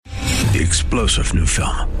The explosive new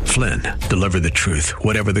film, Flynn, deliver the truth,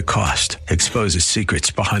 whatever the cost, exposes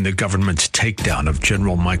secrets behind the government's takedown of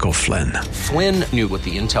General Michael Flynn. Flynn knew what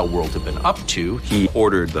the intel world had been up to. He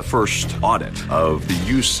ordered the first audit of the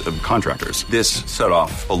use of contractors. This set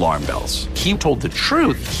off alarm bells. He told the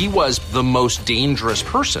truth. He was the most dangerous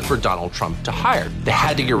person for Donald Trump to hire. They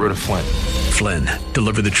had to get rid of Flynn. Flynn,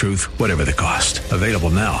 deliver the truth, whatever the cost. Available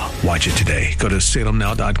now. Watch it today. Go to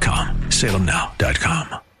salemnow.com.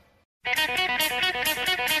 salemnow.com.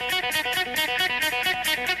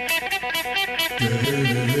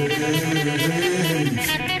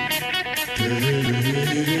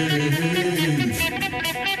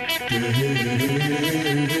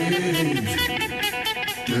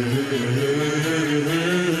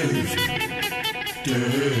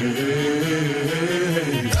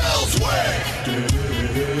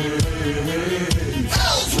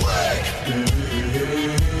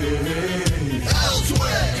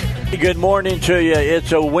 Good morning to you.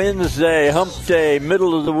 It's a Wednesday, hump day,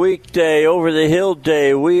 middle of the weekday, over the hill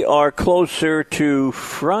day. We are closer to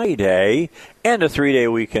Friday and a 3-day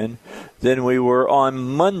weekend than we were on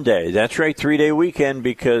Monday. That's right, 3-day weekend,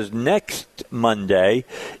 because next Monday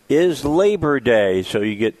is Labor Day. So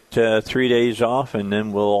you get 3 days off, and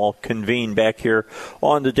then we'll all convene back here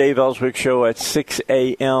on the Dave Elswick Show at 6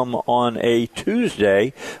 a.m. on a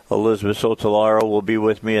Tuesday. Elizabeth Sotolaro will be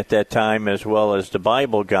with me at that time, as well as the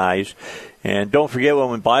Bible guys. And don't forget,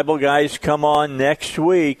 when Bible guys come on next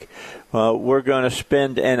week, we're going to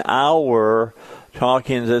spend an hour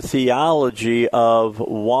talking the theology of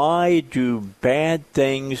why do bad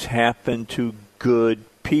things happen to good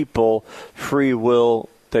people, free will,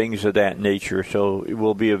 things of that nature. So it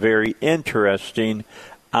will be a very interesting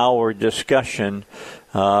hour discussion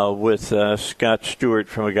with Scott Stewart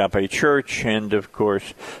from Agape Church and, of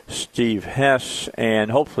course, Steve Hess.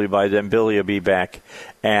 And hopefully by then Billy will be back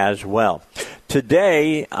as well.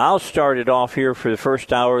 Today, I'll start it off here for the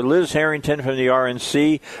first hour. Liz Harrington from the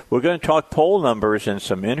RNC. We're going to talk poll numbers and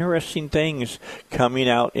some interesting things coming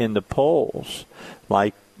out in the polls,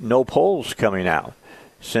 like no polls coming out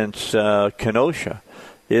since Kenosha.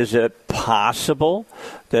 Is it possible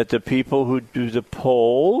that the people who do the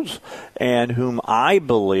polls and whom I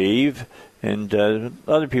believe, and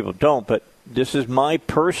other people don't, but this is my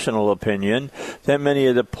personal opinion, that many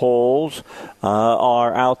of the polls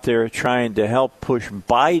are out there trying to help push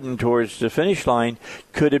Biden towards the finish line?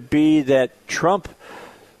 Could it be that Trump,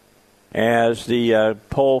 as the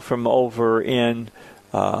poll from over in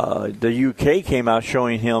the UK came out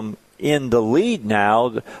showing him in the lead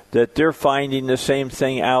now, that they're finding the same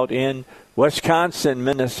thing out in Wisconsin,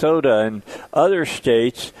 Minnesota, and other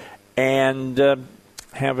states, and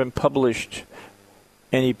haven't published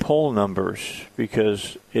any poll numbers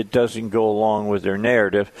because it doesn't go along with their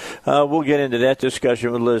narrative. We'll get into that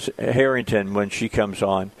discussion with Liz Harrington when she comes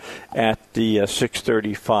on at the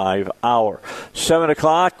 6:35 hour. 7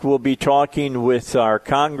 o'clock, we'll be talking with our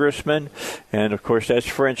congressman, and of course that's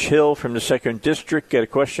French Hill from the 2nd District. Got a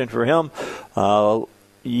question for him.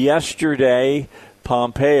 Yesterday,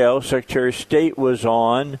 Pompeo, Secretary of State, was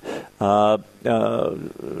on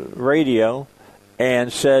radio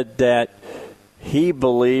and said that he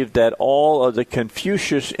believed that all of the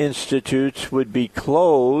Confucius Institutes would be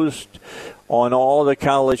closed on all the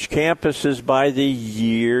college campuses by the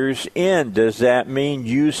year's end. Does that mean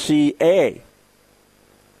UCA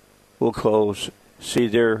will close, see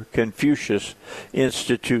their Confucius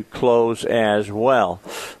Institute close as well?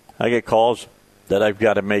 I get calls that I've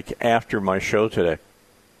got to make after my show today.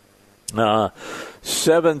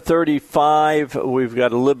 7:35, we've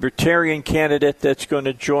got a Libertarian candidate that's going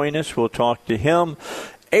to join us. We'll talk to him.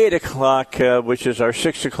 8 o'clock, which is our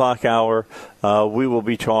 6 o'clock hour, we will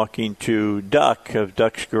be talking to Duck of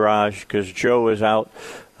Duck's Garage, because Joe is out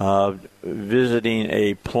visiting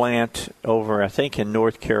a plant over, I think, in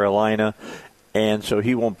North Carolina, and so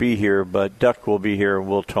he won't be here, but Duck will be here, and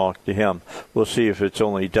we'll talk to him. We'll see if it's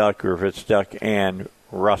only Duck or if it's Duck and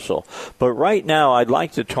Russell. But right now, I'd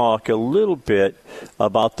like to talk a little bit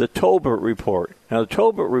about the Tolbert Report. Now, the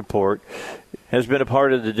Tolbert Report has been a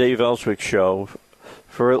part of the Dave Elswick Show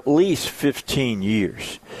for at least 15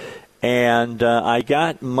 years. And I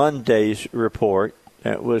got Monday's report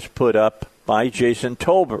that was put up by Jason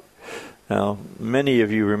Tolbert. Now, many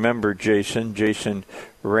of you remember Jason. Jason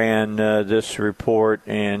ran this report,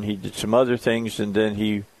 and he did some other things, and then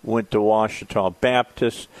he went to Ouachita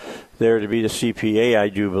Baptist there to be the CPA, I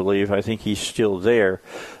do believe. I think he's still there.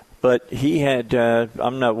 But he had,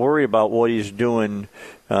 I'm not worried about what he's doing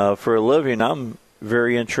for a living. I'm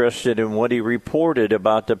very interested in what he reported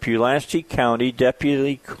about the Pulaski County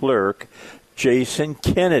Deputy Clerk, Jason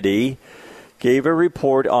Kennedy, gave a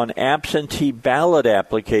report on absentee ballot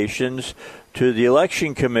applications to the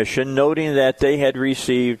Election Commission, noting that they had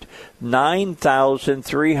received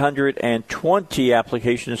 9,320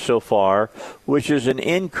 applications so far, which is an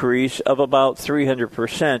increase of about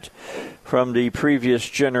 300% from the previous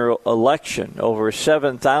general election. Over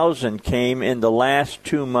 7,000 came in the last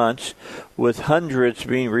 2 months, with hundreds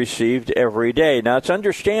being received every day. Now, it's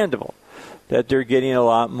understandable that they're getting a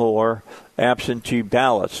lot more absentee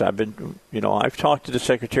ballots. I've talked to the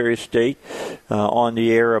Secretary of State on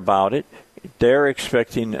the air about it. They're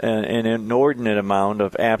expecting an inordinate amount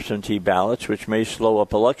of absentee ballots, which may slow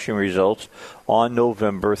up election results on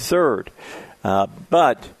November 3rd.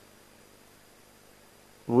 But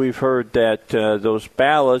we've heard that those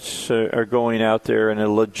ballots are going out there in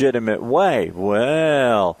a legitimate way.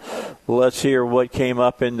 Well, let's hear what came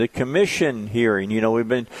up in the commission hearing. We've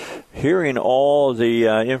been hearing all the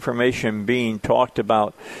information being talked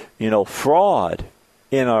about, fraud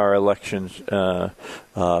in our elections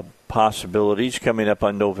possibilities coming up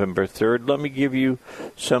on November 3rd. Let me give you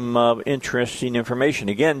some interesting information.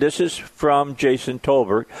 Again, this is from Jason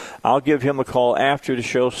Tolbert. I'll give him a call after the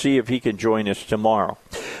show, see if he can join us tomorrow.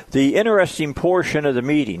 The interesting portion of the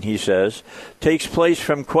meeting, he says, takes place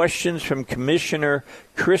from questions from Commissioner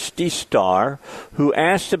Christy Starr, who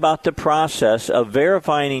asked about the process of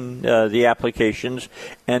verifying the applications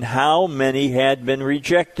and how many had been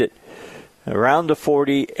rejected. Around the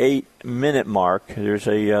 48-minute mark, there's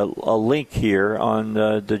a link here on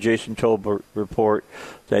the Jason Tolbert report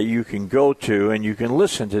that you can go to, and you can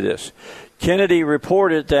listen to this. Kennedy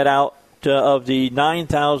reported that out of the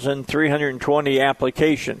 9,320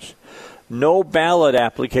 applications, no ballot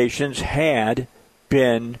applications had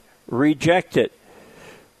been rejected.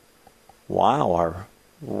 Wow, are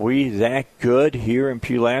we that good here in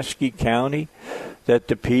Pulaski County that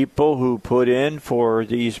the people who put in for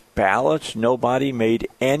these ballots, nobody made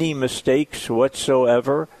any mistakes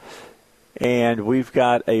whatsoever, and we've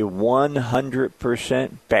got a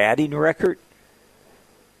 100% batting record?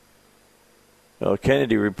 Well,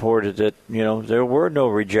 Kennedy reported that, there were no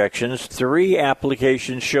rejections. 3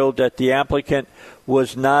 applications showed that the applicant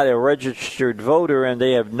was not a registered voter, and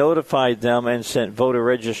they have notified them and sent voter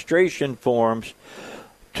registration forms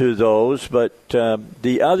to those, but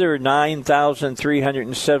the other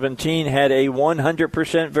 9,317 had a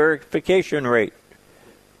 100% verification rate.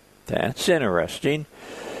 That's interesting.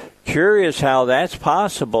 Curious how that's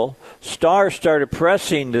possible. Starr started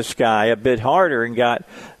pressing this guy a bit harder and got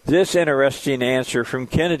this interesting answer from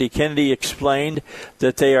Kennedy. Kennedy explained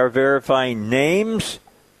that they are verifying names,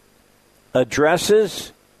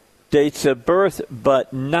 addresses, dates of birth,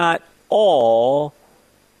 but not all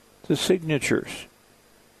the signatures.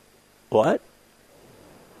 What?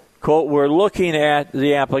 Quote, we're looking at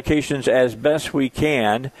the applications as best we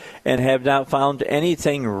can and have not found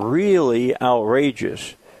anything really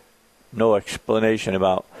outrageous. No explanation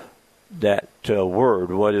about that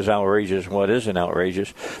word. What is outrageous? What isn't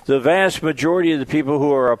outrageous? The vast majority of the people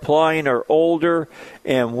who are applying are older,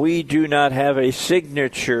 and we do not have a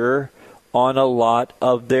signature on a lot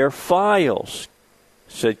of their files,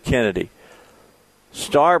 said Kennedy.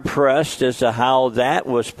 Starr pressed as to how that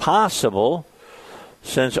was possible,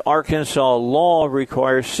 since Arkansas law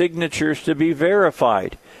requires signatures to be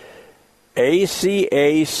verified.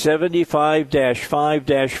 ACA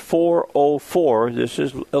 75-5-404, this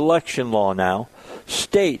is election law now,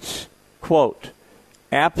 states, quote,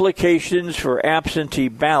 applications for absentee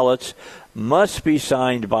ballots must be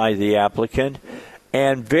signed by the applicant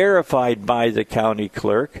and verified by the county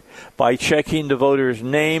clerk by checking the voter's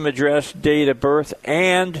name, address, date of birth,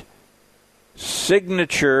 and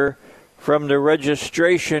signature from the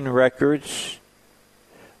registration records,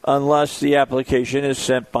 unless the application is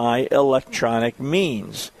sent by electronic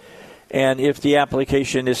means. And if the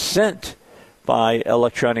application is sent by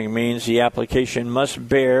electronic means, the application must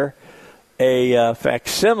bear a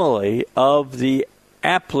facsimile of the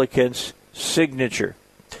applicant's signature.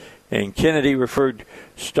 And Kennedy referred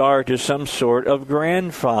Starr to some sort of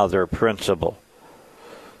grandfather principle.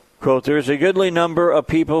 Quote, there's a goodly number of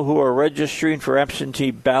people who are registering for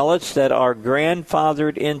absentee ballots that are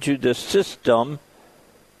grandfathered into the system,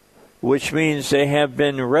 which means they have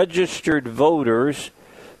been registered voters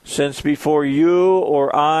since before you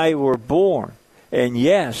or I were born. And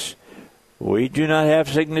yes, we do not have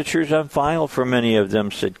signatures on file for many of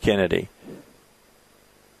them, said Kennedy.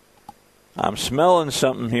 I'm smelling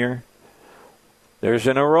something here. There's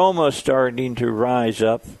an aroma starting to rise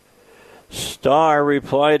up. Starr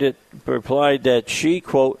replied that she,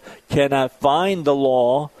 quote, cannot find the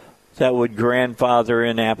law that would grandfather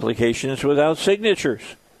in applications without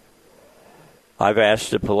signatures. I've asked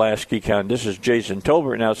the Pulaski County, this is Jason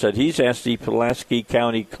Tolbert now, said he's asked the Pulaski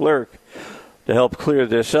County clerk to help clear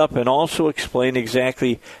this up and also explain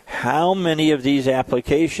exactly how many of these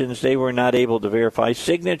applications they were not able to verify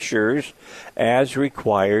signatures as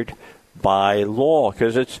required by law.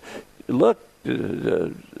 Because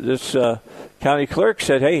this county clerk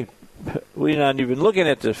said, hey, we're not even looking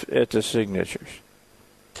at the signatures.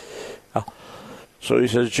 So he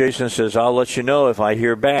says, Jason says, I'll let you know if I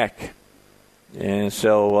hear back. And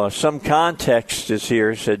so some context is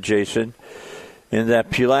here, said Jason, in that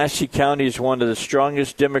Pulaski County is one of the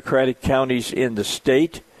strongest Democratic counties in the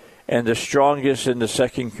state and the strongest in the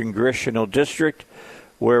 2nd Congressional District,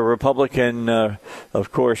 where Republican,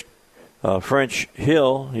 of course, French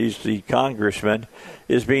Hill, he's the congressman,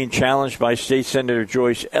 is being challenged by State Senator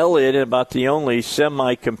Joyce Elliott about the only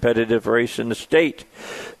semi-competitive race in the state.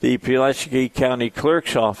 The Pulaski County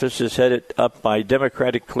Clerk's office is headed up by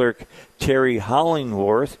Democratic Clerk Terry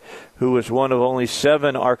Hollingworth, who was one of only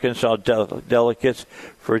 7 Arkansas delegates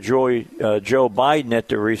for Joe Biden at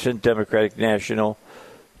the recent Democratic National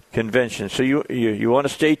Convention. So you want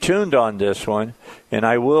to stay tuned on this one, and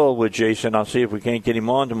I will with Jason. I'll see if we can't get him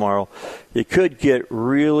on tomorrow. It could get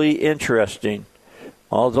really interesting.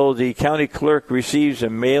 Although the county clerk receives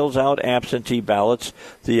and mails out absentee ballots,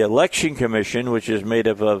 the Election Commission, which is made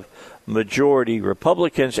up of majority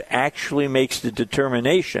Republicans, actually makes the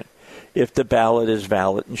determination if the ballot is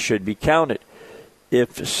valid and should be counted.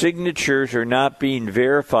 If signatures are not being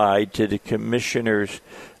verified to the commissioner's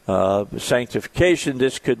sanctification,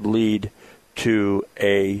 this could lead to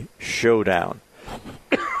a showdown.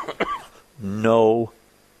 No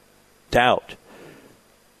doubt.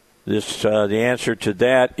 The answer to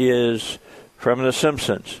that is from The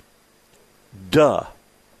Simpsons. Duh.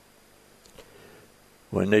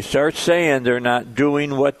 When they start saying they're not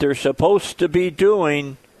doing what they're supposed to be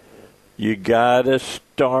doing, you got to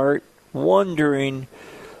start wondering,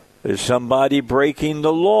 is somebody breaking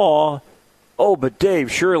the law? Oh, but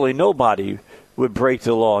Dave, surely nobody would break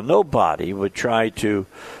the law. Nobody would try to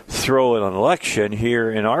throw an election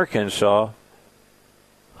here in Arkansas.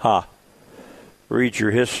 Read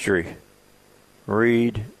your history.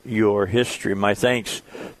 Read your history. My thanks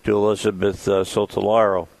to Elizabeth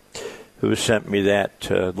Sotolaro, who sent me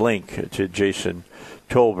that link to Jason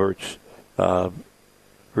Tolbert's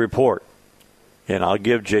report. And I'll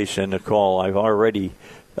give Jason a call. I've already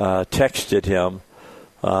texted him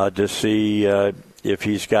to see if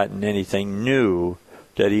he's gotten anything new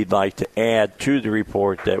that he'd like to add to the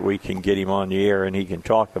report that we can get him on the air and he can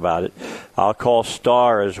talk about it. I'll call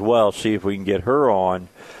Star as well, see if we can get her on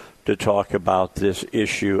to talk about this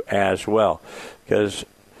issue as well. Because,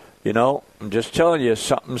 I'm just telling you,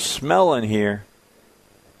 something's smelling here.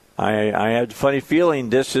 I had a funny feeling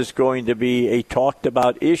this is going to be a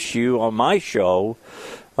talked-about issue on my show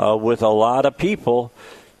with a lot of people.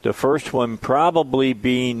 The first one probably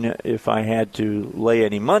being, if I had to lay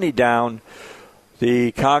any money down,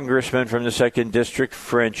 the congressman from the 2nd District,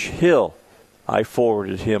 French Hill. I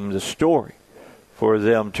forwarded him the story for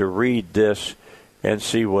them to read this and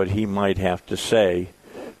see what he might have to say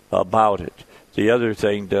about it. The other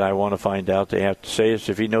thing that I want to find out they have to say is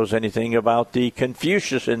if he knows anything about the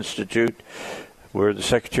Confucius Institute, where the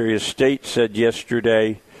Secretary of State said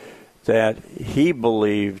yesterday that he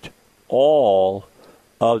believed all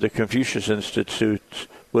of the Confucius Institutes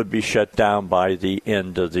would be shut down by the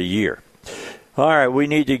end of the year. All right, we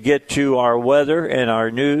need to get to our weather and our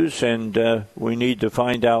news, and we need to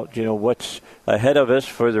find out, what's ahead of us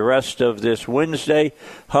for the rest of this Wednesday,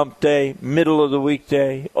 hump day, middle of the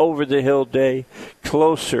weekday, over the hill day,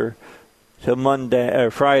 closer to Monday or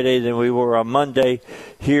Friday than we were on Monday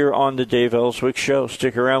here on the Dave Elswick Show.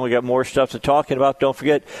 Stick around. We got more stuff to talk about. Don't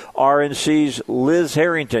forget RNC's Liz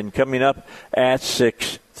Harrington coming up at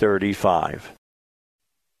 6:35.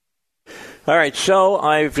 All right, so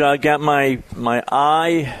I've got my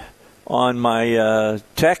eye on my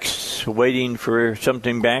texts, waiting for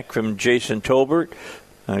something back from Jason Tolbert,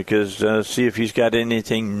 because see if he's got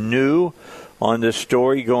anything new on this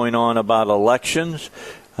story going on about elections.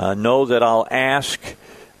 Know that I'll ask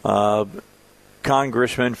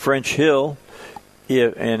Congressman French Hill,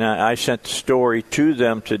 and I sent the story to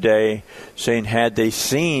them today saying had they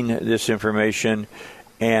seen this information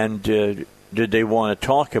and did they want to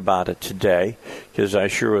talk about it today? Because I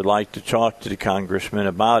sure would like to talk to the congressman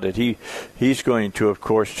about it. He's going to, of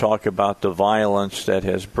course, talk about the violence that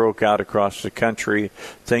has broke out across the country,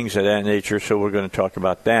 things of that nature, so we're going to talk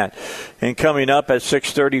about that. And coming up at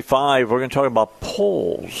 6:35, we're going to talk about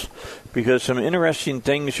polls, because some interesting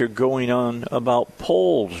things are going on about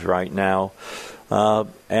polls right now,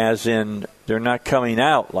 as in They're not coming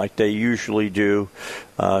out like they usually do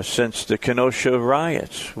since the Kenosha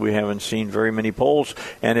riots. We haven't seen very many polls,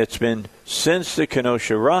 and it's been since the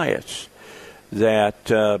Kenosha riots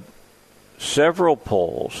that several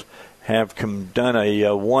polls have done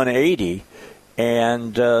a 180,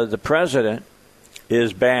 and the president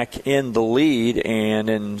is back in the lead, and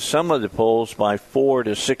in some of the polls by 4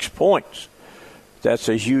 to 6 points. That's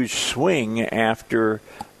a huge swing after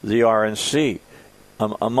the RNC.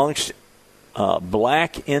 Amongst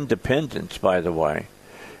black independents, by the way,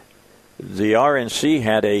 the RNC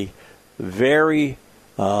had a very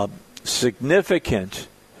significant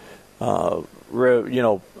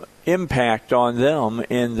impact on them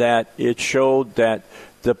in that it showed that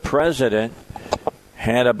the president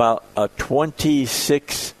had about a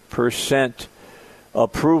 26%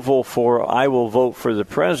 approval for I will vote for the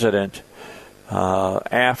president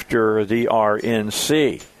after the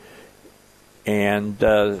RNC. And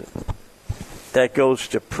that goes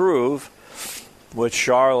to prove with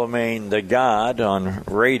Charlemagne the God on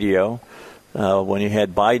radio when he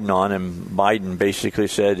had Biden on, and Biden basically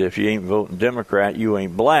said, if you ain't voting Democrat, you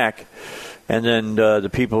ain't black. And then the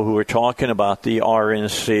people who were talking about the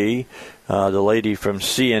RNC, the lady from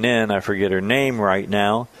CNN, I forget her name right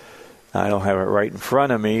now, I don't have it right in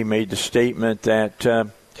front of me, made the statement that the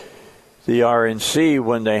RNC,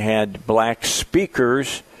 when they had black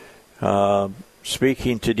speakers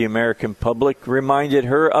speaking to the American public, reminded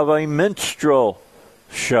her of a minstrel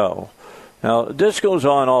show. Now, this goes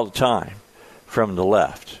on all the time from the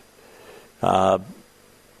left. Like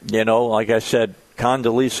I said,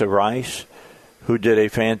 Condoleezza Rice, who did a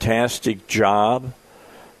fantastic job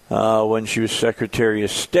when she was Secretary of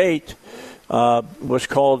State, was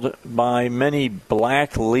called by many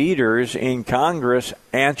black leaders in Congress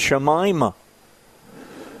Aunt Jemima.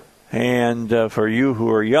 And for you who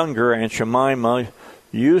are younger, Aunt Jemima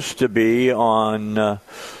used to be on,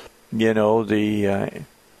 the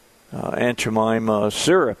Aunt Jemima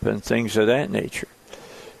syrup and things of that nature.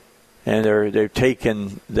 And they've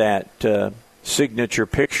taken that signature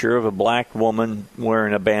picture of a black woman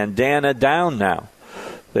wearing a bandana down now.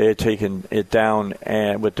 They had taken it down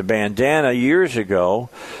with the bandana years ago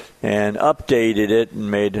and updated it and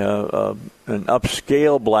made an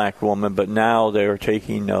upscale black woman, but now they're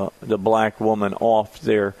taking the black woman off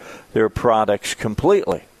their products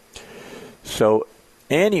completely. So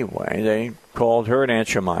anyway, they called her an Aunt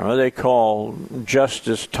Jemima. They call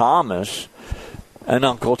Justice Thomas an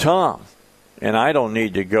Uncle Tom. And I don't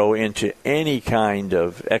need to go into any kind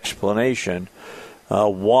of explanation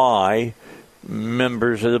why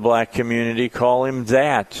members of the black community call him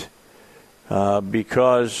that.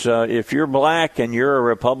 Because if you're black and you're a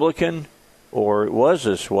Republican, or it was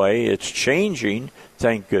this way, it's changing,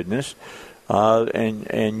 thank goodness,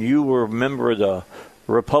 and you were a member of the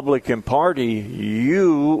Republican Party,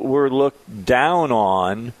 you were looked down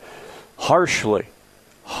on harshly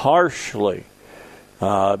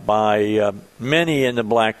by many in the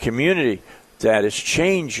black community. That is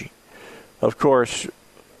changing. Of course,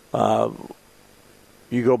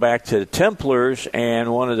 you go back to the Templars,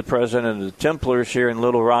 and one of the president of the Templars here in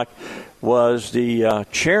Little Rock was the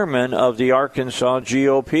chairman of the Arkansas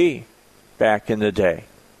GOP back in the day.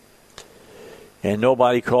 And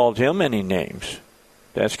nobody called him any names.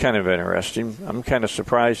 That's kind of interesting. I'm kind of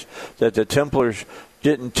surprised that the Templars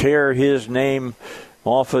didn't tear his name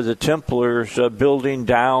off of the Templars building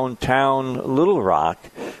downtown Little Rock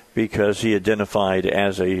because he identified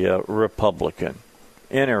as a Republican.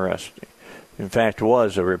 Interesting. In fact,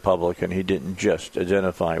 was a Republican. He didn't just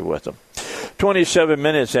identify with them. 27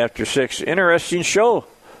 minutes after 6. Interesting show,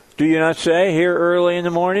 do you not say, here early in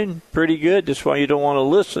the morning? Pretty good. That's why you don't want to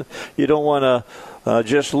listen. You don't want to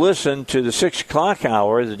just listen to the 6 o'clock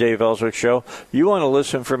hour, the Dave Elswick Show. You want to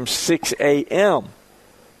listen from 6 a.m.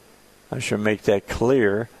 I should make that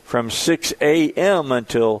clear. From 6 a.m.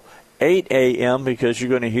 until 8 a.m. because you're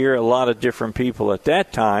going to hear a lot of different people at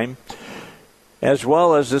that time, as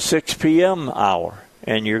well as the 6 p.m. hour.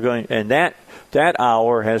 And that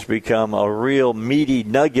hour has become a real meaty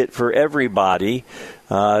nugget for everybody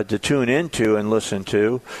to tune into and listen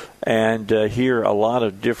to and hear a lot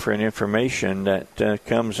of different information that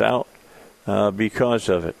comes out because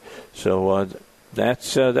of it. So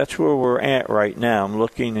that's where we're at right now. I'm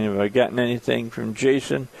looking, have I gotten anything from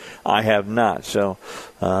Jason? I have not. So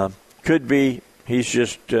could be he's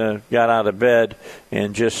just got out of bed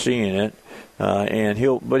and just seeing it. And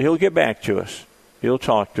he'll get back to us. He'll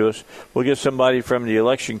talk to us. We'll get somebody from the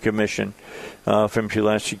Election Commission from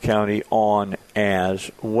Pulaski County on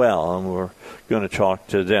as well, and we're going to talk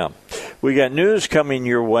to them. We got news coming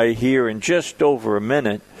your way here in just over a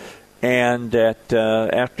minute. and that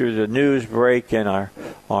after the news break and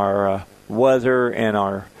our weather and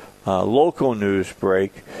our local news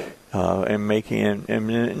break, and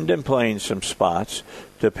then playing some spots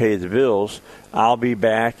to pay the bills, I'll be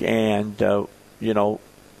back, and Liz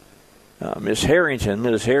Harrington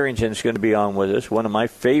is going to be on with us, one of my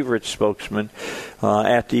favorite spokesmen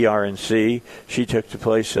at the RNC. She took the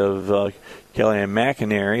place of Kellyanne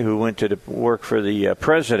McInerney, who went to work for the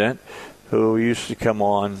president, who used to come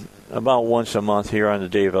on about once a month here on the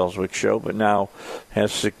Dave Elswick Show, but now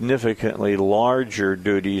has significantly larger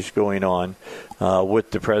duties going on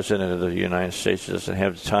with the President of the United States. Doesn't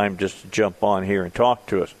have the time just to jump on here and talk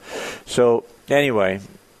to us. So anyway,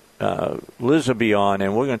 Liz will be on,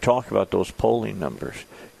 and we're going to talk about those polling numbers,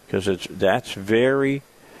 because that's very,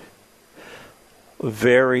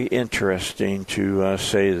 very interesting to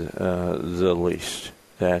say the least,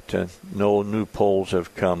 that no new polls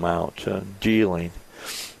have come out dealing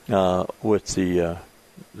with the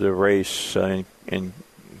race in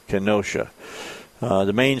Kenosha.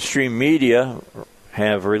 The mainstream media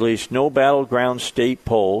have released no battleground state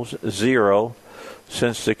polls, 0,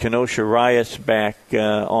 since the Kenosha riots back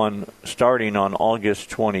starting on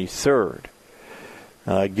August 23rd.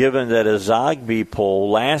 Given that a Zogby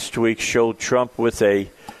poll last week showed Trump with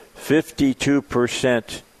a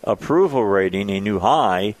 52% approval rating, a new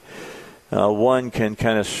high, one can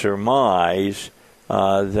kind of surmise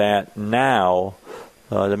that now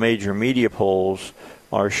the major media polls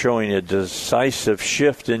are showing a decisive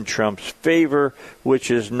shift in Trump's favor,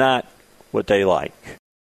 which is not what they like.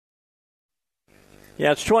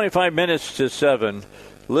 Yeah, it's 25 minutes to 7.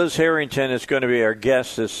 Liz Harrington is going to be our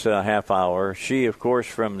guest this half hour. She, of course,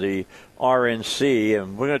 from the RNC,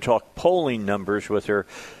 and we're going to talk polling numbers with her.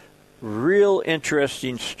 Real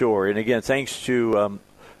interesting story. And again, thanks to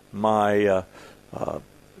my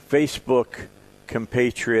Facebook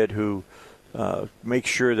compatriot who makes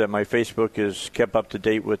sure that my Facebook is kept up to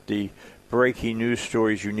date with the breaking news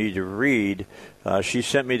stories you need to read. She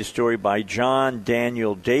sent me the story by John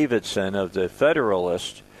Daniel Davidson of the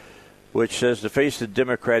Federalist, which says the face of the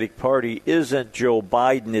Democratic Party isn't Joe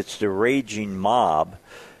Biden, it's the raging mob.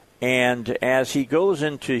 And as he goes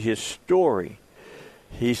into his story,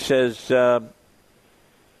 he says the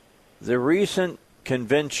recent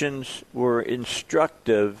conventions were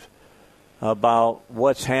instructive about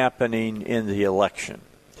what's happening in the election.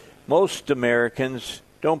 Most Americans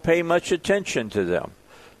don't pay much attention to them.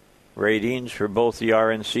 Ratings for both the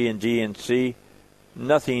RNC and DNC,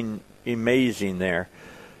 nothing amazing there.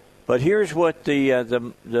 But here's what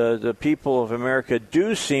the people of America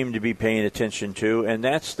do seem to be paying attention to, and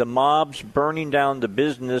that's the mobs burning down the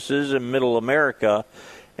businesses in Middle America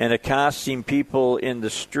and accosting people in the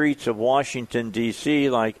streets of Washington, D.C.,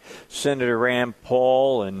 like Senator Rand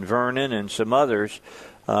Paul and Vernon and some others,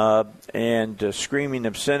 and screaming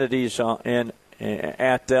obscenities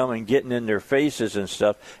at them and getting in their faces and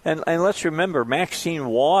stuff. And let's remember, Maxine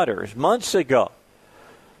Waters, months ago,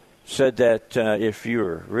 said that if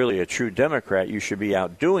you're really a true Democrat, you should be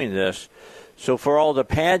out doing this. So for all the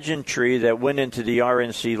pageantry that went into the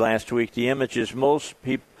RNC last week, the images most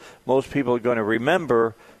people are going to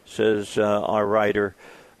remember, says our writer,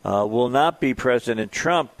 will not be President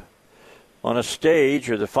Trump on a stage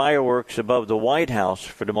or the fireworks above the White House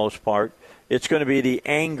for the most part. It's going to be the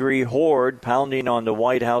angry horde pounding on the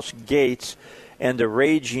White House gates and the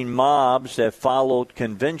raging mobs that followed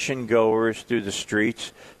convention goers through the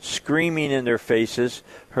streets, screaming in their faces,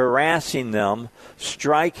 harassing them,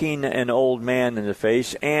 striking an old man in the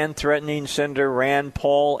face, and threatening Senator Rand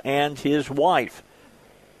Paul and his wife.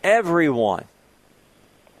 Everyone,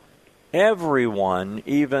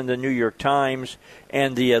 even the New York Times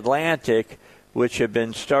and the Atlantic, which have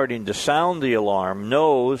been starting to sound the alarm,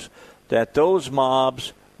 knows that those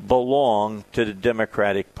mobs belong to the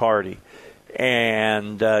Democratic Party.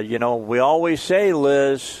 And, we always say,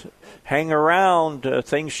 Liz, hang around.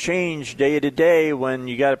 Things change day to day when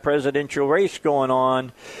you got a presidential race going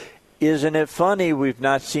on. Isn't it funny we've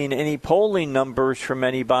not seen any polling numbers from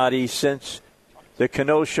anybody since the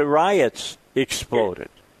Kenosha riots exploded?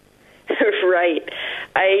 Right.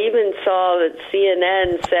 I even saw that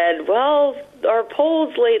CNN said, well, our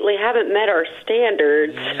polls lately haven't met our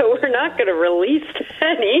standards, so we're not going to release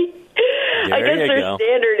any. I guess their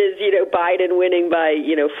standard is, Biden winning by,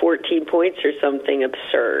 14 points or something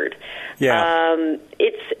absurd. Yeah.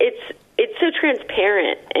 It's so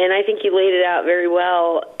transparent, and I think you laid it out very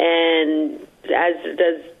well, and as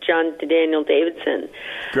does John Daniel Davidson.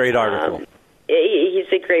 Great article.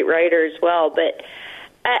 He's a great writer as well, but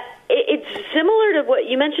it's similar to what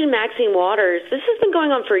you mentioned, Maxine Waters. This has been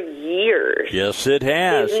going on for years. Yes, it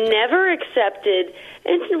has. They've never accepted.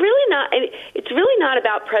 And it's really not. I mean, it's really not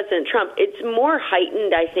about President Trump. It's more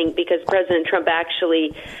heightened, I think, because President Trump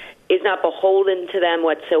actually is not beholden to them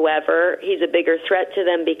whatsoever. He's a bigger threat to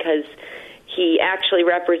them because he actually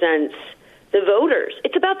represents the voters.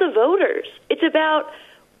 It's about the voters. It's about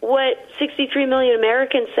what 63 million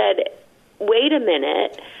Americans said, wait a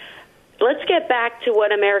minute, let's get back to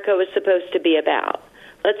what America was supposed to be about.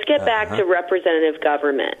 Let's get back to representative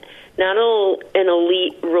government, not an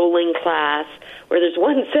elite ruling class where there's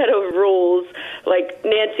one set of rules, like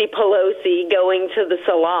Nancy Pelosi going to the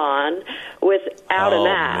salon without a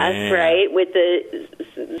mask, right, with the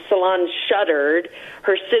salon shuttered,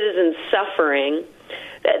 her citizens suffering.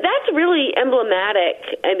 That's really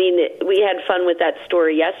emblematic. I mean, we had fun with that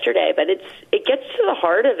story yesterday, but it gets to the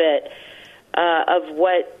heart of it, of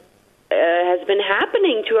what has been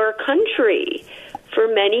happening to our country for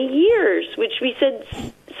many years, which we said,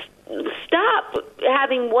 stop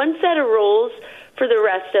having one set of rules for the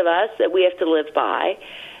rest of us that we have to live by,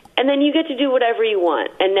 and then you get to do whatever you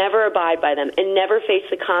want and never abide by them and never face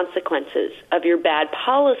the consequences of your bad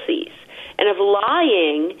policies and of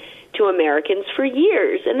lying to Americans for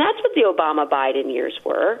years. And that's what the Obama-Biden years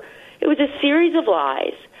were. It was a series of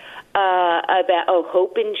lies about,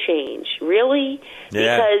 hope and change. Really?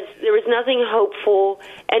 Yeah. Because there was nothing hopeful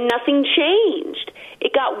and nothing changed.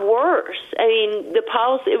 It got worse. I mean, the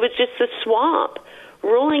policy, it was just a swamp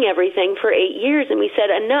ruling everything for 8 years, and we said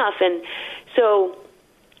enough. And so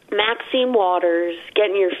Maxine Waters, get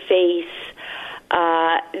in your face,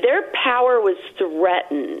 their power was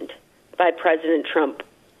threatened by President Trump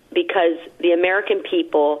because the American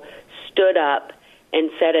people stood up and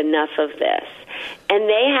said enough of this. And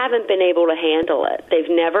they haven't been able to handle it. They've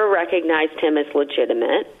never recognized him as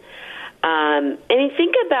legitimate. I mean,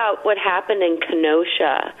 think about what happened in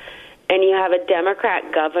Kenosha, and you have a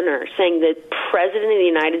Democrat governor saying the President of the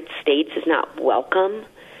United States is not welcome.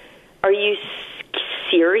 Are you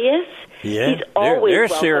serious? Yeah, He's always they're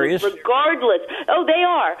welcome, serious. regardless. Oh, they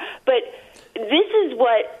are. But this is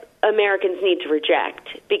what Americans need to reject,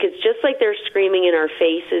 because just like they're screaming in our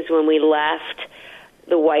faces when we left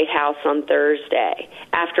the White House on Thursday,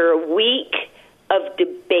 after a week of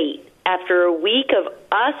debate, after a week of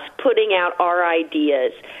us putting out our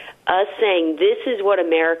ideas, us saying this is what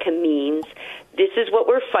America means, this is what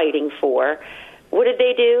we're fighting for, what did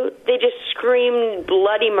they do? They just screamed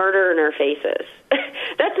bloody murder in our faces.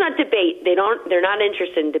 That's not debate. They're not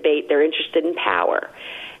interested in debate. They're interested in power.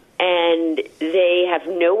 And they have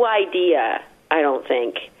no idea, I don't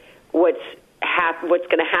think, what's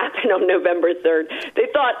going to happen on November 3rd. They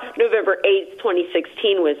thought November 8th,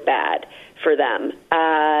 2016 was bad for them.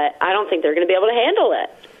 I don't think they're going to be able to handle it.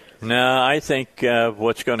 No, I think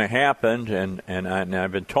what's going to happen, and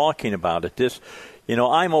I've been talking about it,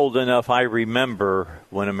 I'm old enough, I remember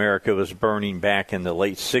when America was burning back in the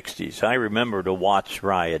late 60s. I remember the Watts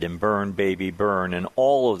riot and Burn, Baby, Burn, and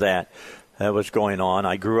all of that was going on.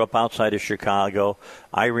 I grew up outside of Chicago.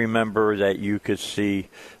 I remember that you could see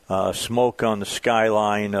smoke on the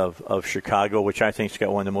skyline of Chicago, which I think has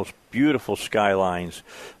got one of the most beautiful skylines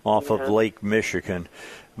off of Lake Michigan.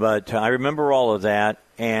 But I remember all of that,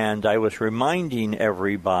 and I was reminding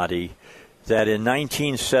everybody that in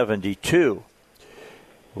 1972,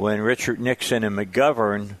 when Richard Nixon and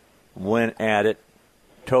McGovern went at it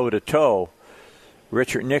toe-to-toe,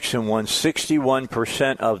 Richard Nixon won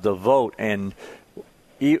 61% of the vote, and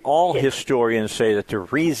all historians say that the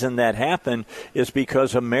reason that happened is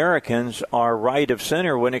because Americans are right of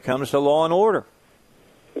center when it comes to law and order.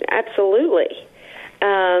 Absolutely.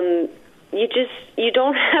 You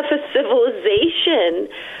don't have a civilization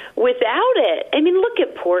without it. I mean, look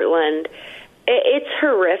at Portland. It's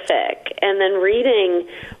horrific. And then reading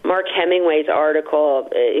Mark Hemingway's article,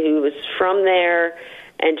 who was from there,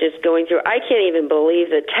 and just going through, I can't even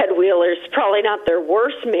believe that Ted Wheeler's probably not their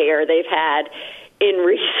worst mayor they've had in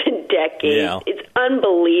recent decades. Yeah. It's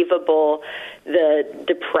unbelievable, the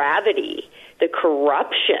depravity, the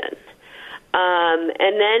corruption.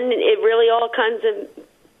 And then it really all kinds of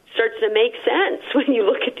starts to make sense when you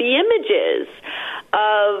look at the images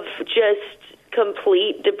of just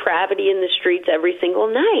complete depravity in the streets every single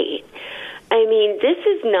night. I mean, this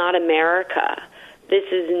is not America. This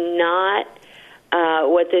is not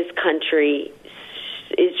what this country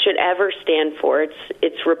should ever stand for.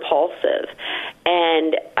 It's repulsive.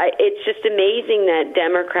 And it's just amazing that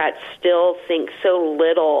Democrats still think so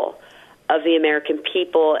little of the American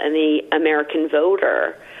people and the American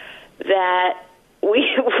voter that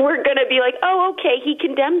we're going to be like, oh, okay, he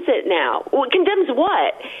condemns it now. Well, condemns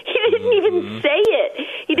what? He didn't even say it.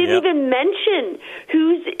 He didn't even mention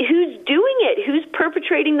who's doing it, who's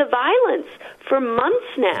perpetrating the violence for months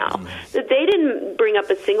now. That they didn't bring up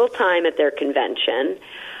a single time at their convention.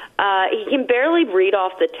 He can barely read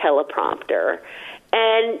off the teleprompter.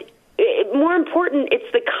 And more important,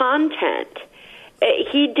 it's the content.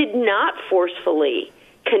 He did not forcefully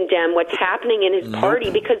condemn what's happening in his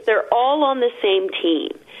party because they're all on the same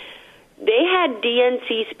team. They had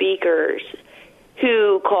DNC speakers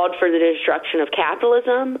who called for the destruction of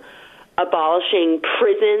capitalism, abolishing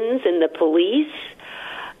prisons and the police.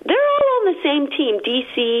 They're all on the same team.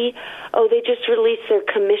 D.C., they just released their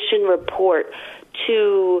commission report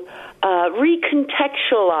to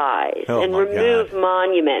recontextualize and remove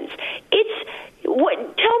monuments.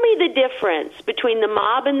 Tell me the difference between the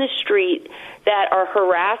mob in the street that are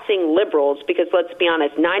harassing liberals, because let's be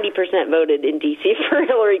honest, 90% voted in D.C. for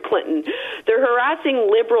Hillary Clinton. They're harassing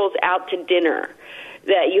liberals out to dinner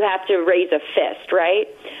that you have to raise a fist, right?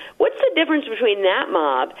 What's the difference between that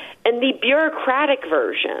mob and the bureaucratic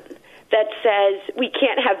version that says we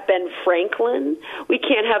can't have Ben Franklin, we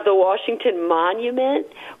can't have the Washington Monument,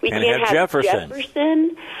 we can't have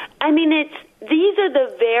Jefferson? I mean, these are the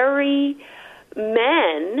very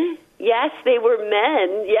men. Yes, they were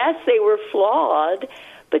men. Yes, they were flawed.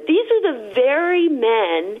 But these are the very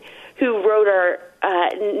men who wrote our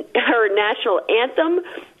national anthem,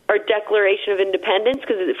 our Declaration of Independence,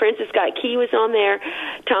 because Francis Scott Key was on there,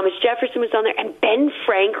 Thomas Jefferson was on there, and Ben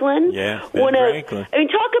Franklin. Yeah, Franklin. I mean,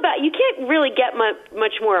 talk about, you can't really get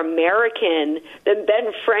much more American than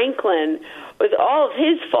Ben Franklin with all of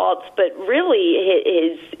his faults, but really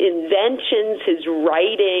his inventions, his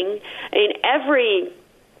writing. I mean, every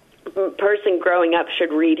person growing up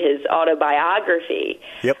should read his autobiography.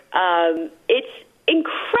 Yep. It's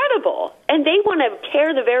incredible, and they want to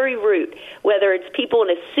tear the very root, whether it's people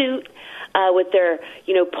in a suit with their,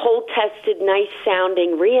 poll-tested,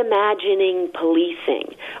 nice-sounding, reimagining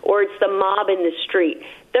policing, or it's the mob in the street.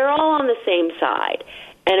 They're all on the same side,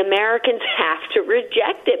 and Americans have to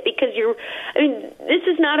reject it because this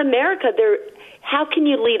is not America. How can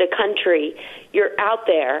you lead a country? You're out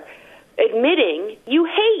there admitting you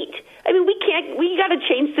hate. I mean, we got to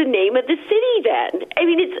change the name of the city then. I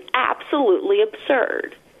mean, it's absolutely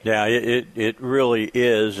absurd. Yeah, it really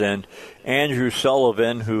is. And Andrew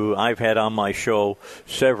Sullivan, who I've had on my show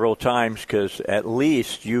several times, because at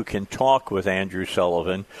least you can talk with Andrew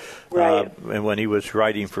Sullivan. Right. And when he was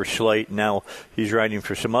writing for Slate, now he's writing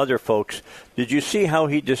for some other folks. Did you see how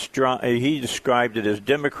he described it as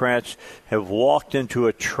Democrats have walked into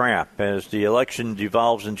a trap as the election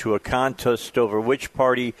devolves into a contest over which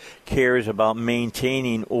party cares about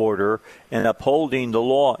maintaining order and upholding the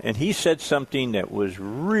law? And he said something that was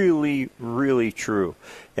really, really true.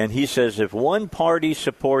 And he says, if one party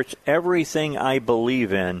supports everything I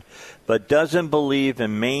believe in, but doesn't believe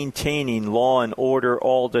in maintaining law and order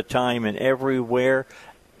all the time and everywhere,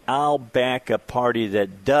 I'll back a party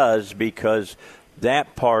that does, because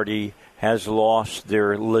that party has lost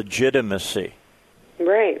their legitimacy.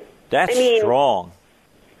 Right. That's strong.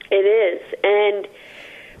 It is. And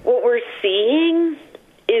what we're seeing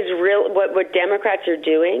is what Democrats are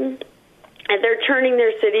doing, and they're turning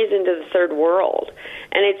their cities into the third world.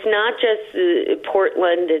 And it's not just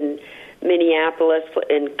Portland and Minneapolis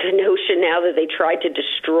and Kenosha now that they tried to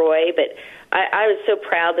destroy, but I was so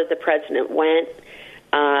proud that the president went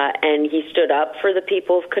and he stood up for the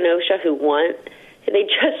people of Kenosha who want. They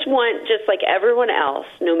just want, just like everyone else,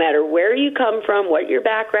 no matter where you come from, what your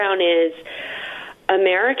background is,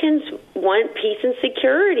 Americans want peace and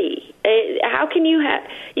security. How can you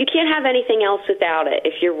can't have anything else without it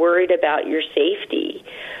if you're worried about your safety.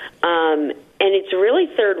 And it's really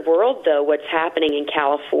third world, though, what's happening in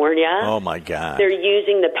California. Oh, my God. They're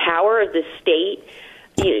using the power of the state.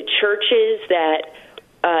 Churches that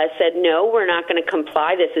said, no, we're not going to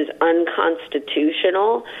comply. This is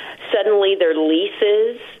unconstitutional. Suddenly their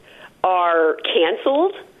leases are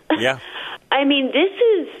canceled. Yeah. I mean, this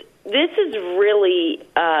is really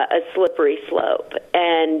a slippery slope,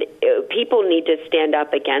 and people need to stand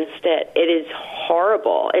up against it. It is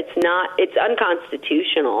horrible. It's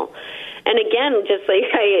unconstitutional. And again, just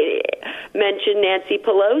like I mentioned Nancy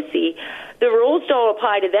Pelosi, the rules don't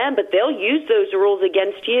apply to them, but they'll use those rules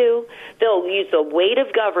against you. They'll use the weight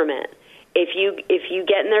of government if you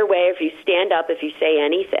get in their way, if you stand up, if you say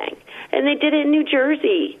anything. And they did it in New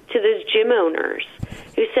Jersey to those gym owners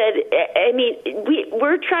who said, I mean,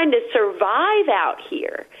 we're trying to survive out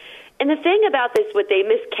here. And the thing about this, what they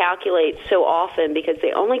miscalculate so often, because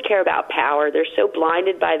they only care about power, they're so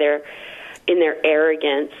blinded by in their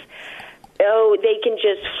arrogance. they can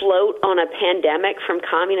just float on a pandemic from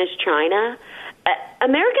communist China.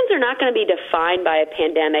 Americans are not going to be defined by a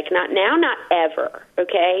pandemic, not now, not ever,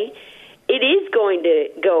 okay? It is going to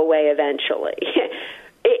go away eventually.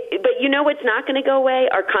 But you know what's not going to go away?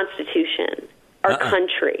 Our Constitution, our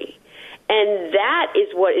country. And that is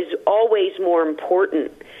what is always more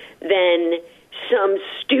important than some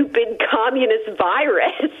stupid communist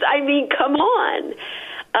virus. I mean, come on.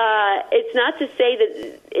 It's not to say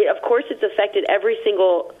that, of course, it's affected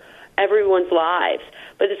everyone's lives.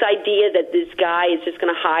 But this idea that this guy is just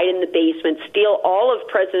going to hide in the basement, steal all of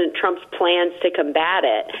President Trump's plans to combat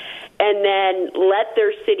it, and then let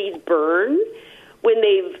their cities burn when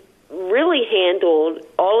they've really handled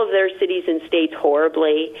all of their cities and states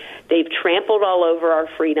horribly. They've trampled all over our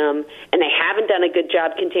freedom, and they haven't done a good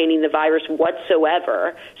job containing the virus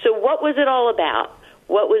whatsoever. So what was it all about?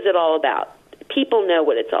 What was it all about? People know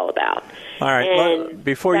what it's all about. All right, and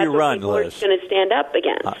before you run, Liz. Going to stand up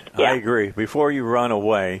against. I agree. Before you run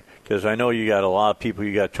away, because I know you got a lot of people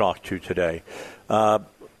you got to talk to today,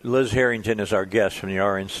 Liz Harrington is our guest from the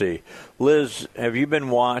RNC. Liz, have you been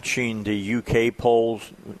watching the UK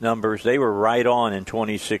polls numbers? They were right on in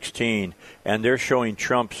 2016, and they're showing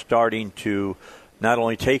Trump starting to not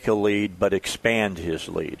only take a lead, but expand his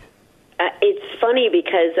lead. It's funny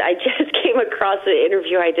because I just came across an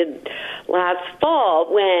interview I did last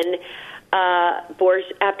fall when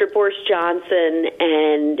after Boris Johnson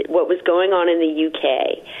and what was going on in the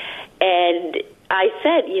UK. And I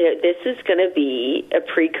said, this is going to be a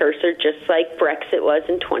precursor just like Brexit was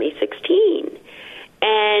in 2016.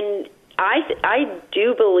 And I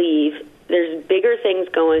do believe there's bigger things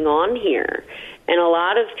going on here. And a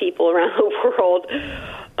lot of people around the world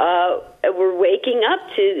we're waking up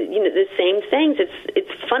to the same things.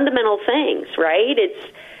 It's fundamental things, right?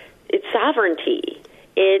 It's sovereignty.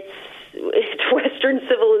 It's Western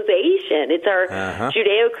civilization. It's our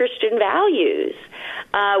Judeo-Christian values,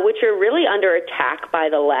 which are really under attack by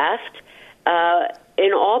the left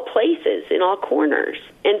in all places, in all corners.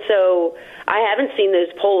 And so I haven't seen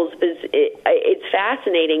those polls, but it's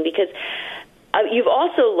fascinating because you've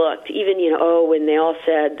also looked, even, when they all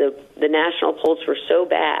said the national polls were so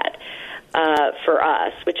bad for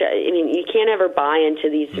us, which, you can't ever buy into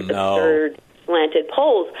these absurd slanted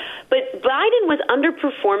polls. But Biden was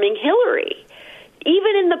underperforming Hillary,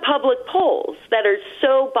 even in the public polls that are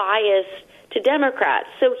so biased to Democrats.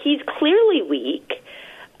 So he's clearly weak.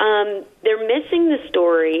 They're missing the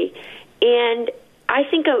story. And I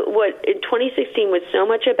think what in 2016 was so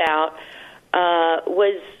much about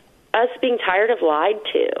was us being tired of lied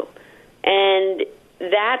to. And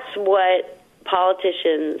that's what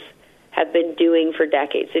politicians have been doing for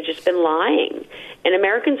decades. They've just been lying. And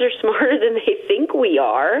Americans are smarter than they think we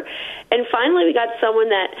are. And finally we got someone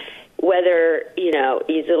that, whether,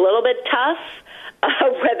 he's a little bit tough,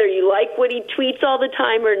 whether you like what he tweets all the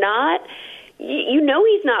time or not,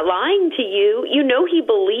 he's not lying to you. He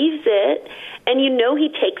believes it, and he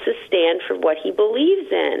takes a stand for what he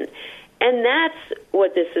believes in. And that's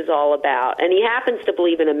what this is all about. And he happens to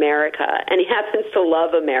believe in America, and he happens to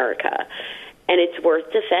love America. And it's worth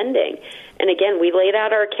defending. And again, we laid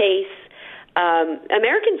out our case.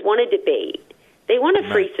 Americans want a debate. They want a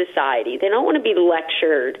free society. They don't want to be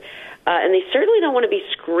lectured. And they certainly don't want to be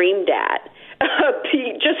screamed at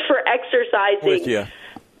just for exercising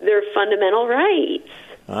their fundamental rights.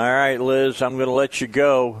 All right, Liz, I'm going to let you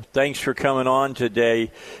go. Thanks for coming on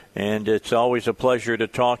today, and it's always a pleasure to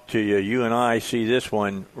talk to you. You and I see this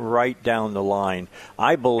one right down the line.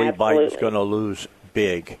 I believe Biden's going to lose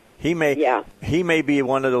big. He may be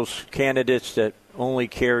one of those candidates that only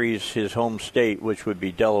carries his home state, which would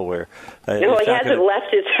be Delaware. No, he hasn't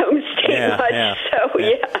left his home state much,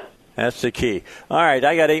 so. That's the key. All right,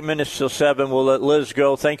 I got 8 minutes till 7. We'll let Liz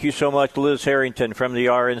go. Thank you so much, Liz Harrington from the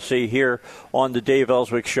RNC here on the Dave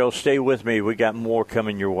Elswick Show. Stay with me. We got more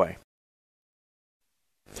coming your way.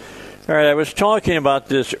 All right, I was talking about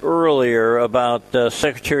this earlier about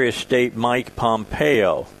Secretary of State Mike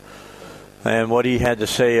Pompeo and what he had to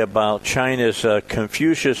say about China's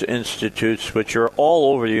Confucius Institutes, which are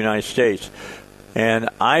all over the United States. And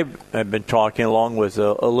I have been talking along with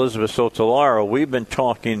Elizabeth Sotolaro. We've been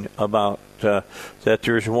talking about that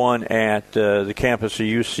there's one at the campus of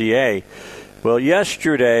UCA. Well,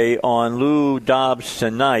 yesterday on Lou Dobbs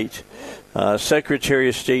Tonight, Secretary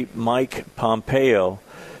of State Mike Pompeo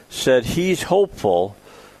said he's hopeful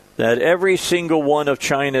that every single one of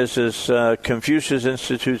China's Confucius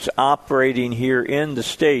Institutes operating here in the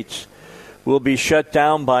States will be shut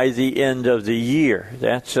down by the end of the year.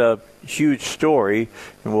 That's huge story,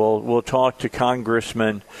 and we'll talk to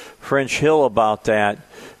Congressman French Hill about that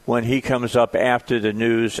when he comes up after the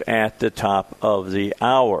news at the top of the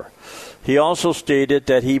hour. He also stated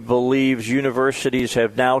that he believes universities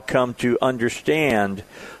have now come to understand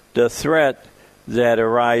the threat that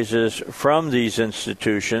arises from these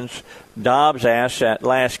institutions. Dobbs asked, at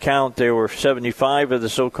last count, there were 75 of the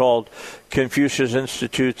so-called Confucius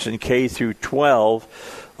Institutes in K through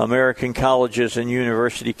 12 American colleges and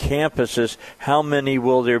university campuses. How many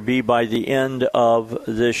will there be by the end of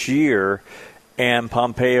this year? And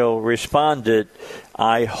Pompeo responded,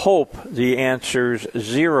 I hope the answer's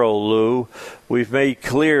 0, Lou. We've made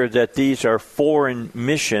clear that these are foreign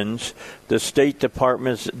missions. The State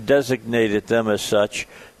Department's designated them as such.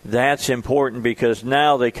 That's important because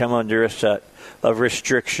now they come under a set of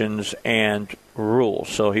restrictions and rules.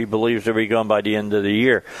 So he believes they'll be gone by the end of the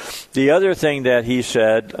year. The other thing that he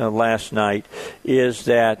said last night is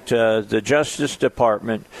that the Justice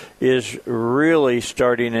Department is really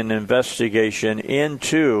starting an investigation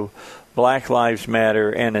into Black Lives Matter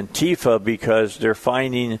and Antifa because they're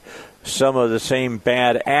finding some of the same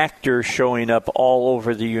bad actors showing up all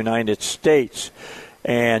over the United States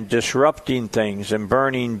and disrupting things and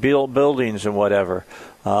burning buildings and whatever.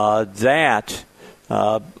 That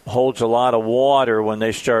holds a lot of water when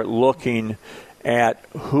they start looking at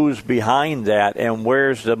who's behind that and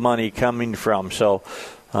where's the money coming from. So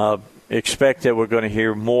expect that we're going to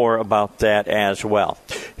hear more about that as well.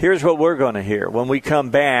 Here's what we're going to hear. When we come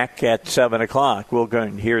back at 7 o'clock, we're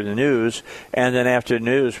going to hear the news. And then after the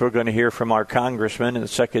news, we're going to hear from our congressman in the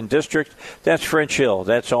 2nd District. That's French Hill.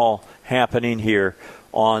 That's all happening here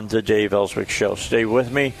on the Dave Elswick Show. Stay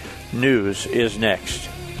with me. News is next.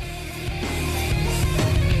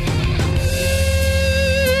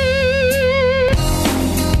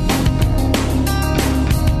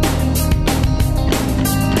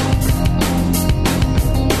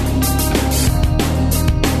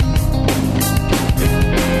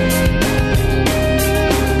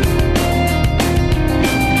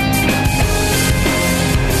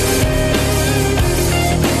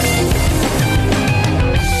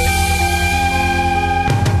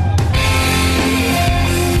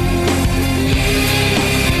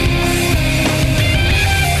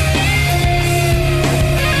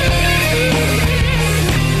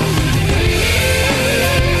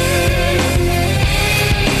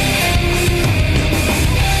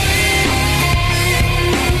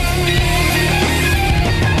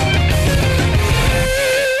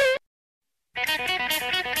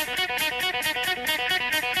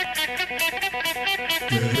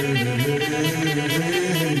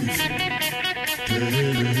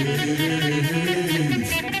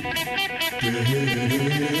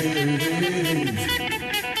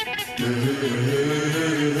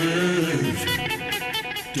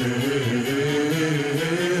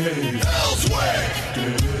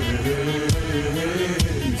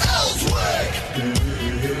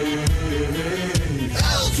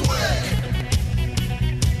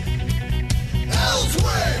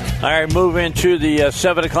 All right, move into the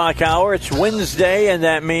 7 o'clock hour. It's Wednesday, and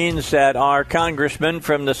that means that our congressman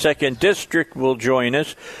from the 2nd District will join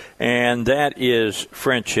us, and that is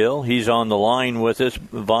French Hill. He's on the line with us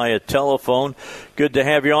via telephone. Good to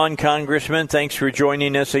have you on, Congressman. Thanks for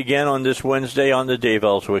joining us again on this Wednesday on the Dave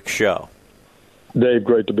Elswick Show. Dave,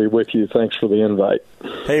 great to be with you. Thanks for the invite.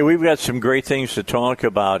 Hey, we've got some great things to talk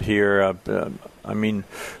about here.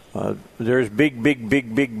 There's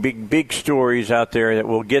big stories out there that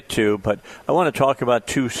we'll get to, but I want to talk about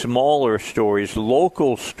two smaller stories,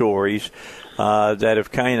 local stories that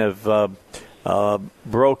have kind of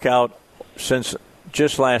broke out since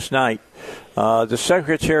just last night. The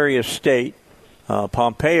Secretary of State,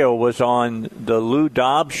 Pompeo, was on the Lou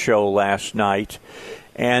Dobbs show last night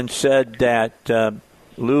and said that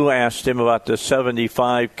Lou asked him about the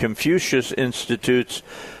 75 Confucius Institutes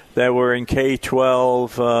that were in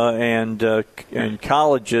K-12 and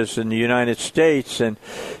colleges in the United States, and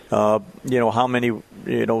how many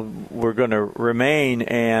were going to remain.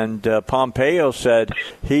 And Pompeo said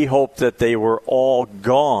he hoped that they were all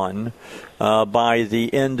gone by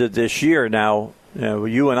the end of this year. Now,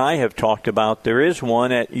 you and I have talked about there is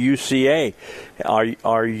one at UCA.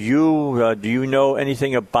 Are you? Do you know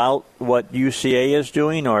anything about what UCA is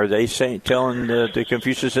doing? Or are they telling the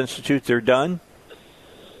Confucius Institute they're done?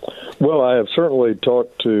 Well, I have certainly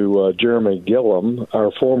talked to Jeremy Gillum, our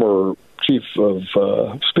former chief of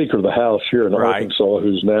Speaker of the House here in Arkansas,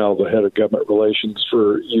 who's now the head of government relations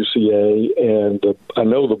for UCA. And I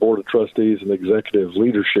know the Board of Trustees and the executive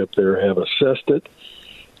leadership there have assessed it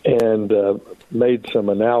and made some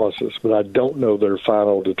analysis, but I don't know their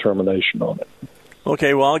final determination on it.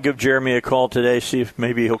 Okay, well, I'll give Jeremy a call today, see if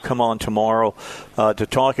maybe he'll come on tomorrow to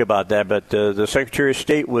talk about that. But the Secretary of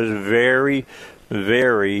State was very,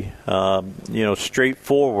 very,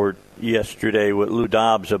 straightforward yesterday with Lou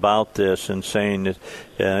Dobbs about this and saying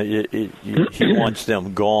that he wants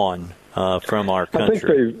them gone from our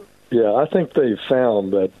country. I think they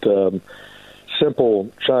found that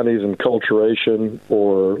simple Chinese enculturation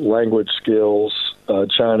or language skills,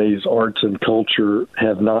 Chinese arts and culture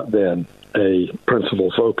have not been a principal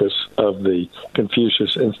focus of the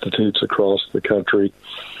Confucius Institutes across the country,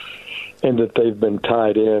 and that they've been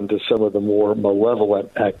tied into some of the more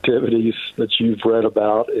malevolent activities that you've read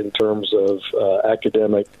about in terms of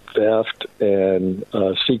academic theft and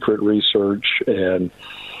secret research and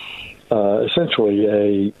essentially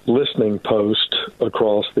a listening post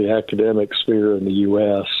across the academic sphere in the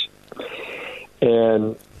U.S.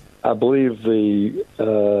 And I believe the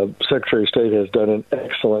Secretary of State has done an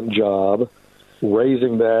excellent job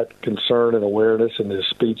raising that concern and awareness in his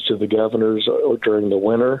speech to the governors during the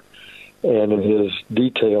winter and in his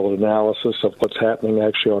detailed analysis of what's happening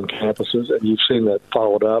actually on campuses. And you've seen that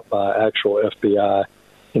followed up by actual FBI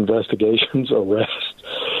investigations, arrests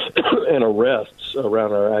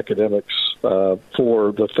around our academics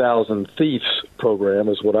for the 1,000 Thieves program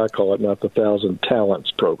is what I call it, not the 1,000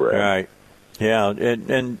 Talents program. Right. Yeah,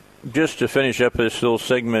 and just to finish up this little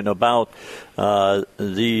segment about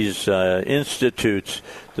these institutes,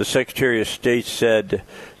 the Secretary of State said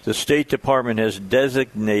the State Department has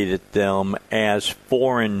designated them as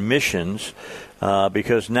foreign missions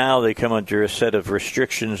because now they come under a set of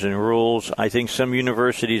restrictions and rules. I think some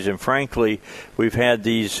universities, and frankly, we've had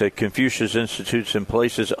these Confucius Institutes in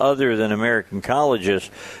places other than American colleges.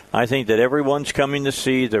 I think that everyone's coming to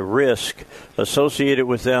see the risk associated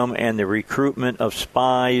with them and the recruitment of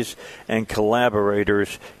spies and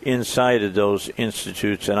collaborators inside of those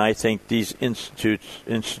institutes. And I think these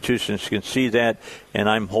institutions can see that, and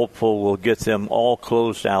I'm hopeful we'll get them all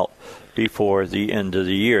closed out before the end of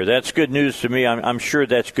the year. That's good news to me. I'm sure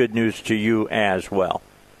that's good news to you as well.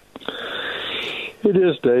 It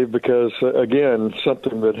is, Dave, because, again,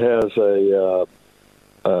 something that has a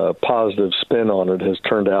positive spin on it has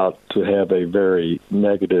turned out to have a very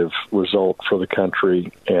negative result for the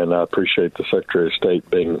country, and I appreciate the Secretary of State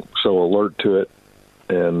being so alert to it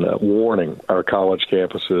and warning our college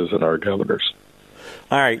campuses and our governors.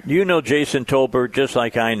 All right, you know Jason Tolbert just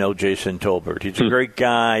like I know Jason Tolbert. He's a great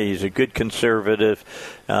guy. He's a good conservative.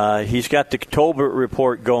 He's got the Tolbert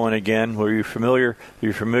Report going again. Were you familiar? Are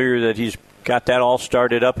you familiar that he's got that all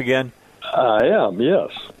started up again? I am, yes.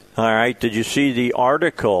 All right. Did you see the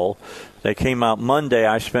article that came out Monday?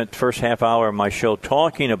 I spent the first half hour of my show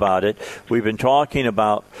talking about it. We've been talking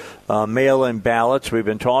about mail-in ballots. We've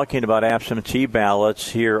been talking about absentee ballots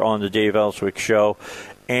here on the Dave Elswick Show.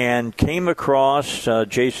 And came across,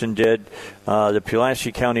 Jason did, the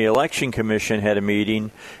Pulaski County Election Commission had a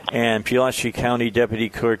meeting, and Pulaski County Deputy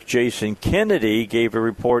Clerk Jason Kennedy gave a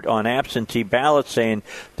report on absentee ballots saying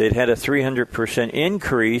they'd had a 300%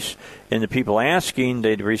 increase in the people asking.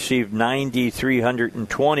 They'd received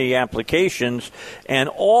 9,320 applications, and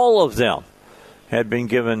all of them had been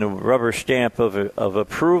given a rubber stamp of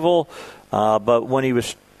approval. But when he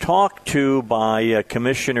was talked to by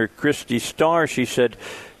Commissioner Christy Starr, she said,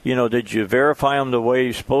 did you verify them the way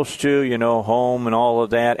you're supposed to, home and all of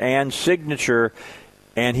that, and signature?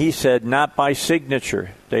 And he said, not by signature.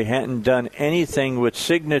 They hadn't done anything with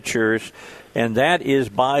signatures, and that is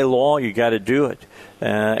by law. You got to do it.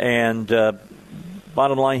 And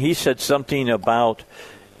bottom line, he said something about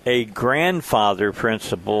a grandfather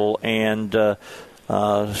principle, and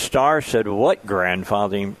Starr said, what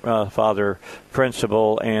father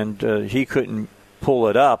principle? And he couldn't pull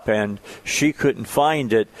it up, and she couldn't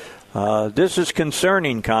find it. This is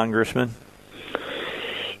concerning, Congressman.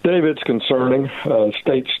 Dave, it's concerning.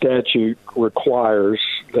 State statute requires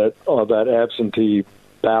that that absentee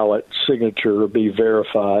ballot signature be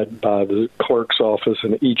verified by the clerk's office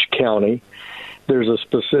in each county. There's a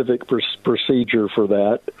specific procedure for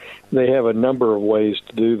that. They have a number of ways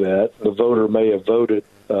to do that. The voter may have voted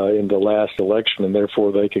in the last election, and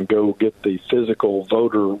therefore they can go get the physical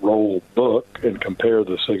voter roll book and compare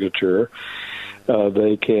the signature.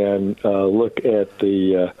 They can look at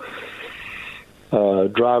the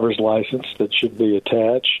driver's license that should be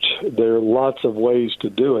attached. There are lots of ways to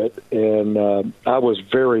do it, and I was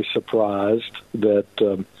very surprised that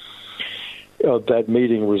that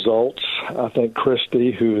meeting results. I think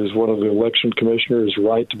Christie, who is one of the election commissioners, is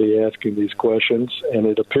right to be asking these questions, and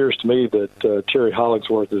it appears to me that Terry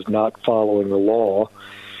Hollingsworth is not following the law,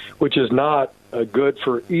 which is not good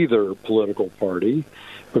for either political party.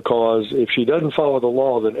 because if she doesn't follow the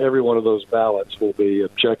law, then every one of those ballots will be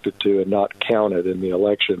objected to and not counted in the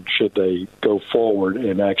election should they go forward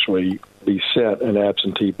and actually be sent an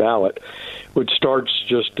absentee ballot, which starts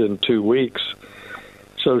just in 2 weeks.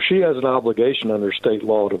 So she has an obligation under state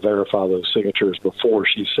law to verify those signatures before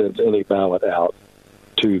she sends any ballot out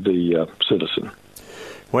to the citizen.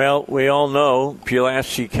 Well, we all know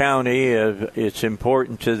Pulaski County, it's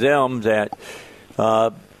important to them that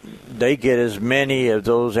they get as many of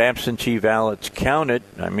those absentee ballots counted.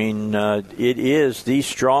 I mean, it is the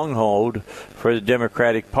stronghold for the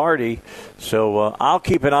Democratic Party. So I'll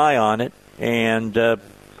keep an eye on it. And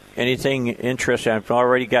anything interesting, I've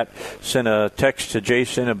already sent a text to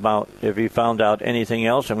Jason about if he found out anything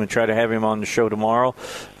else. I'm going to try to have him on the show tomorrow.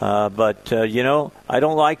 But I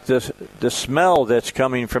don't like the smell that's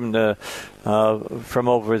coming from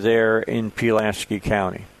over there in Pulaski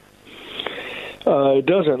County. It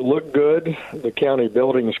doesn't look good. The county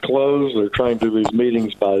building is closed. They're trying to do these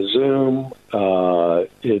meetings by Zoom.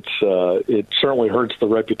 It certainly hurts the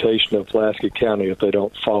reputation of Pulaski County if they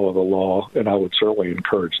don't follow the law, and I would certainly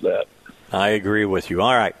encourage that. I agree with you.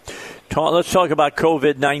 All right. Let's talk about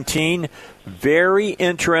COVID-19. Very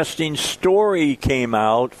interesting story came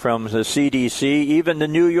out from the CDC. Even the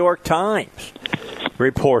New York Times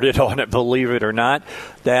reported on it, believe it or not,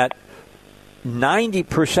 that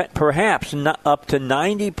 90%, perhaps up to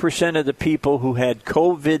 90% of the people who had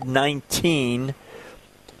COVID-19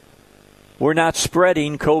 were not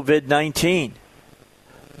spreading COVID-19.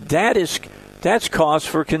 That's cause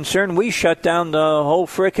for concern. We shut down the whole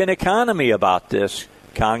frickin' economy about this,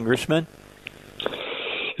 Congressman.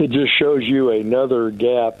 It just shows you another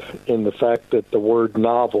gap in the fact that the word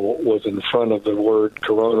novel was in front of the word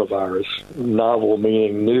coronavirus. Novel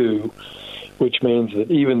meaning new, which means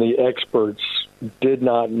that even the experts did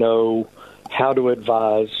not know how to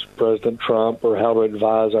advise President Trump or how to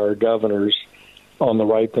advise our governors on the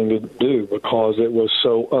right thing to do because it was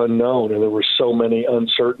so unknown and there were so many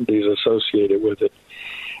uncertainties associated with it.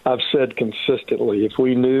 I've said consistently, if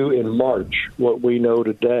we knew in March what we know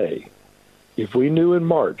today, we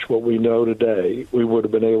would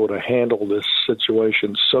have been able to handle this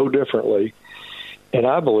situation so differently, and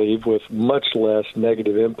I believe with much less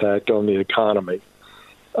negative impact on the economy,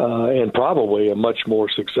 and probably a much more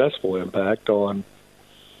successful impact on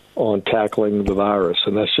tackling the virus.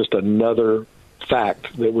 And that's just another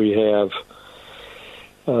fact that we have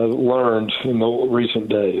learned in the recent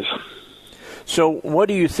days. So what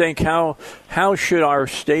do you think? How should our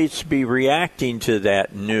states be reacting to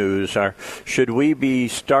that news? Should we be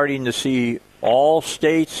starting to see all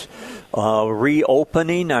states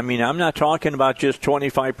reopening? I mean, I'm not talking about just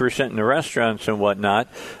 25% in the restaurants and whatnot.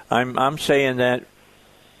 I'm saying that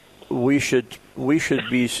we should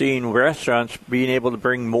be seeing restaurants being able to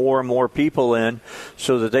bring more and more people in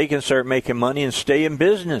so that they can start making money and stay in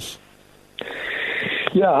business.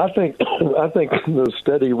 Yeah, I think the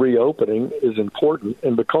steady reopening is important,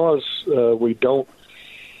 and because we don't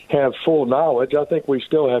have full knowledge, I think we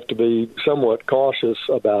still have to be somewhat cautious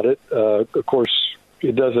about it. Of course,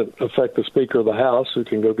 it doesn't affect the Speaker of the House, who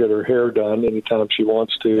can go get her hair done anytime she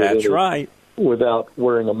wants to. That's right. Without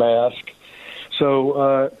wearing a mask.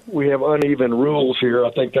 So we have uneven rules here.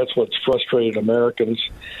 I think that's what's frustrated Americans.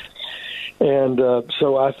 And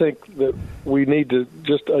so I think that we need to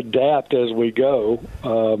just adapt as we go.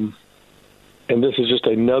 And this is just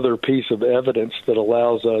another piece of evidence that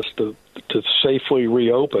allows us to safely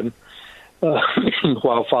reopen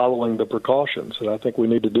while following the precautions. And I think we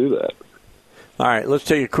need to do that. All right, let's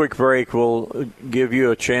take a quick break. We'll give you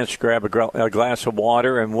a chance to grab a glass of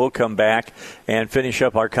water, and we'll come back and finish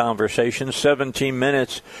up our conversation. 17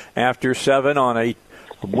 minutes after 7 on a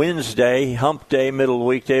Wednesday, hump day, middle of the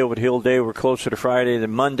weekday, over Hill Day. We're closer to Friday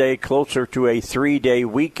than Monday, closer to a 3-day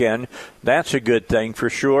weekend. That's a good thing for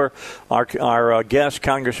sure. Our guest,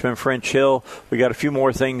 Congressman French Hill, we got a few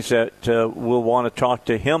more things that we'll want to talk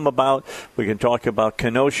to him about. We can talk about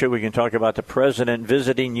Kenosha. We can talk about the president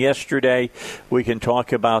visiting yesterday. We can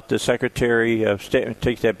talk about the Secretary of State.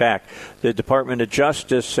 Take that back. The Department of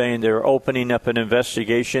Justice saying they're opening up an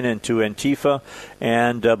investigation into Antifa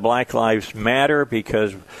and Black Lives Matter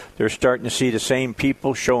because they're starting to see the same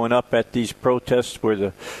people showing up at these protests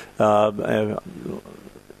where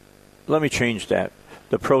let me change that.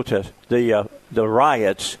 The protests, the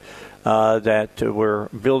riots that where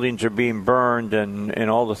buildings are being burned and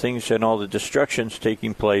all the things and all the destructions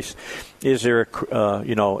taking place. Is there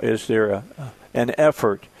an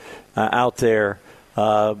effort out there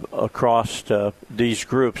across these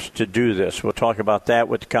groups to do this. We'll talk about that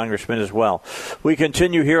with the congressman as well. We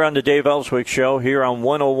continue here on the Dave Elswick Show here on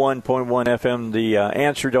 101.1 FM. The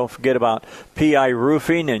Answer. Don't forget about PI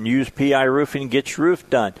Roofing, and use PI Roofing. Get your roof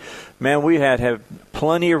done. Man, we have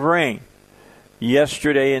plenty of rain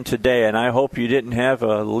yesterday and today, and I hope you didn't have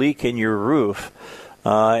a leak in your roof.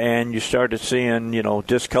 And you started seeing,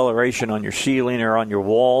 discoloration on your ceiling or on your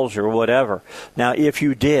walls or whatever. Now, if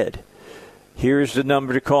you did, here's the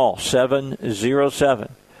number to call,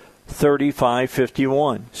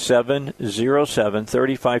 707-3551,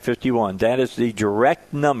 707-3551. That is the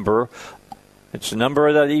direct number. It's the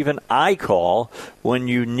number that even I call when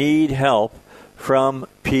you need help from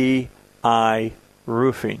PI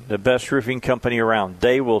Roofing, the best roofing company around.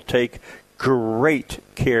 They will take great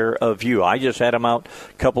care of you. I just had them out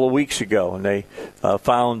a couple of weeks ago, and they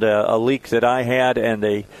found a leak that I had, and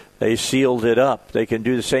they sealed it up. They can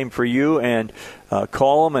do the same for you, and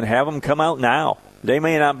call them and have them come out now. They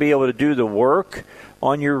may not be able to do the work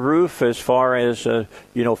on your roof as far as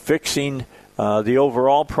fixing the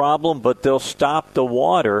overall problem, but they'll stop the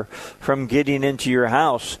water from getting into your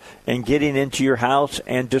house and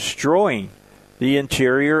destroying the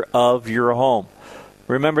interior of your home.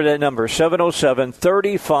 Remember that number,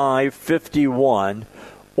 707-3551,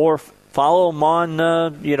 or follow them on,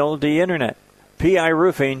 the internet,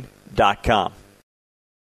 piroofing.com.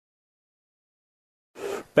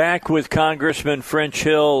 Back with Congressman French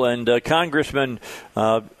Hill. And Congressman,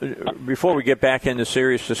 before we get back into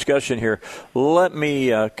serious discussion here, let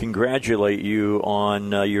me congratulate you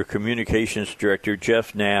on your communications director,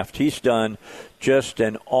 Jeff Naft. He's done just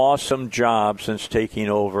an awesome job since taking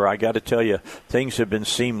over. I got to tell you, things have been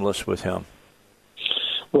seamless with him.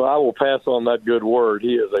 Well, I will pass on that good word.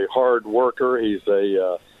 He is a hard worker. He's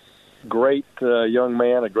a great young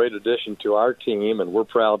man, a great addition to our team, and we're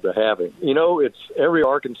proud to have him. It's every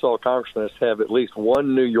Arkansas congressman has to have at least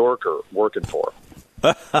one New Yorker working for him.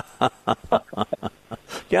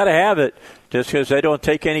 Got to have it, just because they don't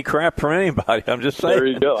take any crap from anybody. I'm just saying. There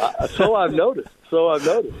you go. So I've noticed.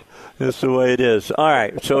 That's the way it is. All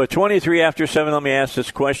right, so at 23 after 7, let me ask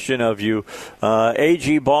this question of you.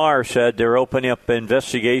 AG Barr said they're opening up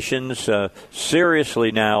investigations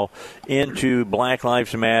seriously now into Black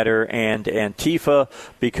Lives Matter and Antifa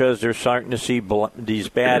because they're starting to see these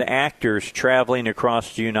bad actors traveling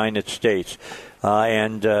across the United States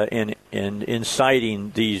and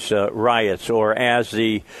inciting these riots, or as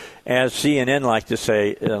CNN like to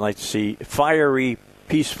see fiery,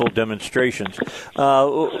 peaceful demonstrations.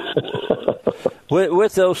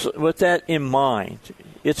 With that in mind,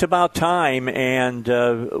 it's about time, and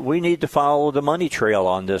we need to follow the money trail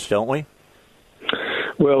on this, don't we?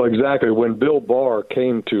 Well, exactly. When Bill Barr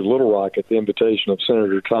came to Little Rock at the invitation of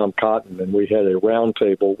Senator Tom Cotton, and we had a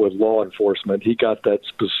roundtable with law enforcement, he got that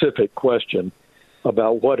specific question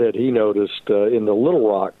about what had he noticed in the Little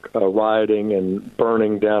Rock rioting and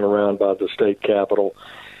burning down around by the state capitol,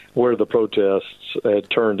 where the protests had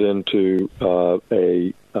turned into a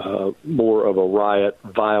more of a riot,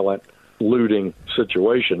 violent, looting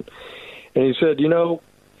situation. And he said,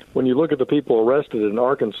 when you look at the people arrested in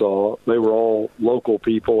Arkansas, they were all local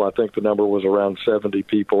people. I think the number was around 70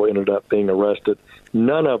 people ended up being arrested.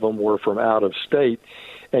 None of them were from out of state,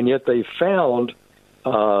 and yet they found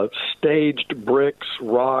staged bricks,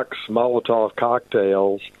 rocks, Molotov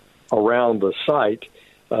cocktails around the site.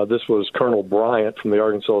 This was Colonel Bryant from the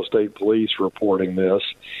Arkansas State Police reporting this.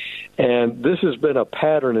 And this has been a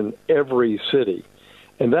pattern in every city.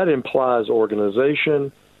 And that implies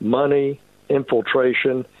organization, money,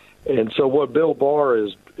 infiltration. And so what Bill Barr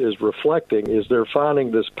is reflecting is they're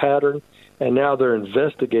finding this pattern, and now they're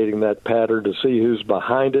investigating that pattern to see who's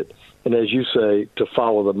behind it, and as you say, to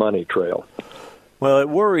follow the money trail. Well, it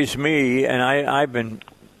worries me, and I've been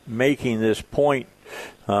making this point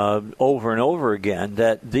over and over again,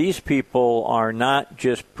 that these people are not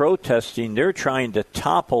just protesting, they're trying to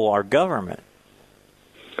topple our government.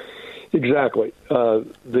 Exactly.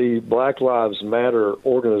 The Black Lives Matter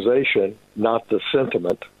organization, not the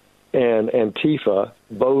sentiment, and Antifa,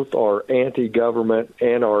 both are anti-government,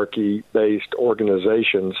 anarchy-based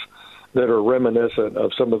organizations that are reminiscent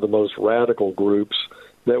of some of the most radical groups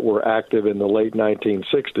that were active in the late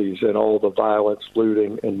 1960s and all the violence,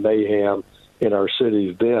 looting, and mayhem in our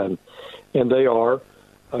cities then. And they are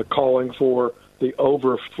calling for the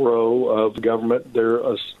overthrow of government.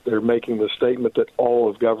 They're making the statement that all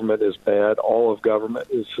of government is bad, all of government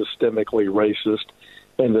is systemically racist,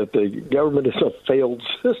 and that the government is a failed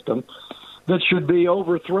system that should be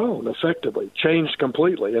overthrown effectively, changed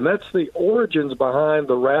completely. And that's the origins behind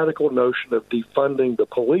the radical notion of defunding the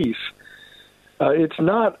police It's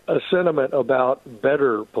not a sentiment about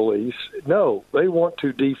better police. No, they want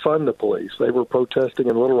to defund the police. They were protesting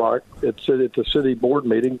in Little Rock at the city board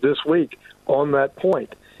meeting this week on that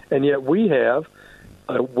point. And yet we have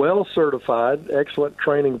a well-certified, excellent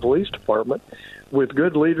training police department with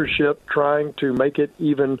good leadership trying to make it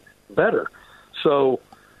even better. So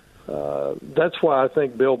that's why I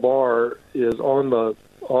think Bill Barr is on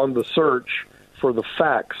the search for the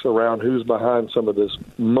facts around who's behind some of this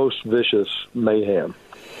most vicious mayhem.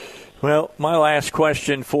 Well, my last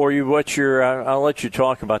question for you, I'll let you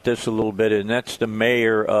talk about this a little bit, and that's the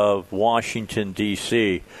mayor of Washington,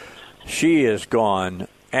 D.C. She has gone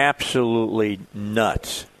absolutely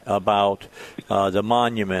nuts about the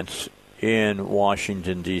monuments in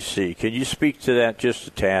Washington, D.C. Can you speak to that just a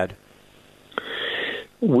tad?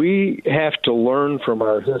 We have to learn from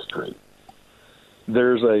our history.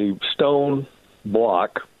 There's a stone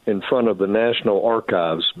block in front of the National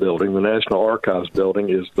Archives building. The National Archives building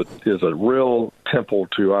is a real temple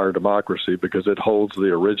to our democracy because it holds the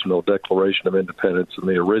original Declaration of Independence and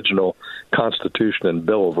the original Constitution and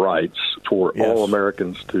Bill of Rights for all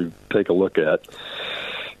Americans to take a look at.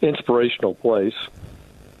 Inspirational place.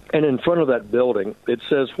 And in front of that building, it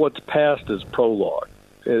says what's past is prologue,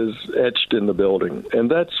 is etched in the building.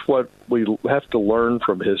 And that's what we have to learn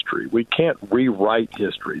from history. We can't rewrite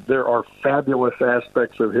history. There are fabulous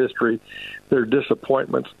aspects of history. There are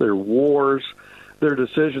disappointments. There are wars. There are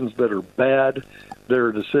decisions that are bad. There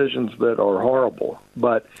are decisions that are horrible.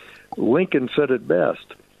 But Lincoln said it best.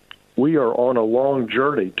 We are on a long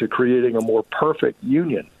journey to creating a more perfect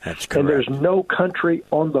union. That's correct. And there's no country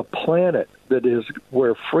on the planet that is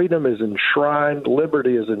where freedom is enshrined,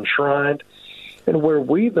 liberty is enshrined, and where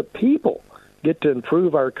we, the people, get to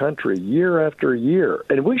improve our country year after year.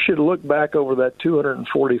 And we should look back over that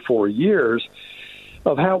 244 years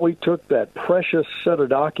of how we took that precious set of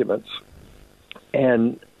documents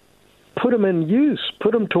and put them in use,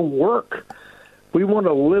 put them to work. We want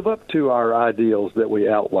to live up to our ideals that we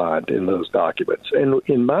outlined in those documents. And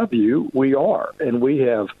in my view, we are. And we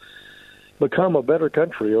have become a better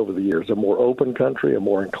country over the years, a more open country, a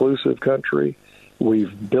more inclusive country.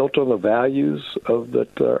 We've built on the values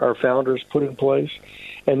that our founders put in place.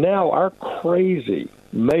 And now our crazy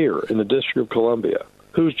mayor in the District of Columbia,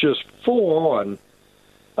 who's just full on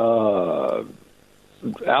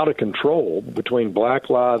out of control between Black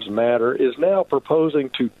Lives Matter, is now proposing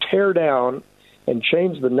to tear down and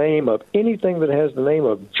change the name of anything that has the name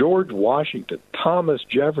of George Washington, Thomas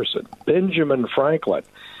Jefferson, Benjamin Franklin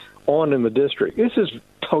on in the district. This is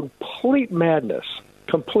complete madness,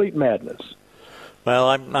 complete madness. Well,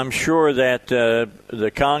 I'm sure that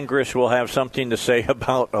the Congress will have something to say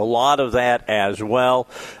about a lot of that as well.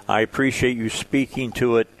 I appreciate you speaking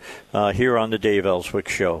to it here on the Dave Elswick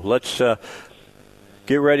Show. Let's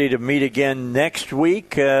get ready to meet again next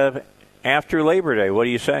week after Labor Day. What do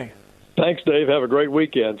you say? Thanks, Dave. Have a great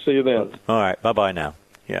weekend. See you then. All right. Bye-bye now.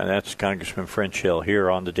 Yeah, that's Congressman French Hill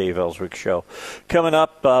here on the Dave Elswick Show. Coming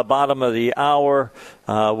up, bottom of the hour,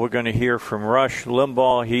 we're going to hear from Rush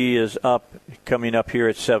Limbaugh. He is coming up here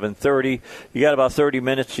at 7:30. You got about 30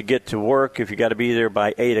 minutes to get to work if you got to be there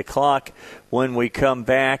by 8 o'clock. When we come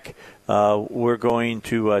back, we're going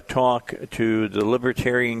to talk to the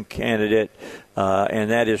Libertarian candidate,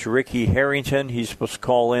 and that is Ricky Harrington. He's supposed to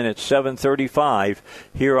call in at 7:35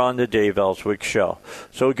 here on the Dave Elswick Show.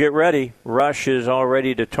 So get ready. Rush is all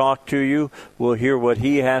ready to talk to you. We'll hear what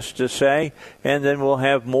he has to say, and then we'll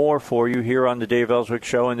have more for you here on the Dave Elswick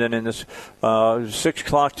Show. And then in this 6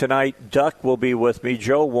 o'clock tonight, Duck will be with me.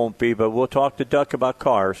 Joe won't be, but we'll talk to Duck about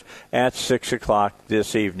cars at 6 o'clock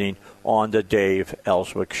this evening on the Dave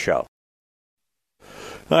Elswick Show.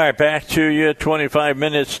 All right, back to you, 25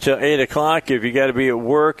 minutes to 8 o'clock. If you got to be at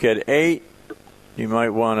work at 8, you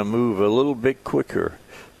might want to move a little bit quicker.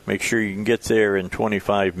 Make sure you can get there in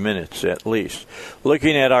 25 minutes at least.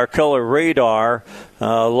 Looking at our color radar,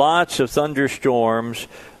 lots of thunderstorms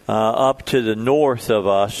up to the north of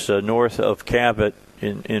us, north of Cabot.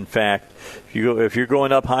 In fact, if you're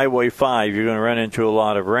going up Highway 5, you're going to run into a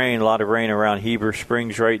lot of rain around Heber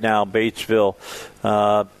Springs right now, Batesville,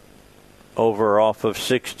 over off of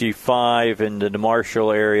 65 into the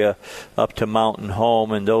Marshall area up to Mountain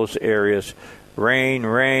Home and those areas. Rain,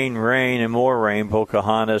 and more rain.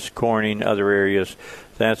 Pocahontas, Corning, other areas.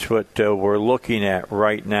 That's what we're looking at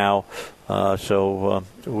right now. So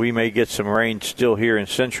we may get some rain still here in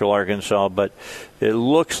central Arkansas, but it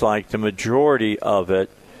looks like the majority of it,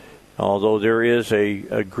 although there is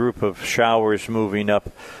a group of showers moving up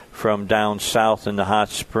from down south in the Hot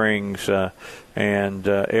Springs and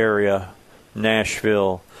area,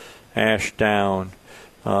 Nashville, Ashdown,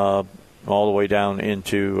 all the way down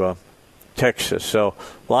into Texas. So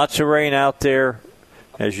lots of rain out there.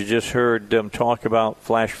 As you just heard them talk about,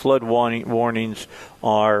 flash flood warnings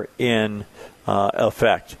are in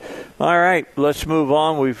effect. All right, let's move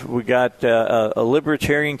on. We got a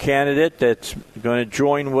Libertarian candidate that's going to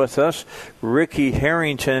join with us. Ricky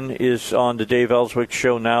Harrington is on the Dave Elswick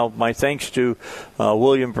Show now. My thanks to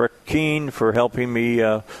William Burkeen for helping me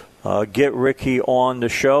get Ricky on the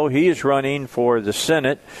show. He is running for the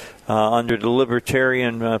Senate under the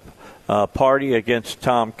Libertarian Party against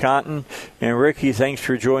Tom Cotton. And Ricky, thanks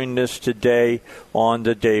for joining us today on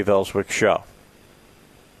the Dave Elswick Show.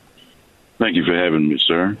 Thank you for having me,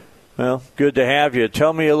 sir. Well, good to have you.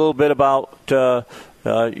 Tell me a little bit about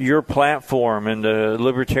your platform and the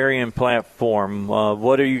Libertarian platform.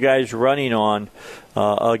 What are you guys running on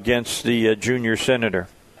against the junior senator?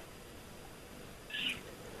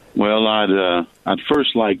 Well, I'd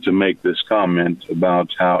first like to make this comment about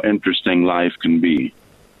how interesting life can be.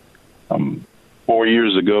 4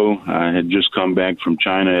 years ago, I had just come back from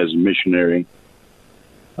China as a missionary.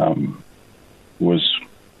 Was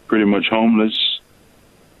pretty much homeless.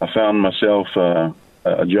 I found myself a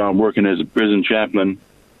job working as a prison chaplain.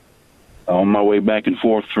 On my way back and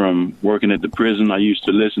forth from working at the prison, I used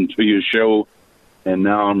to listen to your show, and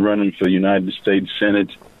now I'm running for the United States Senate,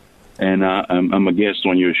 and I'm a guest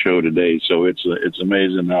on your show today. So it's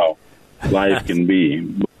amazing how life can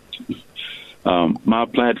be. My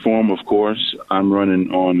platform, of course, I'm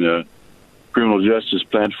running on a criminal justice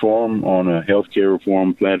platform, on a healthcare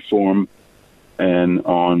reform platform, and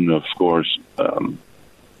on, of course,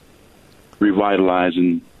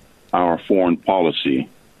 revitalizing our foreign policy.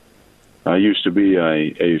 I used to be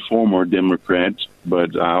a former Democrat,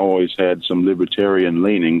 but I always had some libertarian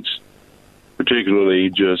leanings, particularly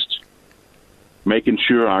just making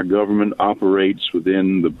sure our government operates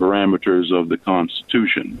within the parameters of the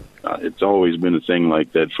Constitution. It's always been a thing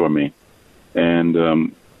like that for me. And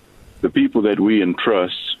the people that we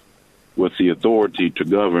entrust with the authority to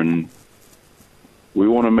govern, we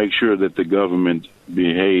want to make sure that the government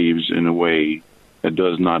behaves in a way that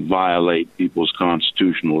does not violate people's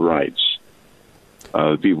constitutional rights,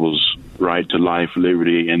 people's right to life,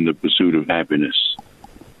 liberty, and the pursuit of happiness.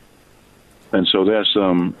 And so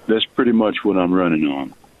that's pretty much what I'm running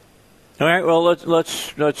on. All right. Well,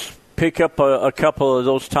 let's pick up a couple of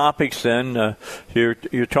those topics then.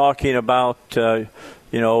 You're talking about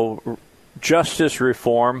justice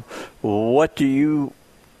reform. What do you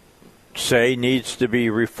say needs to be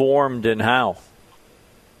reformed and how?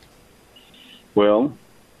 Well,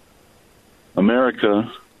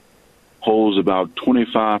 America holds about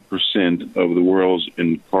 25% of the world's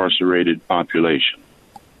incarcerated population.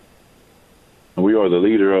 We are the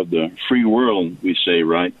leader of the free world, we say,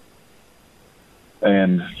 right?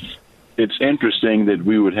 And it's interesting that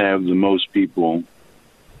we would have the most people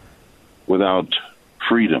without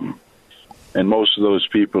freedom. And most of those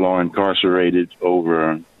people are incarcerated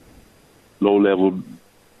over low-level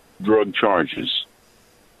drug charges.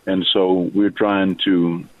 And so we're trying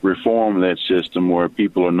to reform that system where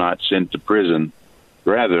people are not sent to prison.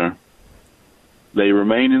 Rather, they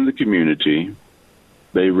remain in the community.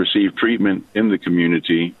 They receive treatment in the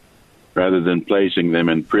community rather than placing them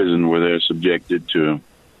in prison where they're subjected to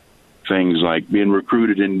things like being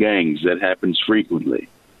recruited in gangs. That happens frequently.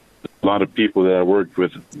 A lot of people that I worked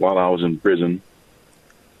with while I was in prison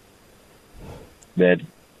that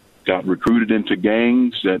got recruited into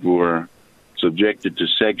gangs, that were subjected to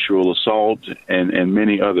sexual assault and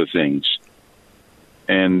many other things.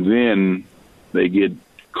 And then they get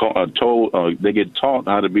taught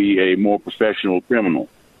how to be a more professional criminal.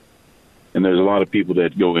 And there's a lot of people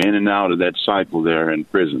that go in and out of that cycle there in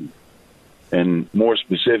prison. And more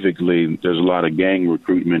specifically, there's a lot of gang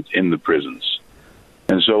recruitment in the prisons.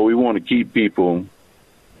 And so we want to keep people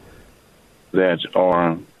that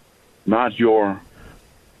are not your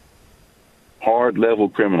hard-level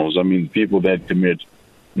criminals. I mean, people that commit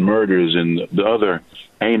murders and the other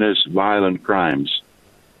heinous, violent crimes.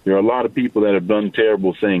 There are a lot of people that have done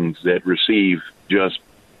terrible things that receive just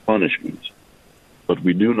punishment. But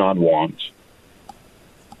we do not want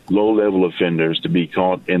low-level offenders to be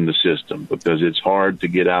caught in the system because it's hard to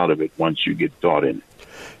get out of it once you get caught in it.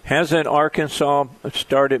 Hasn't Arkansas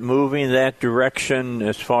started moving that direction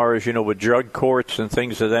as far as, with drug courts and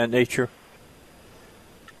things of that nature?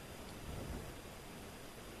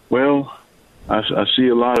 Well, I see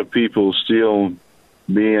a lot of people still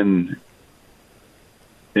being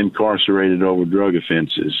incarcerated over drug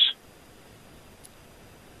offenses.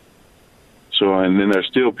 So, and then there's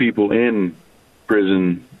still people in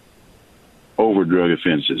prison over drug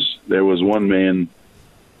offenses. There was one man,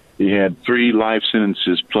 he had 3 life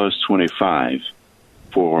sentences plus 25.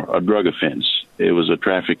 for a drug offense. It was a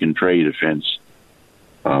traffic and trade offense.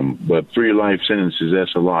 But 3 life sentences,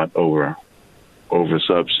 that's a lot over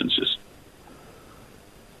substances.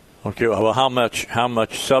 Okay, well, how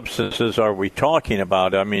much substances are we talking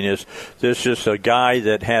about? I mean, is this just a guy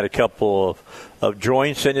that had a couple of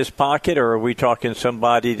joints in his pocket, or are we talking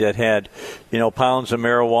somebody that had, pounds of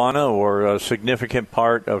marijuana or a significant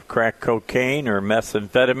part of crack cocaine or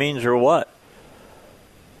methamphetamines or what?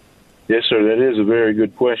 Yes, sir, that is a very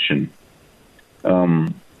good question.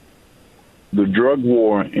 The drug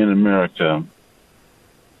war in America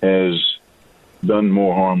has done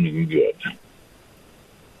more harm than good.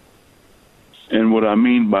 And what I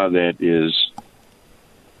mean by that is,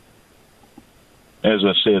 as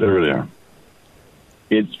I said earlier,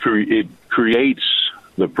 it creates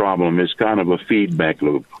the problem. It's kind of a feedback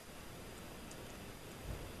loop.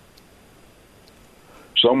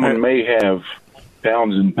 Someone may have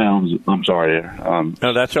pounds and pounds. I'm sorry.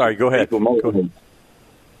 No, that's all right. Go ahead.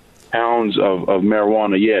 Pounds of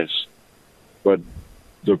marijuana, yes. But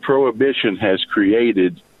the prohibition has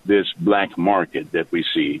created this black market that we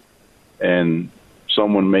see. And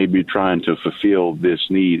someone may be trying to fulfill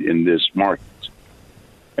this need in this market.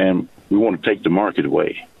 And we want to take the market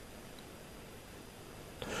away.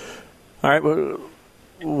 All right. Well,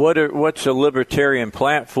 what's a libertarian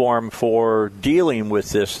platform for dealing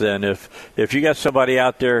with this then? If you got somebody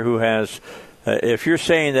out there who has, if you're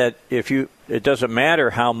saying that it doesn't matter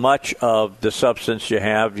how much of the substance you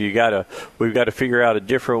have, we've got to figure out a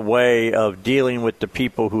different way of dealing with the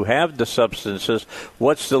people who have the substances.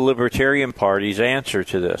 What's the Libertarian Party's answer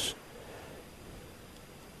to this?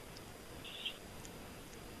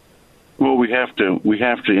 Well, we have to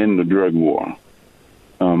end the drug war.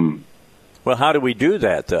 Well, how do we do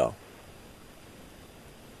that, though?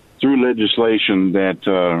 Through legislation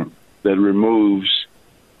that removes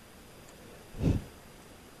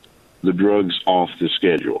the drugs off the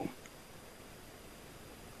schedule.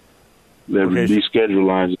 That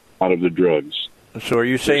deschedulizes a lot of the drugs. So are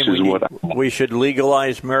you saying we should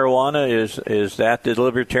legalize marijuana? Is that the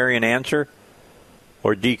libertarian answer?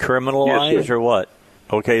 Or decriminalize, yes, or what?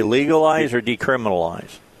 Okay, legalize or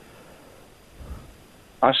decriminalize?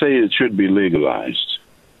 I say it should be legalized.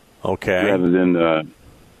 Okay. Rather than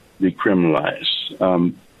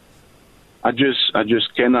decriminalized. I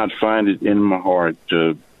just cannot find it in my heart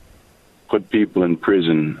to put people in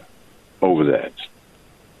prison over that.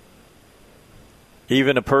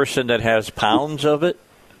 Even a person that has pounds of it?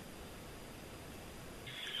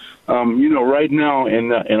 Right now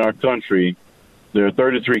in our country, there are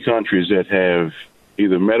 33 countries that have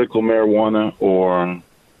either medical marijuana or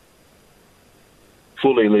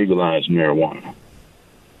fully legalized marijuana.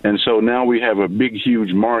 And so now we have a big,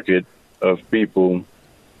 huge market of people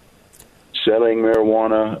selling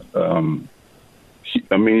marijuana.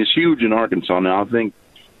 It's huge in Arkansas now. I think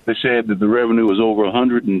they said that the revenue was over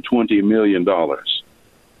 $120 million.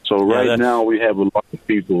 So right now we have a lot of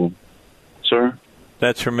people. Sir?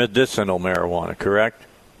 That's for medicinal marijuana, correct?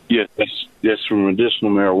 Yes, that's for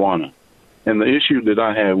medicinal marijuana. And the issue that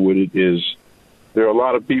I have with it is there are a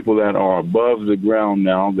lot of people that are above the ground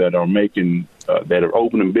now that are making, that are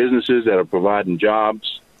opening businesses, that are providing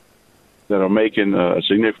jobs, that are making a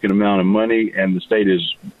significant amount of money, and the state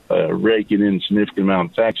is raking in a significant amount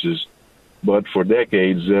of taxes. But for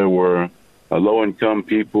decades, there were low-income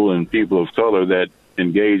people and people of color that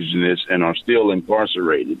engaged in this and are still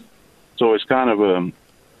incarcerated. So it's kind of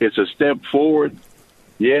it's a step forward,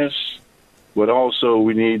 yes, but also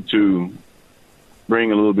we need to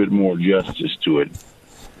bring a little bit more justice to it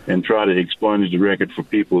and try to expunge the record for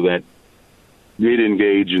people that did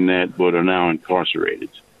engage in that but are now incarcerated.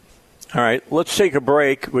 All right, let's take a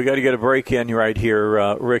break. We got to get a break in right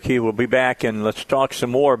here, Ricky. We'll be back and let's talk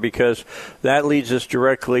some more because that leads us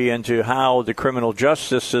directly into how the criminal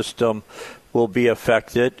justice system will be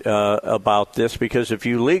affected about this, because if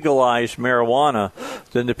you legalize marijuana,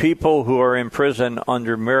 then the people who are in prison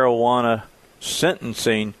under marijuana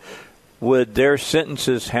sentencing, would their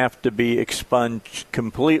sentences have to be expunged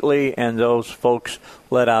completely and those folks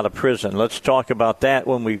let out of prison? Let's talk about that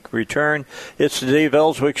when we return. It's the Dave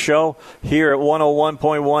Elswick Show here at 101.1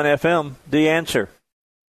 FM, The Answer.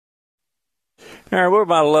 All right, we're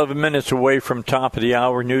about 11 minutes away from top of the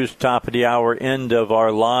hour, news top of the hour, end of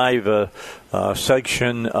our live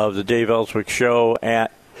section of the Dave Elswick Show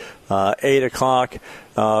at 8 o'clock.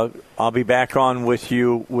 I'll be back on with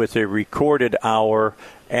you with a recorded hour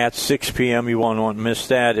at 6 p.m. You won't miss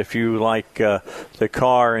that. If you like the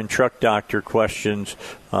car and truck doctor questions,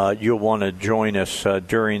 you'll want to join us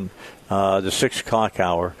during the 6 o'clock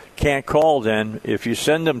hour. Can't call then. If you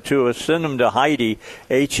send them to us, send them to Heidi,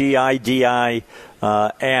 Heidi,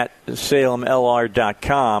 at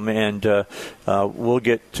SalemLR.com, and we'll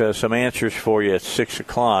get some answers for you at 6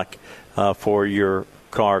 o'clock for your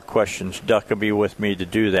car questions. Duck will be with me to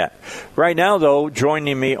do that. Right now, though,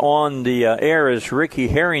 joining me on the air is Ricky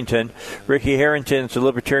Harrington. Ricky Harrington is a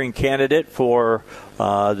Libertarian candidate for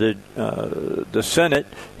the Senate.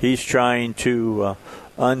 He's trying to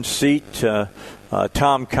unseat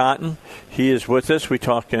Tom Cotton. He is with us. We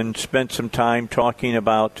talked and spent some time talking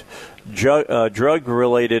about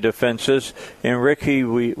drug-related offenses. And, Ricky,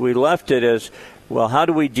 we left it as, well, how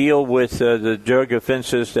do we deal with the drug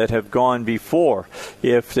offenses that have gone before?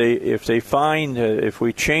 If they find, if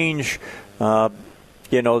we change, that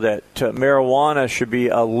marijuana should be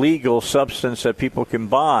a legal substance that people can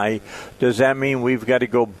buy, does that mean we've got to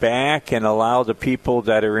go back and allow the people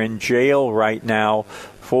that are in jail right now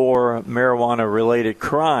for marijuana-related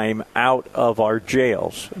crime out of our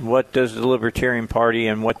jails? What does the Libertarian Party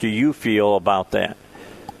and what do you feel about that?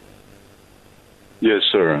 Yes,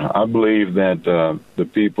 sir. I believe that the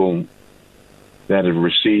people that have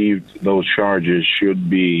received those charges should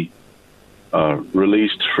be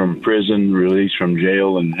released from prison, released from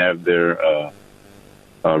jail, and have their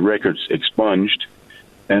records expunged.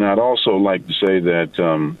 And I'd also like to say that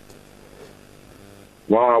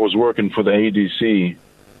while I was working for the ADC,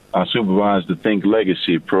 I supervised the Think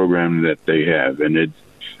Legacy program that they have, and it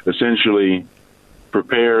essentially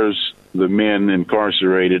prepares the men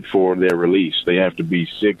incarcerated for their release. They have to be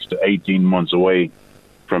 6 to 18 months away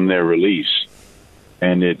from their release.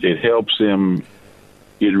 And it helps them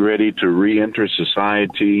get ready to reenter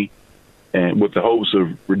society and with the hopes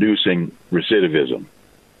of reducing recidivism.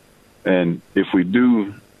 And if we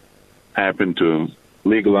do happen to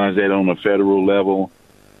legalize that on a federal level,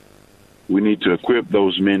 we need to equip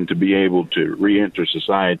those men to be able to reenter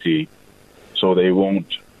society so they won't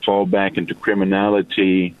fall back into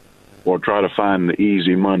criminality or try to find the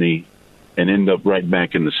easy money and end up right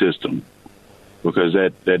back in the system, because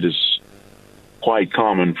that is quite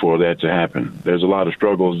common for that to happen. There's a lot of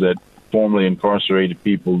struggles that formerly incarcerated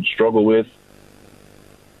people struggle with,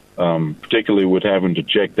 particularly with having to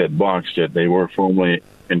check that box that they were formerly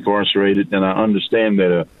incarcerated. And I understand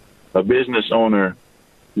that a business owner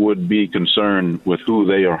would be concerned with who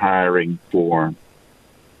they are hiring for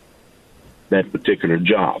that particular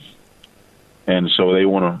job. And so they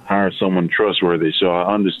want to hire someone trustworthy. So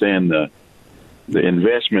I understand the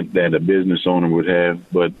investment that a business owner would have,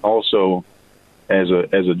 but also as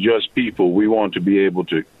a just people, we want to be able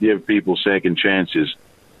to give people second chances,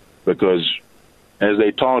 because as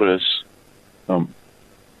they taught us,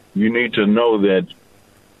 you need to know that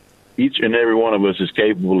each and every one of us is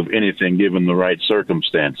capable of anything given the right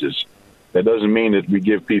circumstances. That doesn't mean that we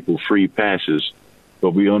give people free passes,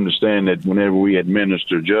 but we understand that whenever we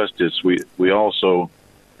administer justice, we also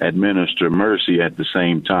administer mercy at the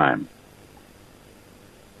same time.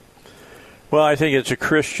 Well, I think it's a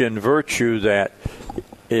Christian virtue that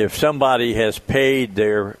if somebody has paid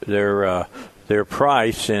their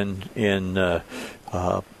price in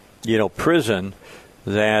prison,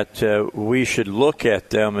 that we should look at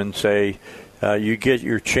them and say, you get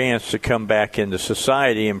your chance to come back into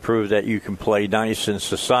society and prove that you can play nice in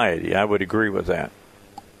society. I would agree with that.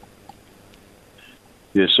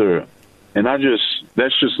 Yes, sir. And that's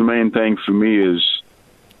just the main thing for me is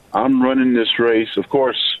I'm running this race. Of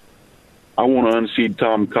course, I want to unseat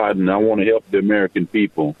Tom Cotton. I want to help the American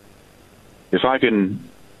people. If I can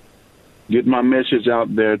get my message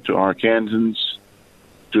out there to Arkansans,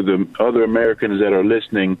 to the other Americans that are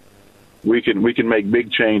listening, we can make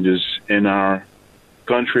big changes in our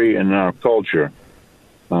country and our culture.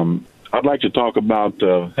 I'd like to talk about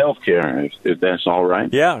healthcare, if that's all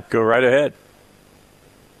right. Yeah, go right ahead.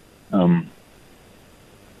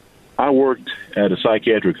 I worked at a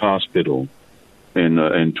psychiatric hospital in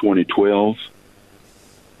 2012.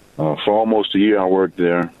 For almost a year, I worked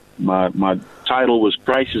there. My title was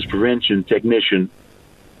crisis prevention technician,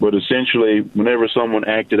 but essentially, whenever someone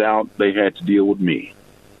acted out, they had to deal with me.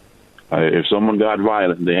 If someone got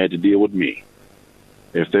violent, they had to deal with me.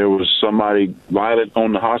 If there was somebody violent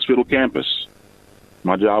on the hospital campus,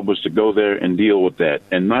 my job was to go there and deal with that.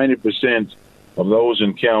 And 90% of those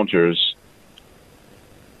encounters,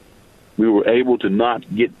 we were able to not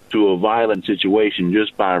get to a violent situation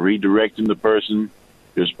just by redirecting the person,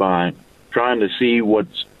 just by trying to see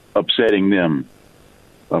what's upsetting them.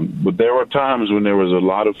 But there were times when there was a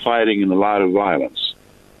lot of fighting and a lot of violence.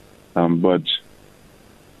 But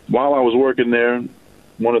while I was working there,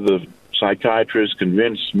 one of the psychiatrists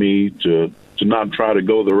convinced me to not try to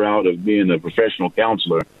go the route of being a professional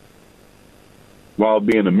counselor while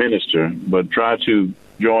being a minister, but try to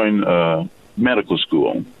join medical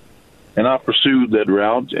school. And I pursued that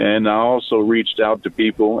route, and I also reached out to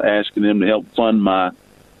people asking them to help fund my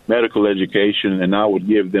medical education, and I would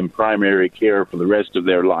give them primary care for the rest of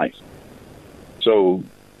their life. So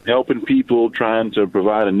helping people, trying to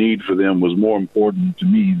provide a need for them was more important to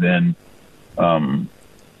me than,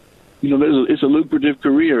 it's a lucrative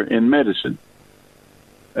career in medicine.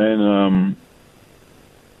 And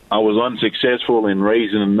I was unsuccessful in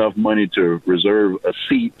raising enough money to reserve a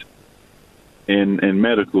seat in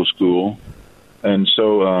medical school. And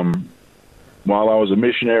so while I was a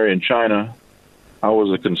missionary in China, I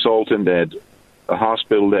was a consultant at a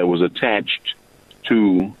hospital that was attached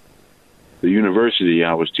to the university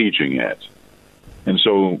I was teaching at. And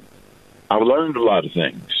so I learned a lot of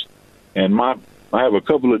things. And I have a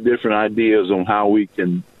couple of different ideas on how we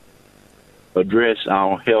can address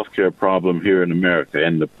our healthcare problem here in America.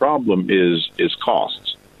 And the problem is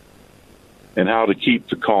costs and how to keep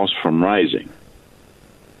the costs from rising.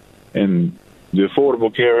 And the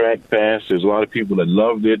Affordable Care Act passed. There's a lot of people that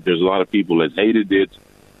loved it. There's a lot of people that hated it.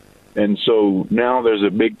 And so now there's a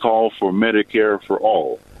big call for Medicare for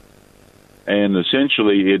all. And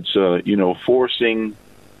essentially it's, forcing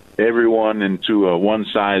everyone into a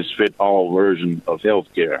one-size-fit-all version of health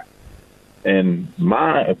care. And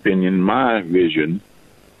my opinion, my vision,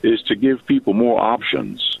 is to give people more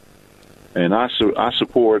options. And I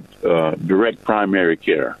support direct primary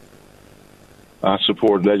care. I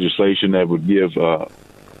support legislation that would give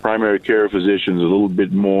primary care physicians a little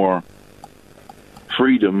bit more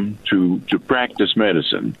freedom to practice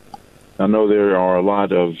medicine. I know there are a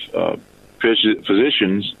lot of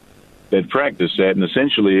physicians that practice that, and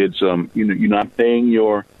essentially it's you're not paying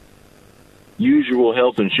your usual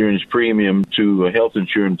health insurance premium to a health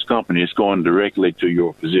insurance company. It's going directly to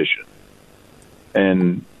your physician.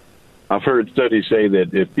 And I've heard studies say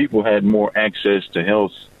that if people had more access to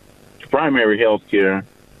primary health care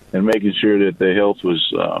and making sure that their health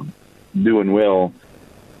was doing well,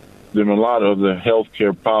 then a lot of the health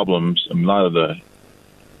care problems, a lot of the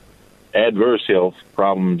adverse health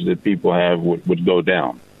problems that people have would go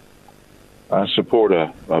down. I support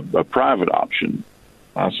a private option.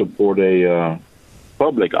 I support a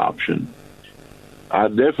public option. My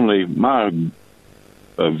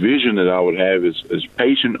vision that I would have is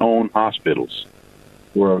patient-owned hospitals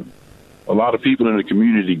where a lot of people in the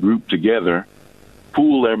community group together,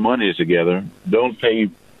 pool their monies together, don't pay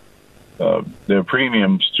their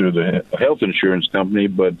premiums to the health insurance company,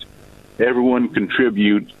 but everyone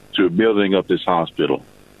contribute to building up this hospital.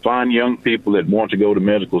 Find young people that want to go to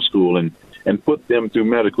medical school and put them through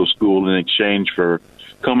medical school in exchange for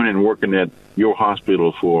coming and working at your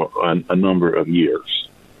hospital for a number of years.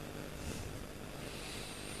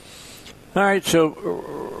 All right,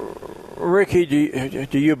 so Ricky,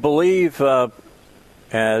 do you believe,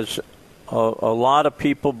 as a lot of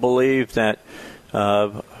people believe, that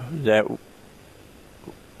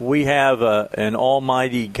we have an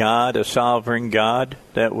almighty God, a sovereign God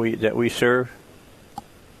that we serve?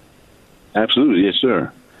 Absolutely, yes,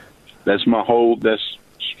 sir. That's my whole. That's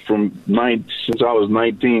since I was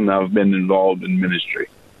 19. I've been involved in ministry,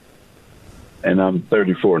 and I'm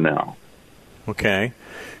 34 now. Okay.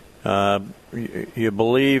 You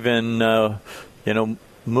believe in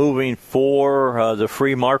moving for the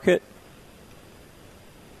free market?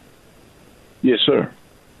 Yes, sir.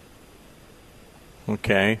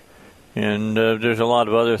 Okay. And there's a lot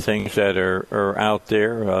of other things that are out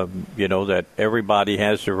there, that everybody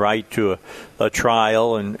has the right to a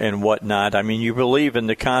trial and whatnot. I mean, you believe in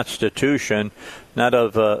the Constitution, not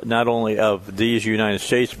only of these United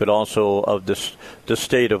States, but also of the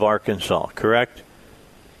state of Arkansas, correct?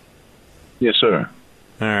 Yes, sir.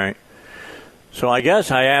 All right. So I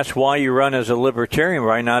guess I asked why you run as a libertarian,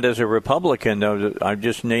 right, not as a Republican, though. I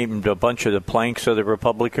just named a bunch of the planks of the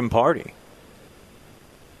Republican Party.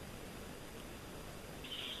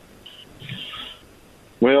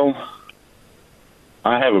 Well,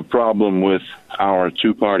 I have a problem with our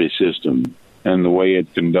two-party system and the way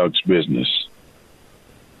it conducts business.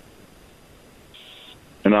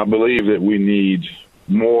 And I believe that we need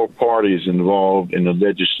more parties involved in the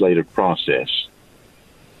legislative process.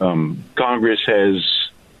 Congress has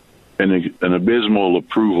an abysmal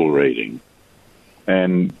approval rating,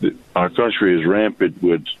 and our country is rampant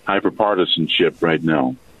with hyperpartisanship right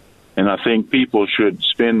now. And I think people should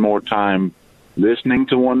spend more time listening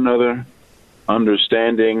to one another,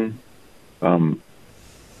 understanding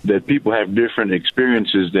that people have different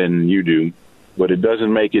experiences than you do, but it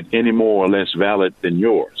doesn't make it any more or less valid than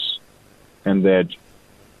yours. And that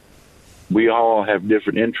we all have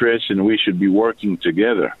different interests and we should be working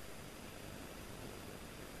together.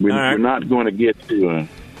 We're not going to get to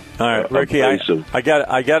All right, Ricky, I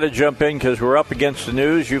got to jump in because we're up against the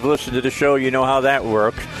news. You've listened to the show. You know how that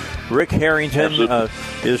works. Rick Harrington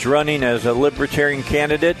is running as a Libertarian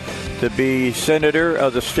candidate to be senator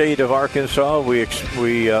of the state of Arkansas.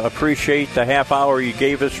 We appreciate the half hour you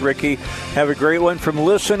gave us, Ricky. Have a great one from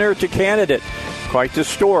listener to candidate. Quite the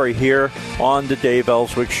story here on the Dave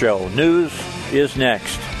Elswick Show. News is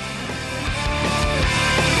next.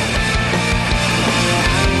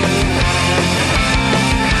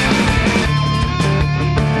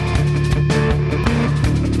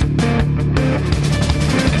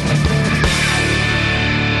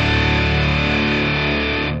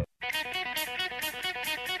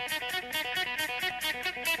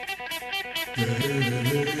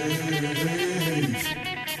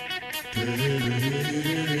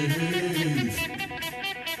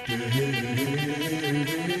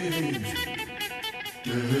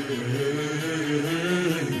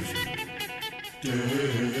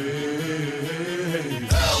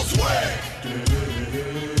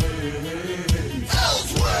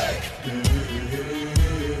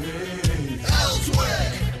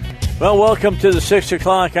 Well, welcome to the 6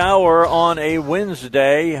 o'clock hour on a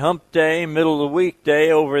Wednesday, hump day, middle of the week day,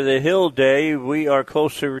 over the hill day. We are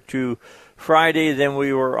closer to Friday than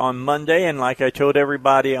we were on Monday, and like I told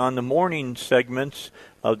everybody on the morning segments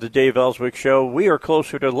of the Dave Elswick Show, we are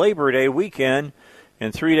closer to Labor Day weekend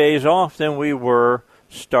and 3 days off than we were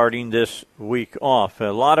starting this week off. A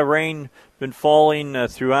lot of rain been falling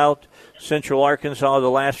throughout central Arkansas the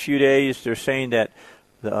last few days. They're saying that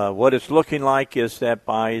what it's looking like is that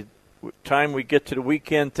by time we get to the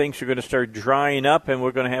weekend, things are going to start drying up, and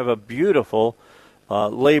we're going to have a beautiful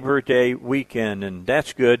Labor Day weekend, and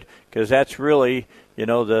that's good because that's really,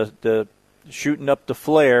 the shooting up the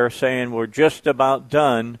flare, saying we're just about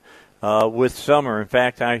done with summer. In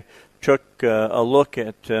fact, I took a look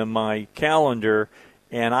at my calendar,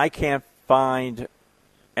 and I can't find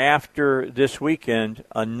after this weekend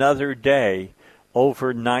another day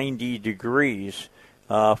over 90 degrees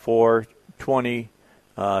for 2020.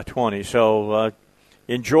 So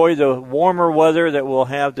enjoy the warmer weather that we'll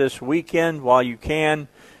have this weekend while you can,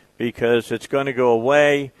 because it's going to go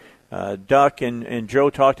away. Duck and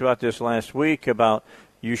Joe talked about this last week about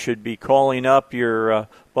you should be calling up your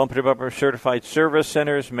Bumper to Bumper Certified Service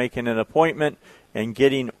Centers, making an appointment, and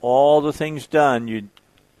getting all the things done you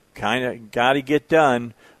kind of got to get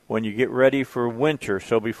done when you get ready for winter.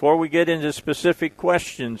 So before we get into specific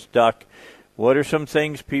questions, Duck, what are some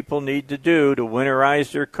things people need to do to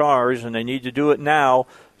winterize their cars, and they need to do it now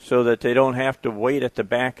so that they don't have to wait at the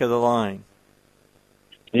back of the line?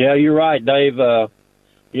 Yeah, you're right, Dave.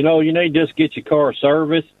 You need to just get your car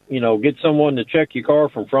serviced. Get someone to check your car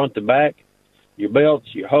from front to back, your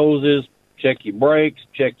belts, your hoses, check your brakes,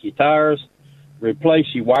 check your tires,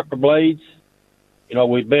 replace your wiper blades.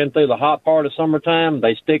 We've been through the hot part of summertime.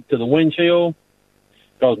 They stick to the windshield.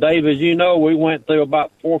 Because, Dave, as you know, we went through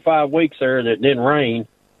about 4 or 5 weeks there that didn't rain.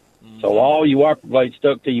 Mm-hmm. So all your wiper blades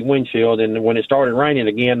stuck to your windshield, and when it started raining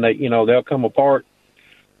again, they'll come apart.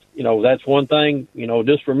 That's one thing.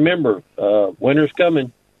 Just remember, winter's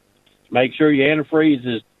coming. Make sure your antifreeze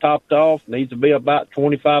is topped off. Needs to be about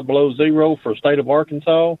 25 below zero for the state of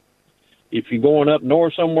Arkansas. If you're going up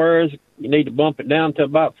north somewhere, you need to bump it down to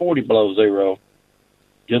about 40 below zero,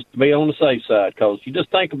 just to be on the safe side. Because you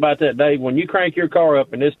just think about that, Dave, when you crank your car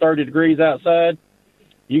up and it's 30 degrees outside,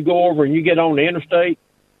 you go over and you get on the interstate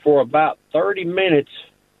for about 30 minutes,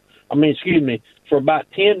 for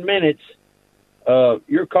about 10 minutes,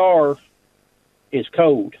 your car is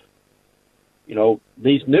cold.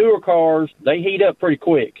 These newer cars, they heat up pretty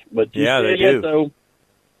quick. But they do. Though,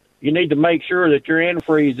 you need to make sure that your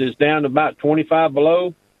antifreeze is down to about 25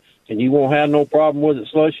 below, and you won't have no problem with it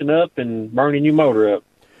slushing up and burning your motor up.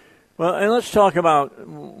 Well, and let's talk about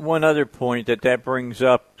one other point that brings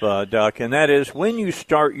up, Duck, and that is when you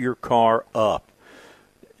start your car up,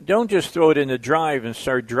 don't just throw it in the drive and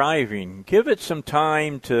start driving. Give it some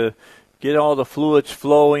time to get all the fluids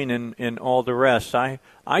flowing and all the rest.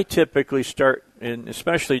 I typically start, and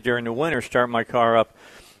especially during the winter, start my car up,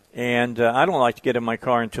 and I don't like to get in my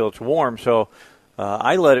car until it's warm, so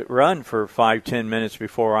I let it run for 5-10 minutes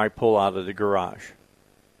before I pull out of the garage.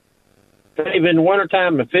 Dave, in the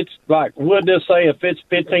wintertime, if it's if it's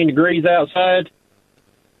 15 degrees outside,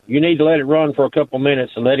 you need to let it run for a couple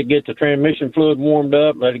minutes and let it get the transmission fluid warmed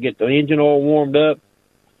up, let it get the engine oil warmed up,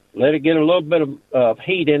 let it get a little bit of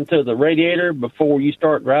heat into the radiator before you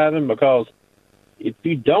start driving, because if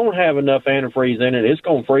you don't have enough antifreeze in it, it's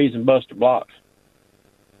going to freeze and bust the blocks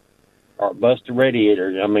or bust the radiator.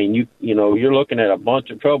 You're looking at a bunch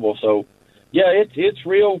of trouble. So, yeah, it's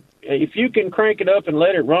real. If you can crank it up and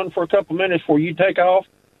let it run for a couple minutes before you take off,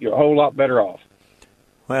 you're a whole lot better off.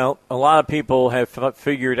 Well, a lot of people have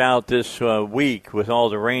figured out this week with all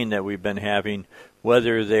the rain that we've been having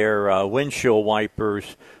whether their windshield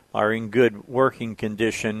wipers are in good working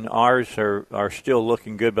condition. Ours are still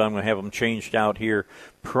looking good, but I'm going to have them changed out here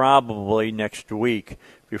probably next week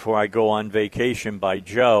before I go on vacation by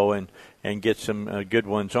Joe and get some good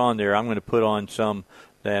ones on there. I'm going to put on some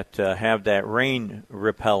that have that rain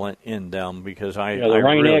repellent in them because I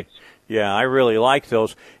really like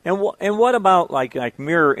those. And what about like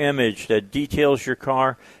mirror image that details your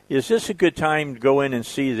car? Is this a good time to go in and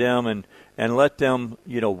see them and let them,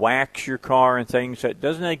 wax your car and things?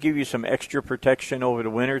 Doesn't that give you some extra protection over the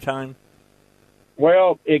winter time?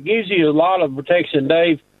 Well, it gives you a lot of protection,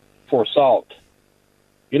 Dave, for salt.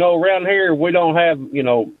 Around here we don't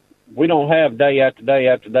have day after day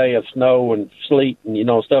after day of snow and sleet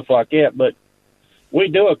and stuff like that, but we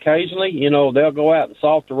do occasionally. They'll go out and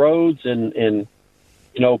salt the roads and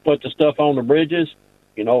put the stuff on the bridges.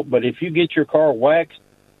 But if you get your car waxed,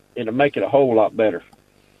 it'll make it a whole lot better.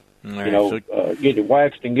 Right, get it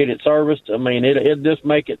waxed and get it serviced. I mean, it'll just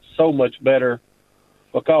make it so much better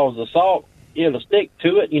because the salt, it'll stick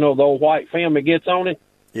to it. The old white film that gets on it.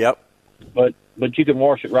 Yep. But you can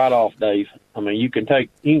wash it right off, Dave. I mean, you can take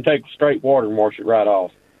straight water and wash it right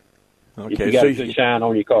off. Okay, if you got a good shine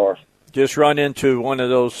on your car. Just run into one of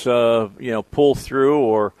those, pull through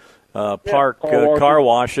or park car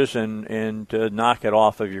washes and knock it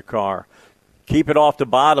off of your car. Keep it off the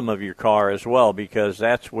bottom of your car as well because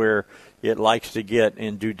that's where it likes to get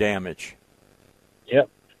and do damage. Yep.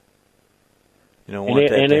 You don't want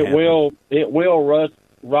that to happen. It will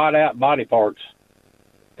rot out body parts.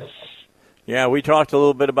 Yeah, we talked a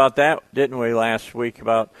little bit about that, didn't we, last week,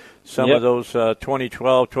 about some of those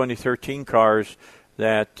 2012, 2013 cars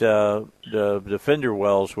that the fender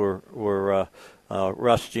wells were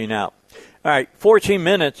rusting out. All right, 14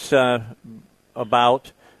 minutes after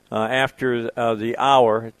the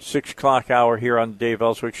hour, 6 o'clock hour here on the Dave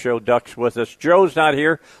Elswick Show. Duck's with us. Joe's not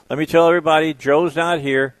here. Let me tell everybody, Joe's not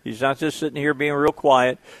here. He's not just sitting here being real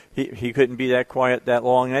quiet. He couldn't be that quiet that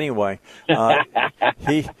long anyway.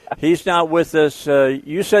 He's not with us.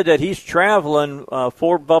 You said that he's traveling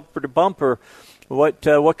Ford bumper to bumper.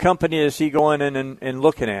 What company is he going in and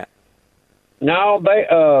looking at? No,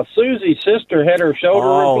 Susie's sister had her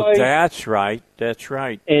shoulder replaced. Oh, that's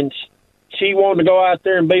right. And she wanted to go out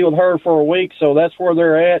there and be with her for a week, so that's where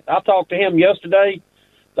they're at. I talked to him yesterday.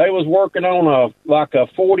 They was working on a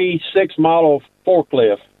 46 model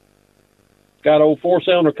forklift. Got old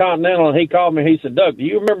 4-cylinder Continental, and he called me. He said, "Doug, do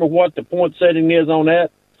you remember what the point setting is on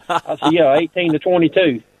that?" I said, "Yeah, 18 to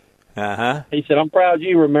 22." Uh-huh. He said, "I'm proud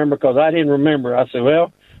you remember because I didn't remember." I said,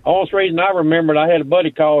 "Well, the only reason I remembered, I had a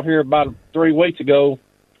buddy call here about 3 weeks ago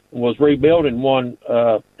and was rebuilding one,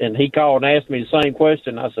 and he called and asked me the same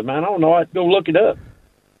question." I said, "Man, I don't know. I had to go look it up."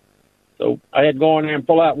 So I had to go in there and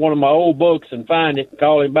pull out one of my old books and find it and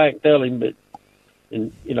call him back and tell him.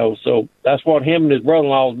 So that's what him and his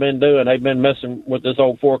brother-in-law has been doing. They've been messing with this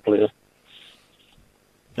old forklift.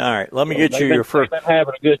 All right, let me get you your first. They've been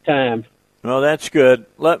having a good time. Well, that's good.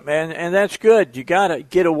 And that's good. You got to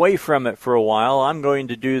get away from it for a while. I'm going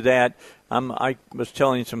to do that. I was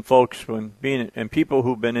telling some folks and people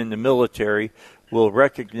who've been in the military will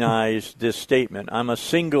recognize this statement. I'm a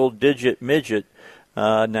single-digit midget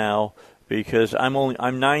now because I'm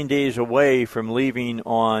 9 days away from leaving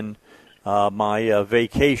on my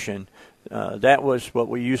vacation. That was what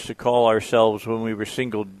we used to call ourselves when we were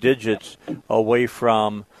single digits away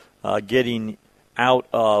from getting out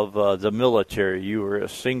of the military. You were a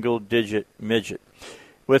single-digit midget.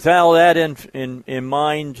 With all that in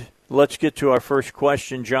mind, let's get to our first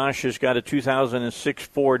question. Josh has got a 2006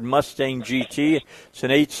 Ford Mustang GT. It's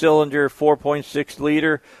an 8-cylinder, 4.6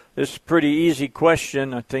 liter. This is a pretty easy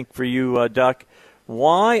question, I think, for you, Duck.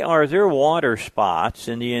 Why are there water spots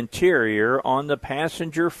in the interior on the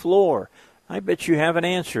passenger floor? I bet you have an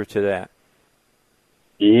answer to that.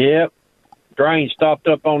 Yep. Drain stopped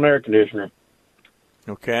up on the air conditioner.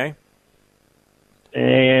 Okay.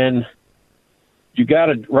 And you got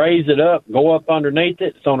to raise it up, go up underneath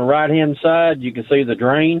it. It's on the right-hand side. You can see the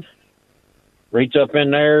drain. Reach up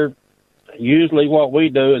in there. Usually what we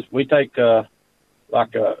do is we take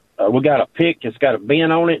we got a pick. It's got a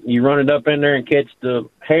bend on it, and you run it up in there and catch the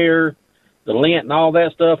hair, the lint, and all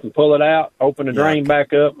that stuff, and pull it out, open the drain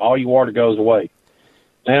back up, all your water goes away.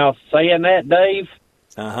 Now, saying that, Dave,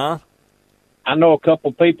 I know a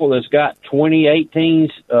couple people that's got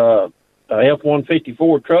 2018's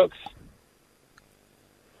F-150 trucks.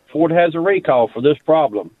 Ford has a recall for this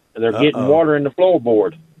problem. They're getting water in the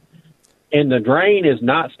floorboard, and the drain is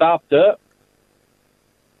not stopped up.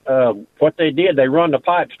 what they did, they run the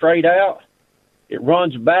pipe straight out. It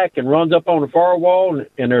runs back and runs up on the firewall,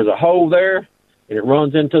 and there's a hole there, and it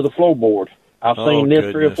runs into the floorboard. I've seen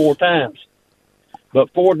this 3 or 4 times. But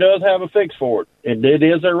Ford does have a fix for it. It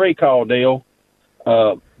is a recall deal.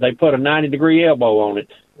 They put a 90-degree elbow on it,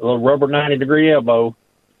 a little rubber 90-degree elbow,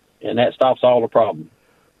 and that stops all the problem.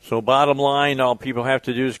 So bottom line, all people have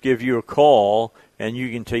to do is give you a call, and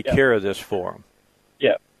you can take care of this for them.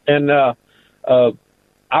 Yeah. And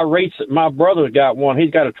my brother's got one.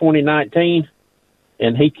 He's got a 2019,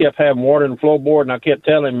 and he kept having water in the floorboard, and I kept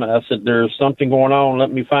telling him, I said, there's something going on.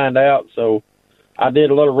 Let me find out. So I did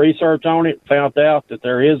a little research on it, found out that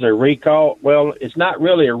there is a recall. Well, it's not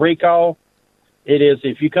really a recall. It is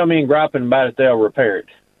if you come in griping about it, they'll repair it.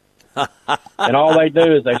 And all they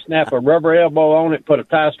do is they snap a rubber elbow on it, put a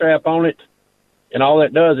tie strap on it, and all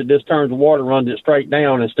that does, it just turns the water, runs it straight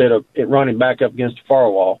down instead of it running back up against the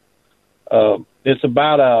firewall. It's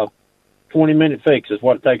about a 20-minute fix is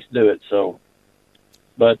what it takes to do it. So,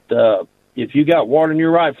 but if you got water in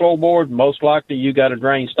your right floorboard, most likely you got a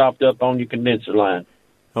drain stopped up on your condenser line.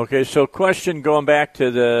 Okay, so question going back to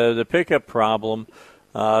the pickup problem,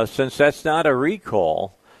 since that's not a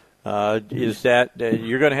recall, is that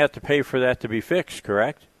you're going to have to pay for that to be fixed,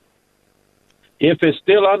 correct? If it's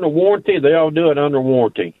still under warranty, they'll do it under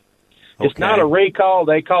warranty. Okay. It's not a recall.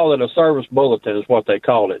 They call it a service bulletin is what they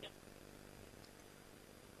call it.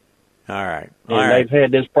 All right. And they've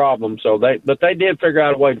had this problem, but they did figure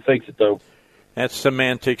out a way to fix it, though. That's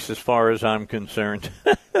semantics as far as I'm concerned.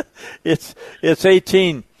 It's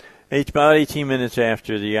about 18 minutes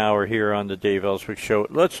after the hour here on the Dave Elswick Show.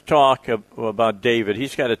 Let's talk about David.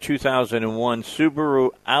 He's got a 2001 Subaru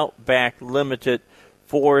Outback Limited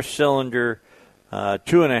 4-cylinder,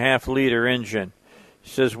 2.5-liter engine. He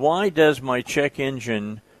says, why does my check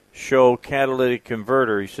engine show catalytic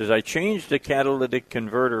converter? He says, I changed the catalytic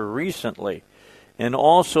converter recently and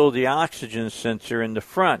also the oxygen sensor in the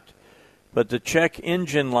front, but the check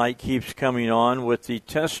engine light keeps coming on with the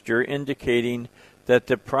tester indicating that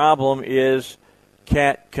the problem is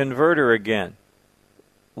cat converter again.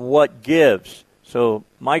 What gives? So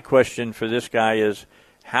my question for this guy is,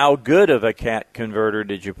 how good of a cat converter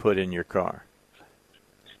did you put in your car?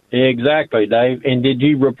 Exactly, Dave. And did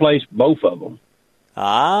you replace both of them?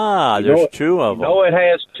 There's 2 of them. No, it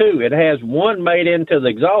has 2. It has one made into the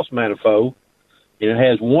exhaust manifold, and it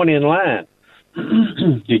has one in line.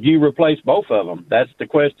 Did you replace both of them? That's the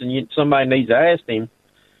question somebody needs to ask him.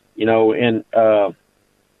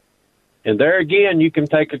 And there again, you can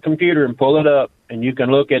take a computer and pull it up, and you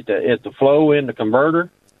can look at the flow in the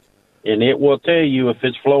converter, and it will tell you if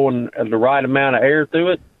it's flowing the right amount of air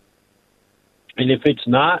through it. And if it's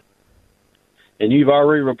not, and you've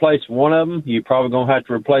already replaced one of them, you're probably going to have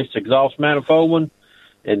to replace the exhaust manifold one.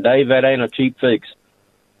 And Dave, that ain't a cheap fix.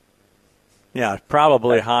 Yeah,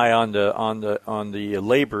 probably high on the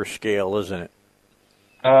labor scale, isn't it?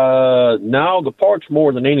 No, the parts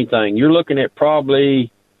more than anything. You're looking at probably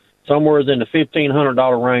somewhere in the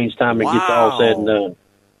 $1,500 range time it gets all said and done.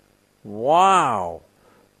 Wow,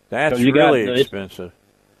 that's really expensive.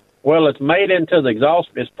 Well, it's made into the exhaust.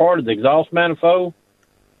 It's part of the exhaust manifold,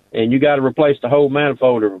 and you got to replace the whole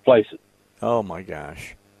manifold to replace it. Oh my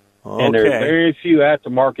gosh! Okay. And there are very few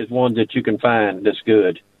aftermarket ones that you can find that's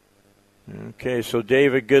good. Okay, so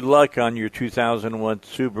David, good luck on your 2001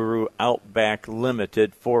 Subaru Outback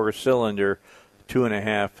Limited 4-cylinder,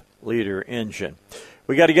 2.5-liter engine.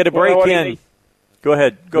 We got to get a break in. Go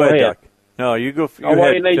ahead, Duck. No, you go.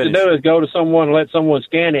 What you need to do is go to someone and let someone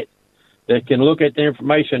scan it that can look at the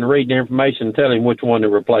information, read the information, and tell him which one to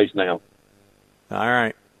replace now. All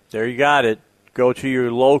right, there you got it. Go to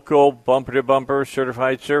your local bumper-to-bumper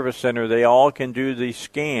certified service center. They all can do the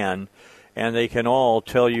scan, and they can all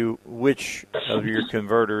tell you which of your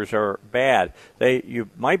converters are bad. You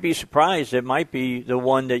might be surprised. It might be the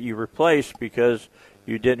one that you replaced because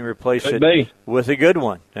you didn't replace it with a good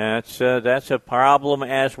one. That's a problem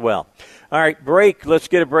as well. All right, break. Let's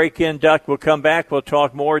get a break in, Duck. We'll come back. We'll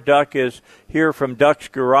talk more. Duck is here from Duck's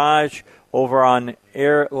Garage over on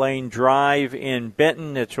Air Lane Drive in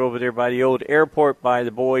Benton. It's over there by the old airport by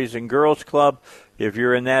the Boys and Girls Club. If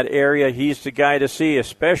you're in that area, he's the guy to see,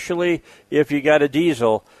 especially if you got a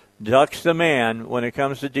diesel. Duck's the man when it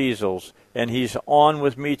comes to diesels, and he's on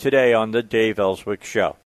with me today on the Dave Elswick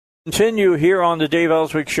Show. Continue here on the Dave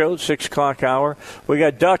Elswick Show, 6 o'clock hour. We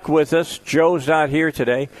got Duck with us. Joe's not here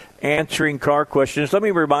today answering car questions. Let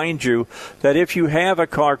me remind you that if you have a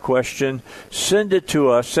car question, send it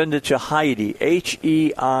to us. Send it to Heidi,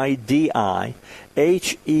 Heidi,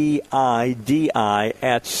 Heidi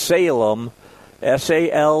at Salem,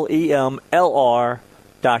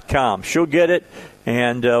 SalemLR.com. She'll get it,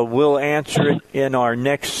 and we'll answer it in our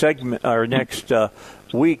next segment, our next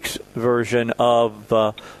week's version of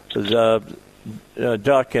the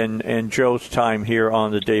Duck and Joe's time here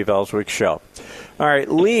on the Dave Elswick Show. All right,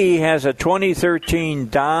 Lee has a 2013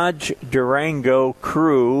 Dodge Durango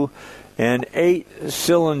Crew, an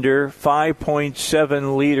 8-cylinder,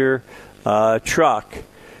 5.7-liter truck.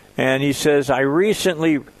 And he says, I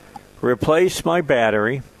recently replaced my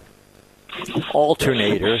battery,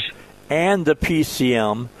 alternator, and the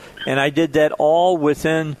PCM, and I did that all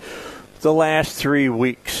within the last 3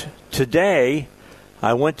 weeks. Today,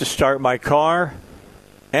 I went to start my car,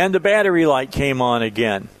 and the battery light came on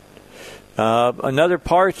again. Another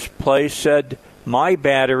parts place said my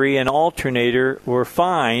battery and alternator were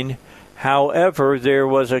fine. However, there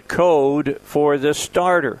was a code for the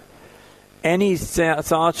starter. Any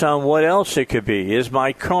thoughts on what else it could be? Is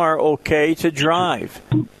my car okay to drive?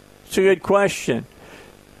 It's a good question.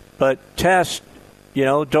 But test,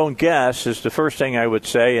 don't guess is the first thing I would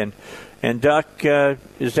say. And Duck,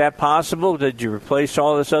 is that possible? Did you replace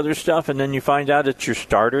all this other stuff and then you find out it's your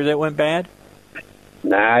starter that went bad?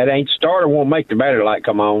 Nah, it ain't starter. Won't make the battery light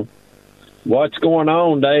come on. What's going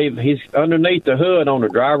on, Dave? He's underneath the hood on the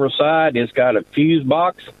driver's side. It's got a fuse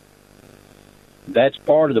box. That's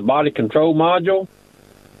part of the body control module,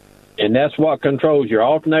 and that's what controls your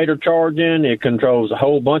alternator charging. It controls a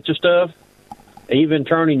whole bunch of stuff, even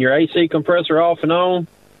turning your AC compressor off and on,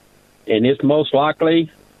 and it's most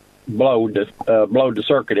likely blowed the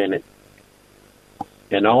circuit in it.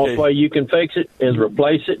 And the only way you can fix it is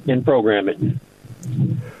replace it and program it.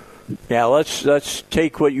 Yeah, let's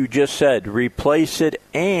take what you just said. Replace it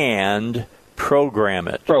and program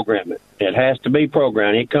it. Program it. It has to be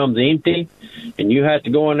programmed. It comes empty, and you have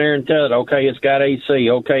to go in there and tell it, okay, it's got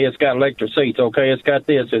AC, okay, it's got electric seats, okay, it's got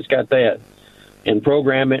this, it's got that, and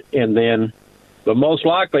program it. And then, but most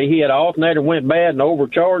likely he had an alternator went bad and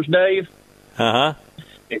overcharged, Dave. Uh-huh.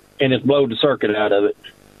 And it's blowed the circuit out of it.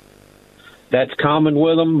 That's common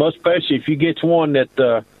with them, especially if you get one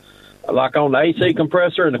that, like on the AC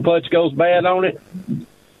compressor and the clutch goes bad on it.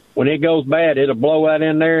 When it goes bad, it'll blow out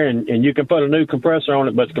in there, and you can put a new compressor on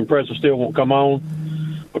it, but the compressor still won't come on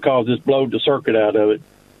because it's blowed the circuit out of it.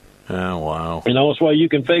 Oh, wow. And the only way you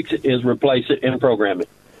can fix it is replace it and program it.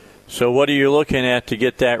 So what are you looking at to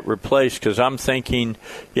get that replaced? Because I'm thinking,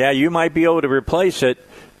 yeah, you might be able to replace it,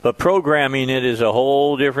 but programming it is a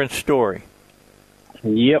whole different story.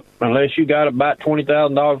 Yep, unless you got about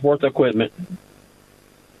 $20,000 worth of equipment.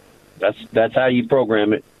 That's how you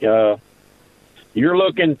program it. You're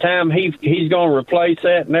looking time he's going to replace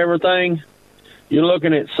that and everything. You're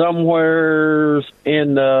looking at somewhere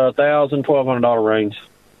in the $1,000-$1,200 range.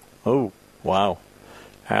 Oh, wow.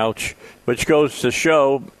 Ouch. Which goes to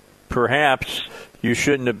show perhaps you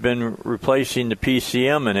shouldn't have been replacing the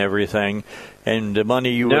PCM and everything and the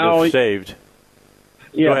money you would have saved.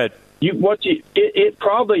 Yeah. Go ahead. It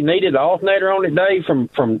probably needed an alternator on it, Dave, from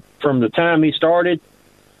the time he started.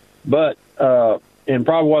 But and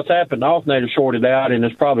probably what's happened, the alternator shorted out, and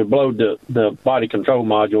it's probably blowed the body control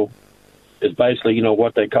module. Is basically,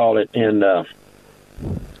 what they call it. And the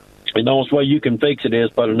only way you can fix it is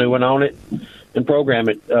put a new one on it and program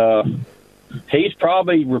it. He's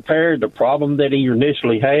probably repaired the problem that he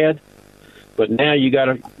initially had, but now you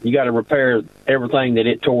gotta repair everything that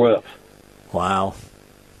it tore up. Wow.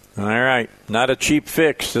 All right. Not a cheap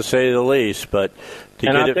fix, to say the least, but to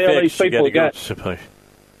get it fixed, you got to go someplace.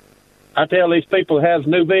 I tell these people who have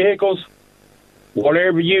new vehicles,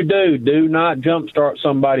 whatever you do not jumpstart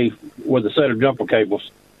somebody with a set of jumper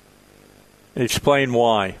cables. Explain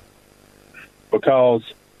why. Because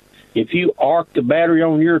if you arc the battery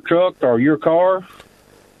on your truck or your car,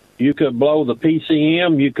 you could blow the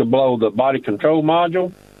PCM, you could blow the body control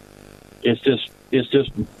module. It's just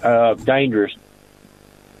dangerous.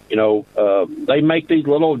 They make these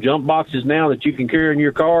little jump boxes now that you can carry in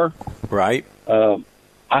your car. Right.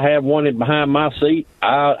 I have one behind my seat.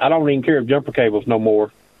 I don't even carry jumper cables no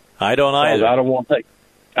more. I don't either. I don't want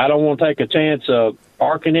to take a chance of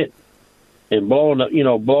arcing it and blowing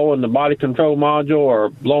the body control module or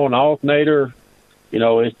blowing the alternator.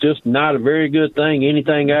 It's just not a very good thing.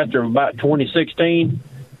 Anything after about 2016,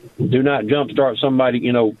 do not jumpstart somebody.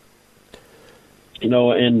 And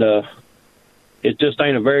it just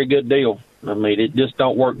ain't a very good deal. I mean, it just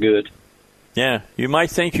don't work good. Yeah, you might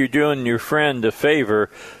think you're doing your friend a favor,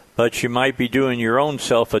 but you might be doing your own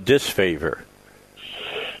self a disfavor.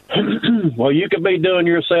 Well, you could be doing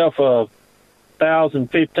yourself $1,000,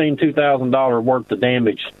 $1,500, $2,000 worth of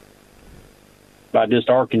damage by just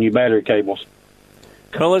arcing your battery cables.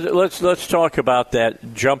 Well, let's talk about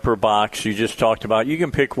that jumper box you just talked about. You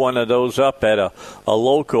can pick one of those up at a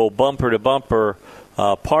local bumper-to-bumper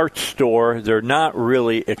parts store. They're not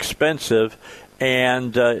really expensive,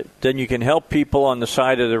 and then you can help people on the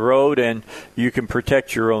side of the road, and you can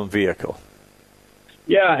protect your own vehicle.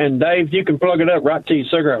 Yeah, and Dave, you can plug it up right to your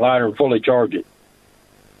cigarette lighter and fully charge it.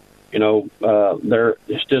 You know,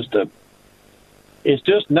 it's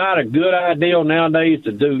just not a good idea nowadays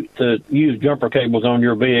to use jumper cables on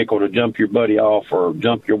your vehicle to jump your buddy off or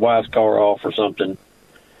jump your wife's car off or something.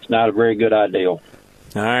 It's not a very good idea. All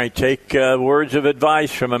right, take words of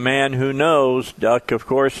advice from a man who knows. Duck, of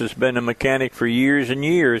course, has been a mechanic for years and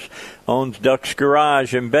years, owns Duck's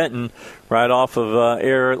Garage in Benton, right off of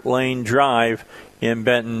Air Lane Drive in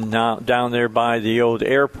Benton, down there by the old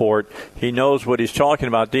airport. He knows what he's talking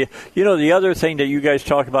about. The other thing that you guys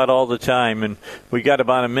talk about all the time, and we got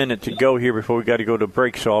about a minute to go here before we got to go to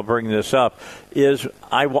break, so I'll bring this up, is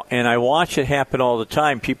I watch it happen all the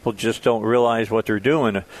time. People just don't realize what they're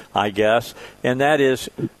doing, I guess, and that is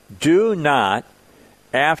do not,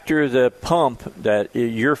 after the pump that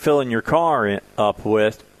you're filling your car up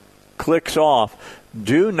with clicks off,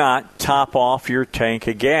 do not top off your tank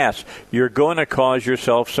of gas. You're going to cause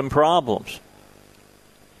yourself some problems.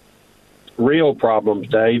 Real problems,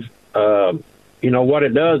 Dave. You know what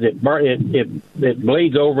it does? It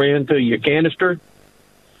bleeds over into your canister,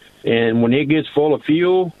 and when it gets full of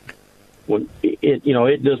fuel,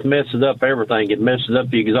 it just messes up everything. It messes up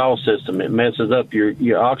the exhaust system. It messes up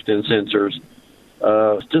your oxygen sensors.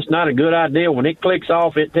 It's just not a good idea. When it clicks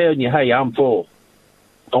off, it tells you, "Hey, I'm full.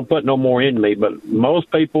 Don't put no more into me." But most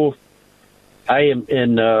people,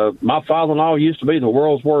 my father-in-law used to be the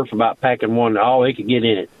world's worst about packing one, all he could get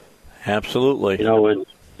in it. Absolutely. You know,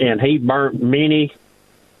 and he burnt many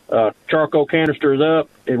charcoal canisters up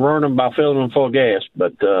and ruined them by filling them full of gas.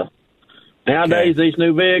 But nowadays, These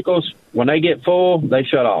new vehicles, when they get full, they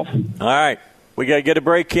shut off. All right. We got to get a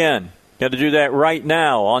break in. Got to do that right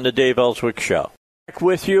now on the Dave Elswick Show.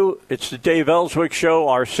 With you, it's the Dave Elswick Show,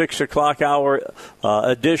 our 6 o'clock hour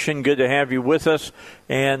edition. Good to have you with us.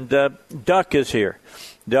 And Duck is here.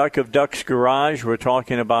 Duck of Duck's Garage. We're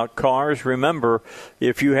talking about cars. Remember,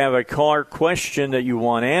 if you have a car question that you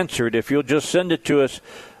want answered, if you'll just send it to us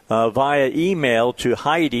via email to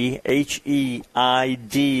Heidi,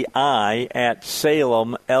 Heidi, at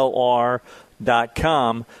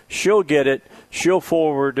SalemLR.com, she'll get it. She'll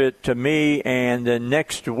forward it to me, and then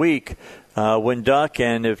next week, when Duck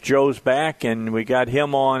and if Joe's back and we got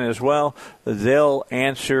him on as well, they'll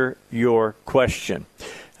answer your question.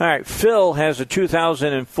 All right, Phil has a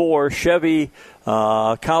 2004 Chevy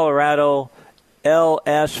Colorado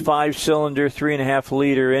LS 5-cylinder,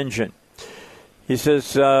 3.5-liter engine. He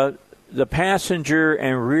says the passenger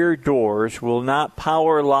and rear doors will not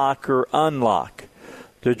power lock or unlock.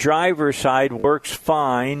 The driver's side works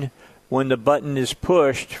fine when the button is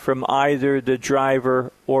pushed from either the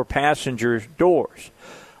driver or passenger's doors.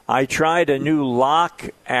 I tried a new lock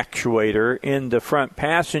actuator in the front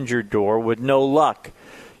passenger door with no luck.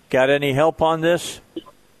 Got any help on this?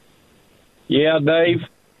 Yeah, Dave.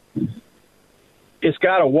 It's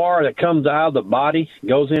got a wire that comes out of the body,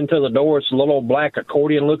 goes into the door. It's a little black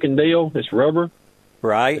accordion-looking deal. It's rubber.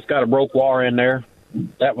 Right. It's got a broke wire in there.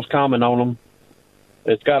 That was common on them.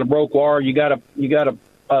 It's got a broke wire. You got to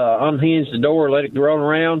unhinge the door, let it roll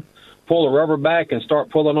around, pull the rubber back, and start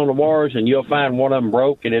pulling on the wires, and you'll find one of them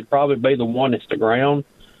broke, and it'd probably be the one that's the ground,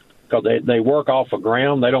 because they work off of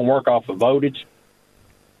ground. They don't work off of voltage.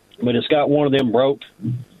 But it's got one of them broke.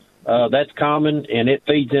 That's common, and it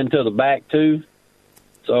feeds into the back, too.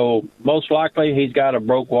 So most likely he's got a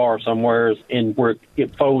broke wire somewhere in where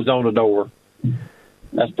it folds on the door.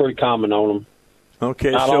 That's pretty common on them.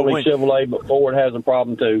 Okay, Not only Chevrolet, but Ford has a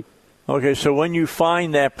problem, too. Okay, so when you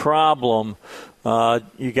find that problem,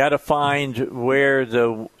 you got to find where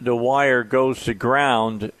the wire goes to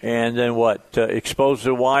ground, and then what? Expose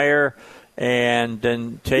the wire, and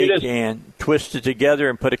then and twist it together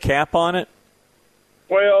and put a cap on it?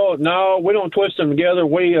 Well, no, we don't twist them together.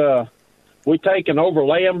 We take and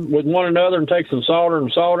overlay them with one another and take some solder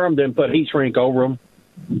and solder them, then put heat shrink over them.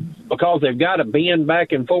 Because they've got to bend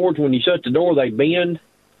back and forth. When you shut the door, they bend.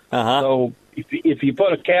 Uh-huh. So if you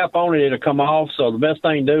put a cap on it, it'll come off. So the best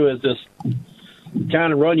thing to do is just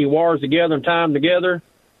kind of run your wires together and tie them together,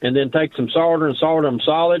 and then take some solder and solder them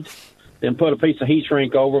solid, then put a piece of heat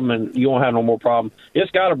shrink over them, and you won't have no more problem.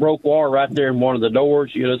 It's got a broke wire right there in one of the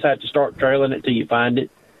doors. You just have to start trailing it till you find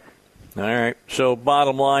it. All right. So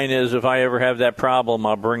bottom line is, if I ever have that problem,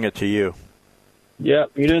 I'll bring it to you.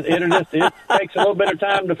 Yep. It takes a little bit of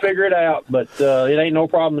time to figure it out, but it ain't no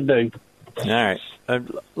problem to do. All right.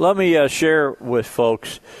 Let me share with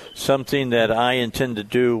folks something that I intend to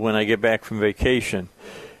do when I get back from vacation.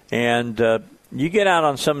 And you get out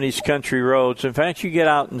on some of these country roads. In fact, you get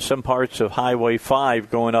out in some parts of Highway 5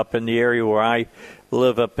 going up in the area where I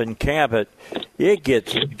live up in Cabot. It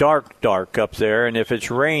gets dark up there, and if it's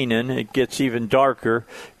raining, it gets even darker.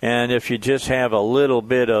 And if you just have a little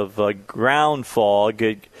bit of ground fog,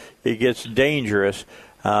 it gets dangerous.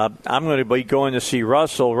 I'm going to be going to see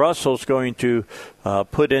Russell. Russell's going to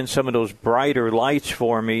put in some of those brighter lights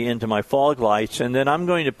for me into my fog lights, and then I'm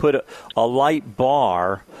going to put a light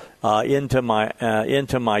bar into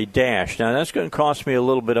my dash. Now that's going to cost me a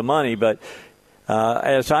little bit of money, but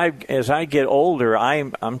as I get older,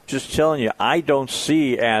 I'm just telling you, I don't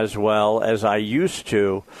see as well as I used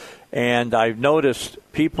to. And I've noticed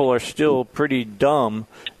people are still pretty dumb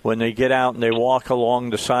when they get out and they walk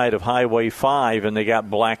along the side of Highway 5 and they got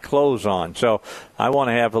black clothes on. So I want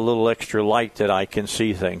to have a little extra light that I can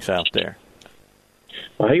see things out there.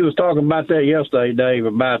 Well, he was talking about that yesterday, Dave,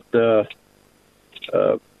 about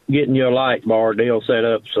getting your light bar deal set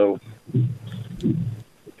up. So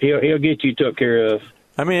he'll get you took care of.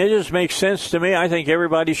 I mean, it just makes sense to me. I think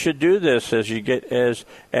everybody should do this as you get as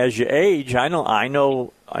you age. I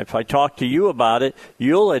know. If I talk to you about it,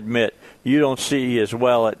 you'll admit you don't see as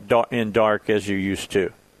well in dark as you used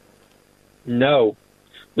to. No,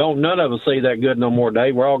 none of us see that good no more,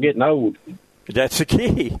 Dave. We're all getting old. That's a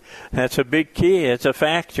key. That's a big key. It's a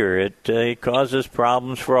factor. It causes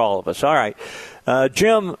problems for all of us. All right.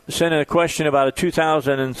 Jim sent in a question about a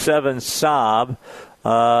 2007 Saab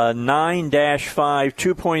 9-5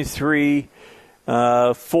 2.3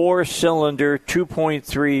 4-cylinder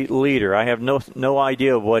 2.3 liter. I have no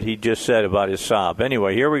idea what he just said about his Saab.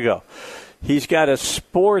 Anyway, here we go. He's got a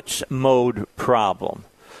sports mode problem.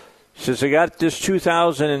 Says, I got this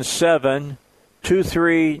 2007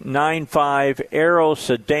 2395 Aero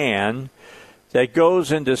sedan that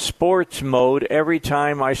goes into sports mode every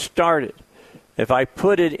time I start it. If I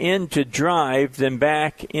put it into drive, then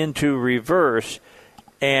back into reverse,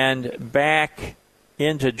 and back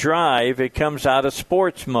into drive, it comes out of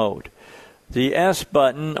sports mode. The S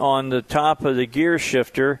button on the top of the gear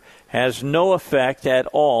shifter has no effect at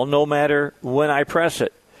all, no matter when I press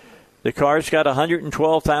it. The car's got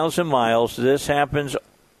 112,000 miles. This happens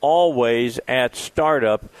always at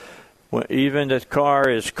startup, even the car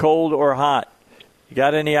is cold or hot. You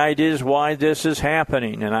got any ideas why this is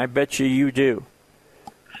happening? And I bet you do.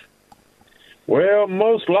 Well,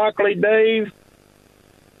 most likely, Dave,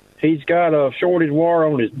 he's got a shorted wire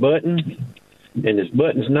on his button, and his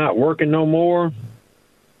button's not working no more.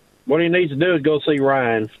 What he needs to do is go see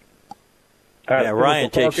Ryan. Yeah, Ryan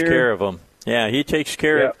takes care of him. Yeah, he takes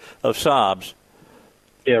care of Saabs.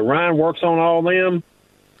 Yeah, Ryan works on all them.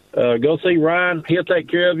 Go see Ryan. He'll take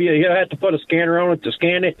care of you. He'll have to put a scanner on it to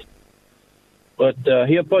scan it. But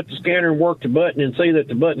he'll put the scanner and work the button and see that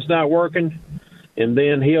the button's not working. And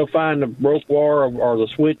then he'll find the rope wire or the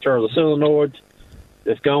switch or the solenoid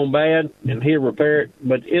that's gone bad, and he'll repair it.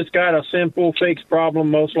 But it's got a simple fixed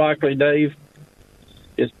problem, most likely, Dave.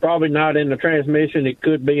 It's probably not in the transmission. It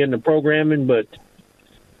could be in the programming, but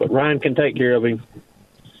Ryan can take care of him.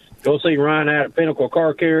 Go see Ryan out at Pinnacle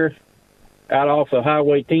Car Care out off of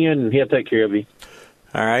Highway 10, and he'll take care of you.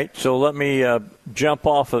 All right, so let me jump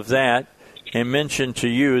off of that and mention to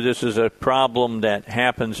you this is a problem that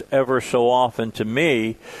happens ever so often to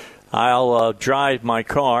me. I'll drive my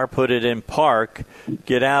car, put it in park,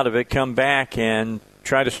 get out of it, come back, and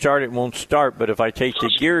try to start it, won't start. But if I take the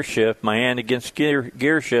gear shift, my hand against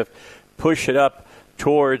gear shift, push it up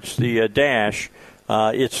towards the dash,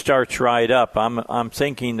 it starts right up. I'm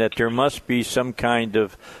thinking that there must be some kind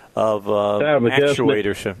of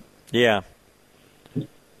actuator. Yeah.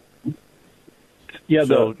 Yeah,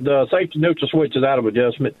 so, the safety neutral switch is out of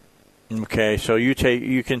adjustment. Okay, so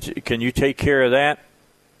can you take care of that?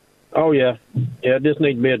 Oh yeah, it just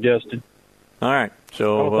needs to be adjusted. All right,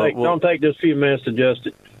 so don't take just a few minutes to adjust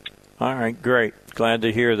it. All right, great. Glad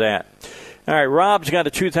to hear that. All right, Rob's got a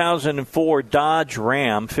 2004 Dodge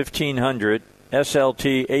Ram 1500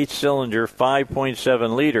 SLT 8-cylinder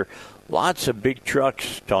 5.7 liter. Lots of big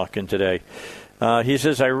trucks talking today. He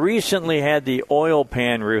says, I recently had the oil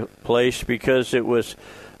pan replaced because it was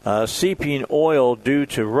seeping oil due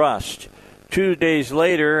to rust. 2 days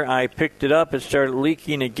later, I picked it up. It started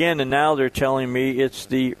leaking again, and now they're telling me it's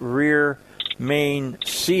the rear main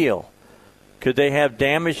seal. Could they have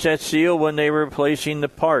damaged that seal when they were replacing the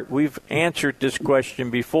part? We've answered this question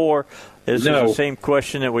before. Is this the same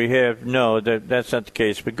question that we have? No, that's not the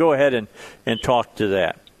case. But go ahead and talk to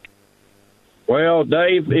that. Well,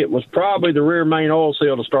 Dave, it was probably the rear main oil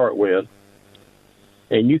seal to start with.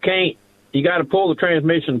 And you can't you got to pull the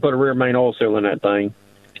transmission and put a rear main oil seal in that thing.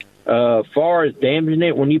 Far as damaging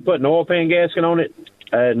it, when you put an oil pan gasket on it,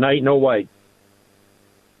 ain't no way.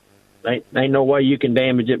 Ain't no way you can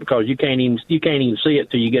damage it because you can't even see it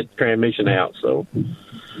till you get the transmission out. So,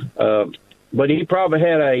 but he probably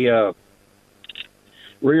had a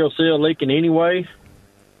rear seal leaking anyway.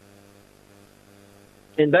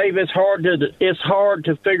 And Dave, it's hard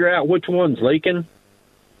to figure out which one's leaking.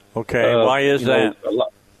 Okay, why is that?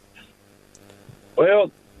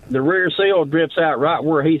 Well, the rear seal drips out right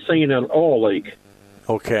where he's seen an oil leak.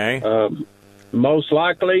 Okay. Most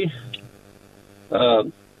likely,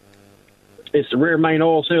 it's the rear main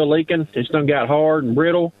oil seal leaking. It's done got hard and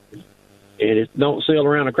brittle, and it don't seal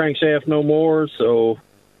around the crankshaft no more. So,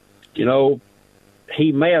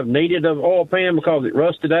 he may have needed an oil pan because it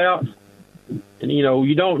rusted out. And,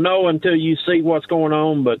 you don't know until you see what's going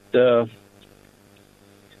on, but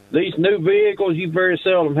these new vehicles, you very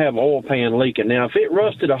seldom have an oil pan leaking. Now, if it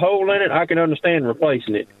rusted a hole in it, I can understand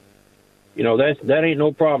replacing it. That ain't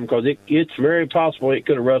no problem because it's very possible it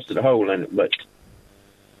could have rusted a hole in it, but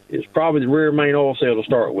it's probably the rear main oil seal to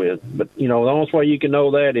start with. But, the only way you can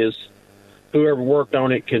know that is whoever worked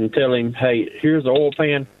on it can tell him, hey, here's the oil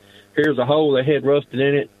pan, here's a hole that had rusted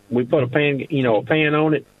in it. We put a pan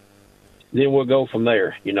on it. Then we'll go from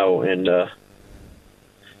there, and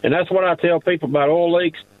that's what I tell people about oil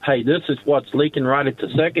leaks. Hey, this is what's leaking right at the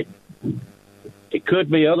second. It could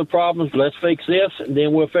be other problems. Let's fix this, and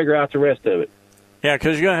then we'll figure out the rest of it. Yeah,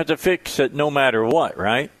 because you're going to have to fix it no matter what,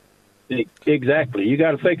 right? Exactly. You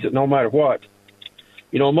got to fix it no matter what.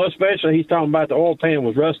 Most especially he's talking about the oil pan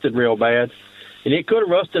was rusted real bad, and it could have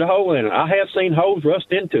rusted a hole in it. I have seen holes rust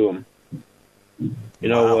into them.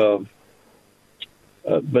 Wow.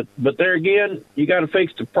 But there again, you got to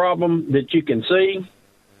fix the problem that you can see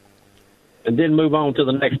and then move on to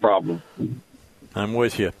the next problem. I'm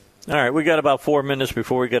with you. All right, we got about 4 minutes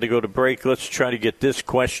before we got to go to break. Let's try to get this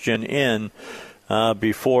question in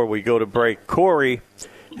before we go to break. Corey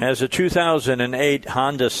has a 2008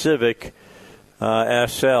 Honda Civic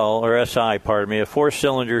SL, or SI, pardon me, a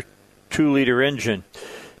 4-cylinder, 2-liter engine.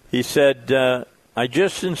 He said, I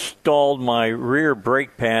just installed my rear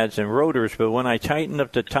brake pads and rotors, but when I tighten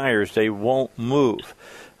up the tires, they won't move.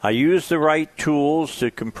 I use the right tools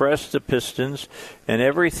to compress the pistons, and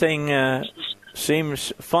everything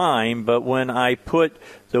seems fine, but when I put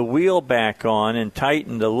the wheel back on and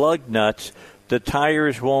tighten the lug nuts, the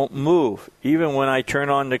tires won't move, even when I turn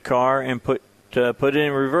on the car and put it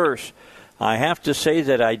in reverse. I have to say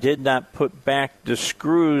that I did not put back the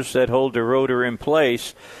screws that hold the rotor in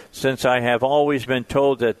place, since I have always been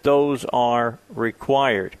told that those are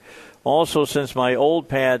required. Also, since my old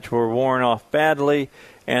pads were worn off badly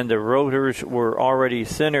and the rotors were already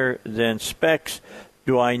thinner than specs,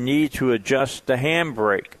 do I need to adjust the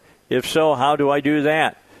handbrake? If so, how do I do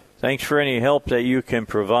that? Thanks for any help that you can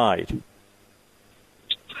provide.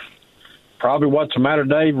 Probably what's the matter,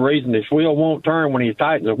 Dave, the reason this wheel won't turn when he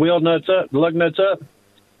tightens the wheel nuts up, the lug nuts up,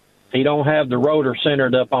 he don't have the rotor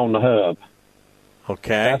centered up on the hub. Okay.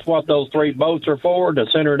 That's what those 3 bolts are for, to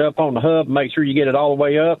center it up on the hub, make sure you get it all the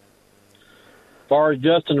way up. As far as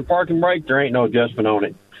adjusting the parking brake, there ain't no adjustment on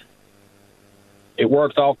it. It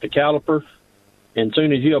works off the caliper, and as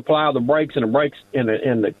soon as you apply the brakes and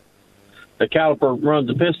the caliper runs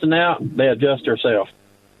the piston out, they adjust themselves.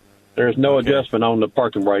 There's no adjustment on the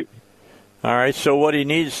parking brake. All right, so what he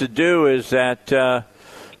needs to do is that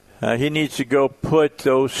he needs to go put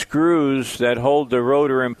those screws that hold the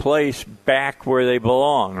rotor in place back where they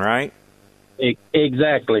belong, right?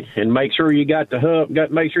 Exactly, and make sure you got the hub.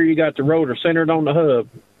 Make sure you got the rotor centered on the hub,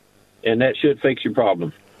 and that should fix your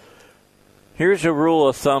problem. Here's a rule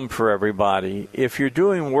of thumb for everybody: if you're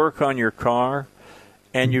doing work on your car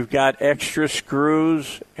and you've got extra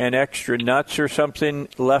screws and extra nuts or something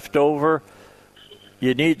left over,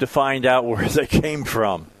 you need to find out where they came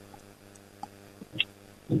from.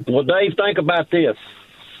 Well, Dave, think about this.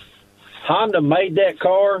 Honda made that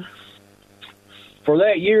car. For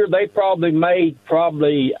that year, they probably made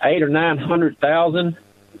 800,000 or 900,000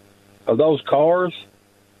 of those cars.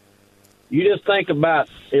 You just think about,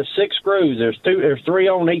 there's 6 screws. There's 3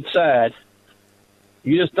 on each side.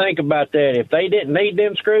 You just think about that. If they didn't need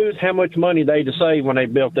them screws, how much money they'd have saved when they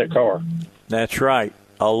built that car. That's right.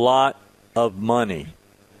 A lot of money.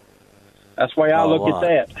 That's the way I look at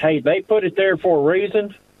that. Hey, they put it there for a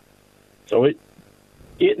reason, so it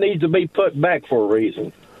needs to be put back for a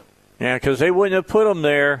reason. Yeah, because they wouldn't have put them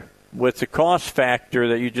there with the cost factor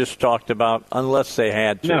that you just talked about unless they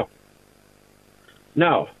had to.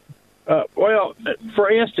 No. Well, for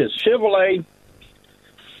instance, Chevrolet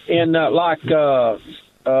in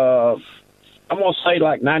I'm going to say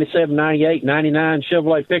like 97, 98, 99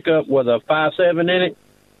 Chevrolet pickup with a 5.7 in it.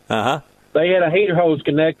 Uh-huh. They had a heater hose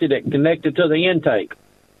connected to the intake.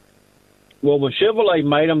 Well, when Chevrolet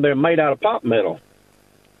made them, they're made out of pop metal.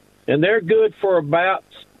 And they're good for about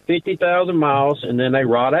 50,000 miles, and then they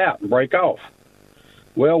rot out and break off.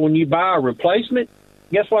 Well, when you buy a replacement,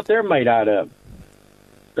 guess what they're made out of?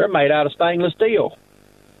 They're made out of stainless steel.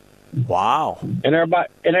 Wow. And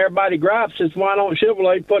everybody gripes says, why don't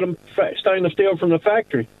Chevrolet put them stainless steel from the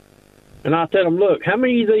factory? And I tell them, look, how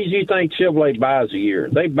many of these do you think Chevrolet buys a year?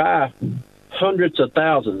 They buy hundreds of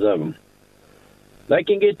thousands of them. They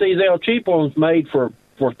can get these El Cheapos made for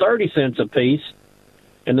 30 cents a piece,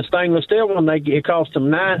 and the stainless steel one, it costs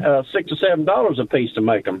them $6 or $7 a piece to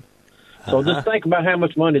make them. So just think about how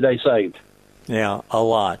much money they saved. Yeah, a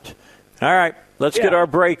lot. All right, let's get our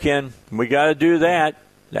break in. We got to do that.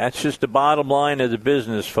 That's just the bottom line of the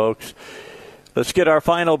business, folks. Let's get our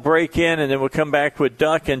final break in, and then we'll come back with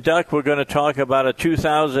Duck. And, Duck, we're going to talk about a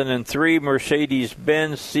 2003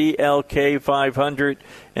 Mercedes-Benz CLK 500,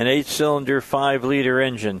 an 8-cylinder, 5-liter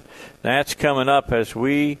engine. That's coming up as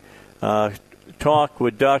we talk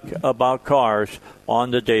with Duck about cars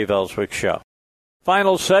on the Dave Elswick Show.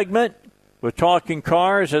 Final segment. We're talking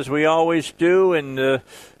cars, as we always do in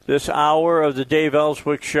this hour of the Dave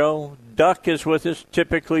Elswick Show. Duck is with us.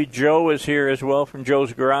 Typically, Joe is here as well from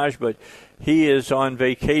Joe's Garage, but he is on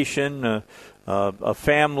vacation, a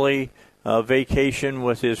family vacation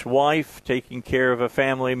with his wife, taking care of a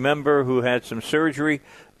family member who had some surgery.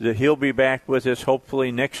 He'll be back with us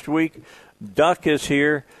hopefully next week. Duck is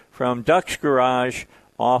here from Duck's Garage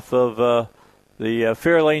off of the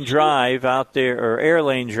Fairlane Drive out there, or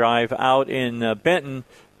Airlane Drive out in Benton,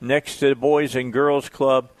 next to the Boys and Girls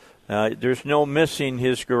Club. There's no missing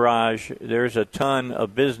his garage. There's a ton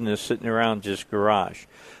of business sitting around his garage.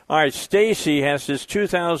 All right, Stacy has this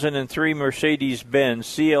 2003 Mercedes-Benz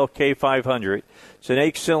CLK 500. It's an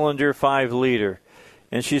 8-cylinder, 5-liter.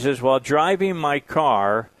 And she says, while driving my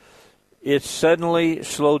car, it suddenly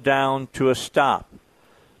slowed down to a stop.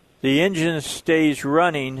 The engine stays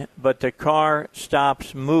running, but the car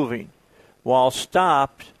stops moving. While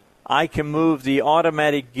stopped, I can move the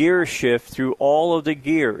automatic gear shift through all of the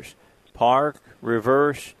gears, park,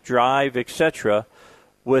 reverse, drive, etc.,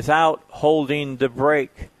 without holding the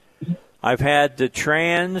brake. I've had the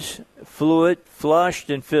trans fluid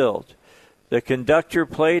flushed and filled. The conductor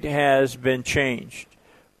plate has been changed.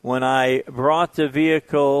 When I brought the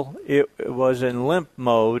vehicle, it was in limp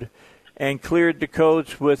mode and cleared the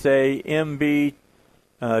codes with a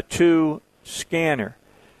MB2 scanner.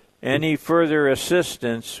 Any further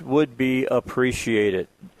assistance would be appreciated.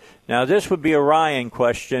 Now, this would be a Ryan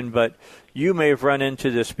question, but you may have run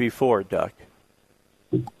into this before, Duck.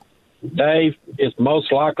 Dave, it's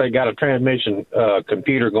most likely got a transmission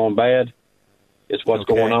computer going bad. It's what's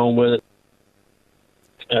going on with it.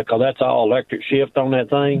 Because that's all electric shift on that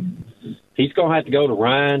thing. He's going to have to go to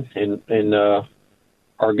Ryan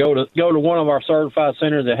or go to one of our certified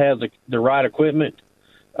centers that has the right equipment.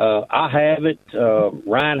 I have it.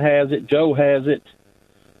 Ryan has it. Joe has it.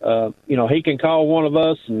 He can call one of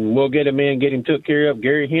us and we'll get him in, get him took care of.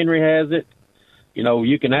 Gary Henry has it.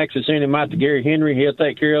 You can actually send him out to Gary Henry. He'll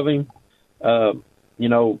take care of him.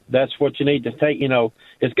 That's what you need to take.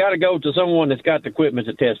 It's got to go to someone that's got the equipment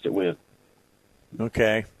to test it with.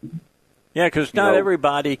 Okay. Yeah, because not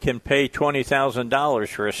everybody can pay $20,000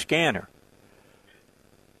 for a scanner.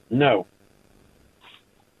 No.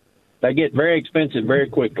 They get very expensive very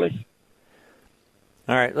quickly.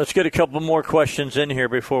 All right, let's get a couple more questions in here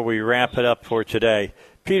before we wrap it up for today.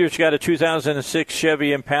 Peter's got a 2006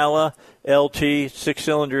 Chevy Impala LT,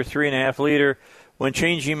 6-cylinder, 3.5-liter. When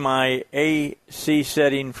changing my AC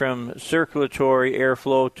setting from circulatory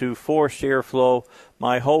airflow to forced airflow,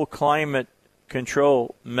 my whole climate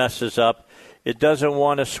control messes up. It doesn't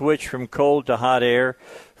want to switch from cold to hot air,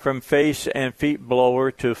 from face and feet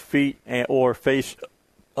blower to feet or face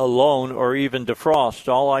alone, or even defrost.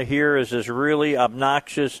 All I hear is this really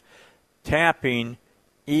obnoxious tapping.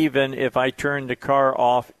 Even if I turn the car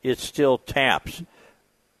off, it still taps.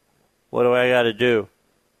 What do I got to do?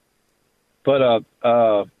 Put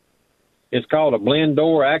it's called a blend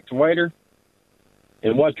door actuator.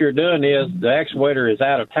 And what you're doing is the actuator is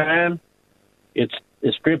out of time. It's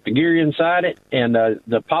stripped the gear inside it, and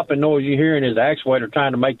the popping noise you're hearing is the actuator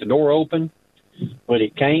trying to make the door open, but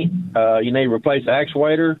it can't. You need to replace the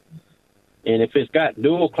actuator. And if it's got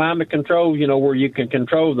dual climate control, where you can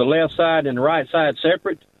control the left side and the right side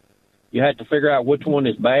separate, you have to figure out which one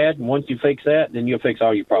is bad. And once you fix that, then you'll fix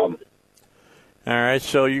all your problems. All right,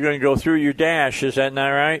 so you're going to go through your dash. Is that not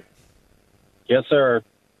right? Yes, sir.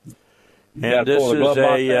 And this pull the glove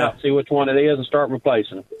box out, see which one it is, and start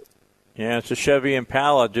replacing. Yeah, it's a Chevy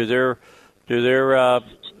Impala. Does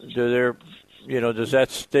that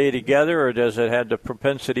stay together, or does it have the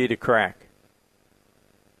propensity to crack?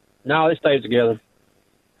 No, it stays together.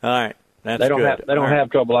 All right, that's they don't good. They don't have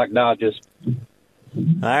trouble like Dodges. All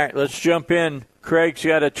right, let's jump in. Craig's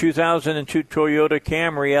got a 2002 Toyota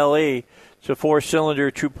Camry LE. It's a 4-cylinder,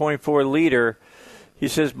 2.4 liter. He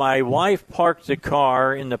says, my wife parked the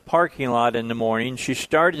car in the parking lot in the morning. She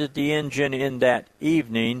started the engine in that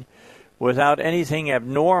evening without anything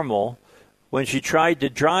abnormal. When she tried to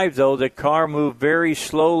drive, though, the car moved very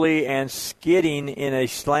slowly and skidding in a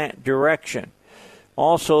slant direction.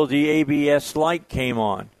 Also, the ABS light came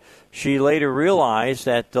on. She later realized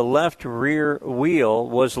that the left rear wheel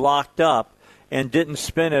was locked up and didn't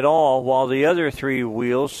spin at all, while the other 3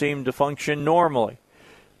 wheels seemed to function normally.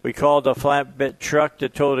 We called a flatbed truck to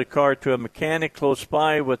tow the car to a mechanic close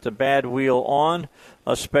by with the bad wheel on,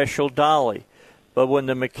 a special dolly. But when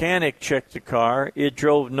the mechanic checked the car, it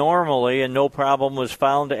drove normally and no problem was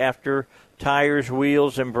found after tires,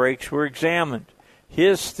 wheels, and brakes were examined.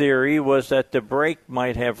 His theory was that the brake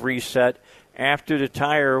might have reset after the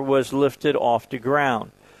tire was lifted off the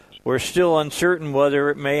ground. We're still uncertain whether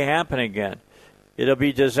it may happen again. It'll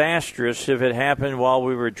be disastrous if it happened while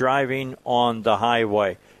we were driving on the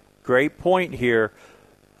highway. Great point here.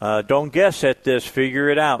 Don't guess at this. Figure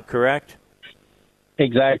it out, correct?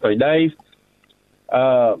 Exactly, Dave.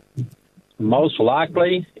 Most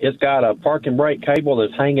likely, it's got a parking brake cable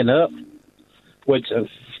that's hanging up, which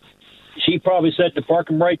she probably set the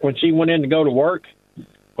parking brake when she went in to go to work,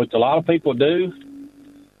 which a lot of people do.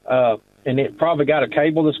 And it probably got a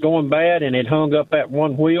cable that's going bad, and it hung up at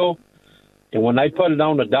one wheel. And when they put it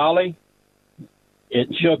on the dolly,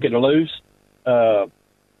 it shook it loose.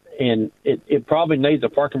 And it probably needs a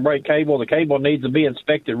parking brake cable. The cable needs to be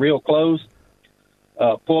inspected real close.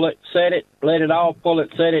 Pull it, set it, let it off, pull it,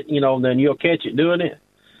 set it, then you'll catch it doing it.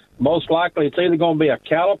 Most likely it's either going to be a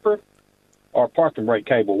caliper or a parking brake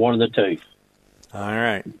cable, one of the two. All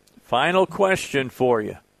right. Final question for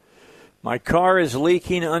you. My car is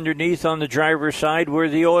leaking underneath on the driver's side where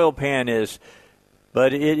the oil pan is,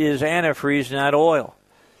 but it is antifreeze, not oil.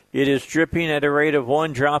 It is dripping at a rate of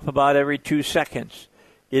 1 drop about every 2 seconds.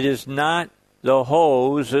 It is not the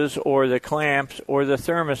hoses or the clamps or the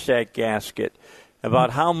thermostat gasket.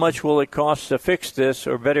 About how much will it cost to fix this,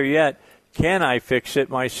 or better yet, can I fix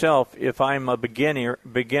it myself if I'm a beginner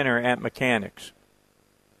at mechanics?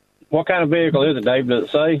 What kind of vehicle is it, Dave? Does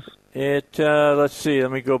it say? Let's see.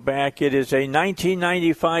 Let me go back. It is a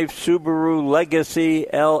 1995 Subaru Legacy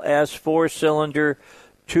LS 4-cylinder,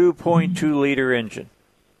 2.2-liter engine.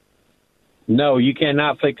 No, you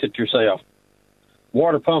cannot fix it yourself.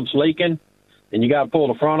 Water pump's leaking, and you got to pull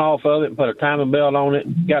the front off of it and put a timing belt on it.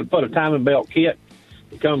 You got to put a timing belt kit.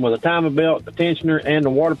 It comes with a timing belt, the tensioner, and the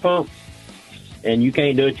water pump, and you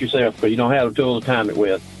can't do it yourself because you don't have the tool to time it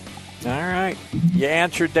with. All right. You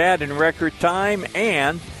answered that in record time,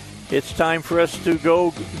 and it's time for us to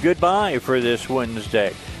go goodbye for this Wednesday.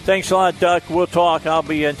 Thanks a lot, Duck. We'll talk. I'll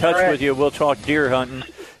be in touch with you. We'll talk deer hunting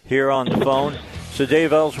here on the phone. It's the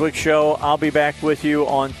Dave Elswick Show. I'll be back with you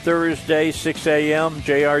on Thursday, 6 a.m.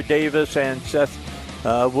 J.R. Davis and Seth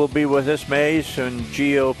will be with us, Mays and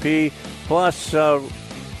GOP. Plus,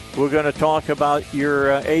 we're going to talk about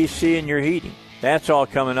your AC and your heating. That's all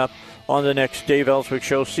coming up on the next Dave Elswick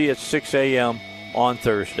Show. See you at 6 a.m. on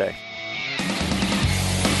Thursday.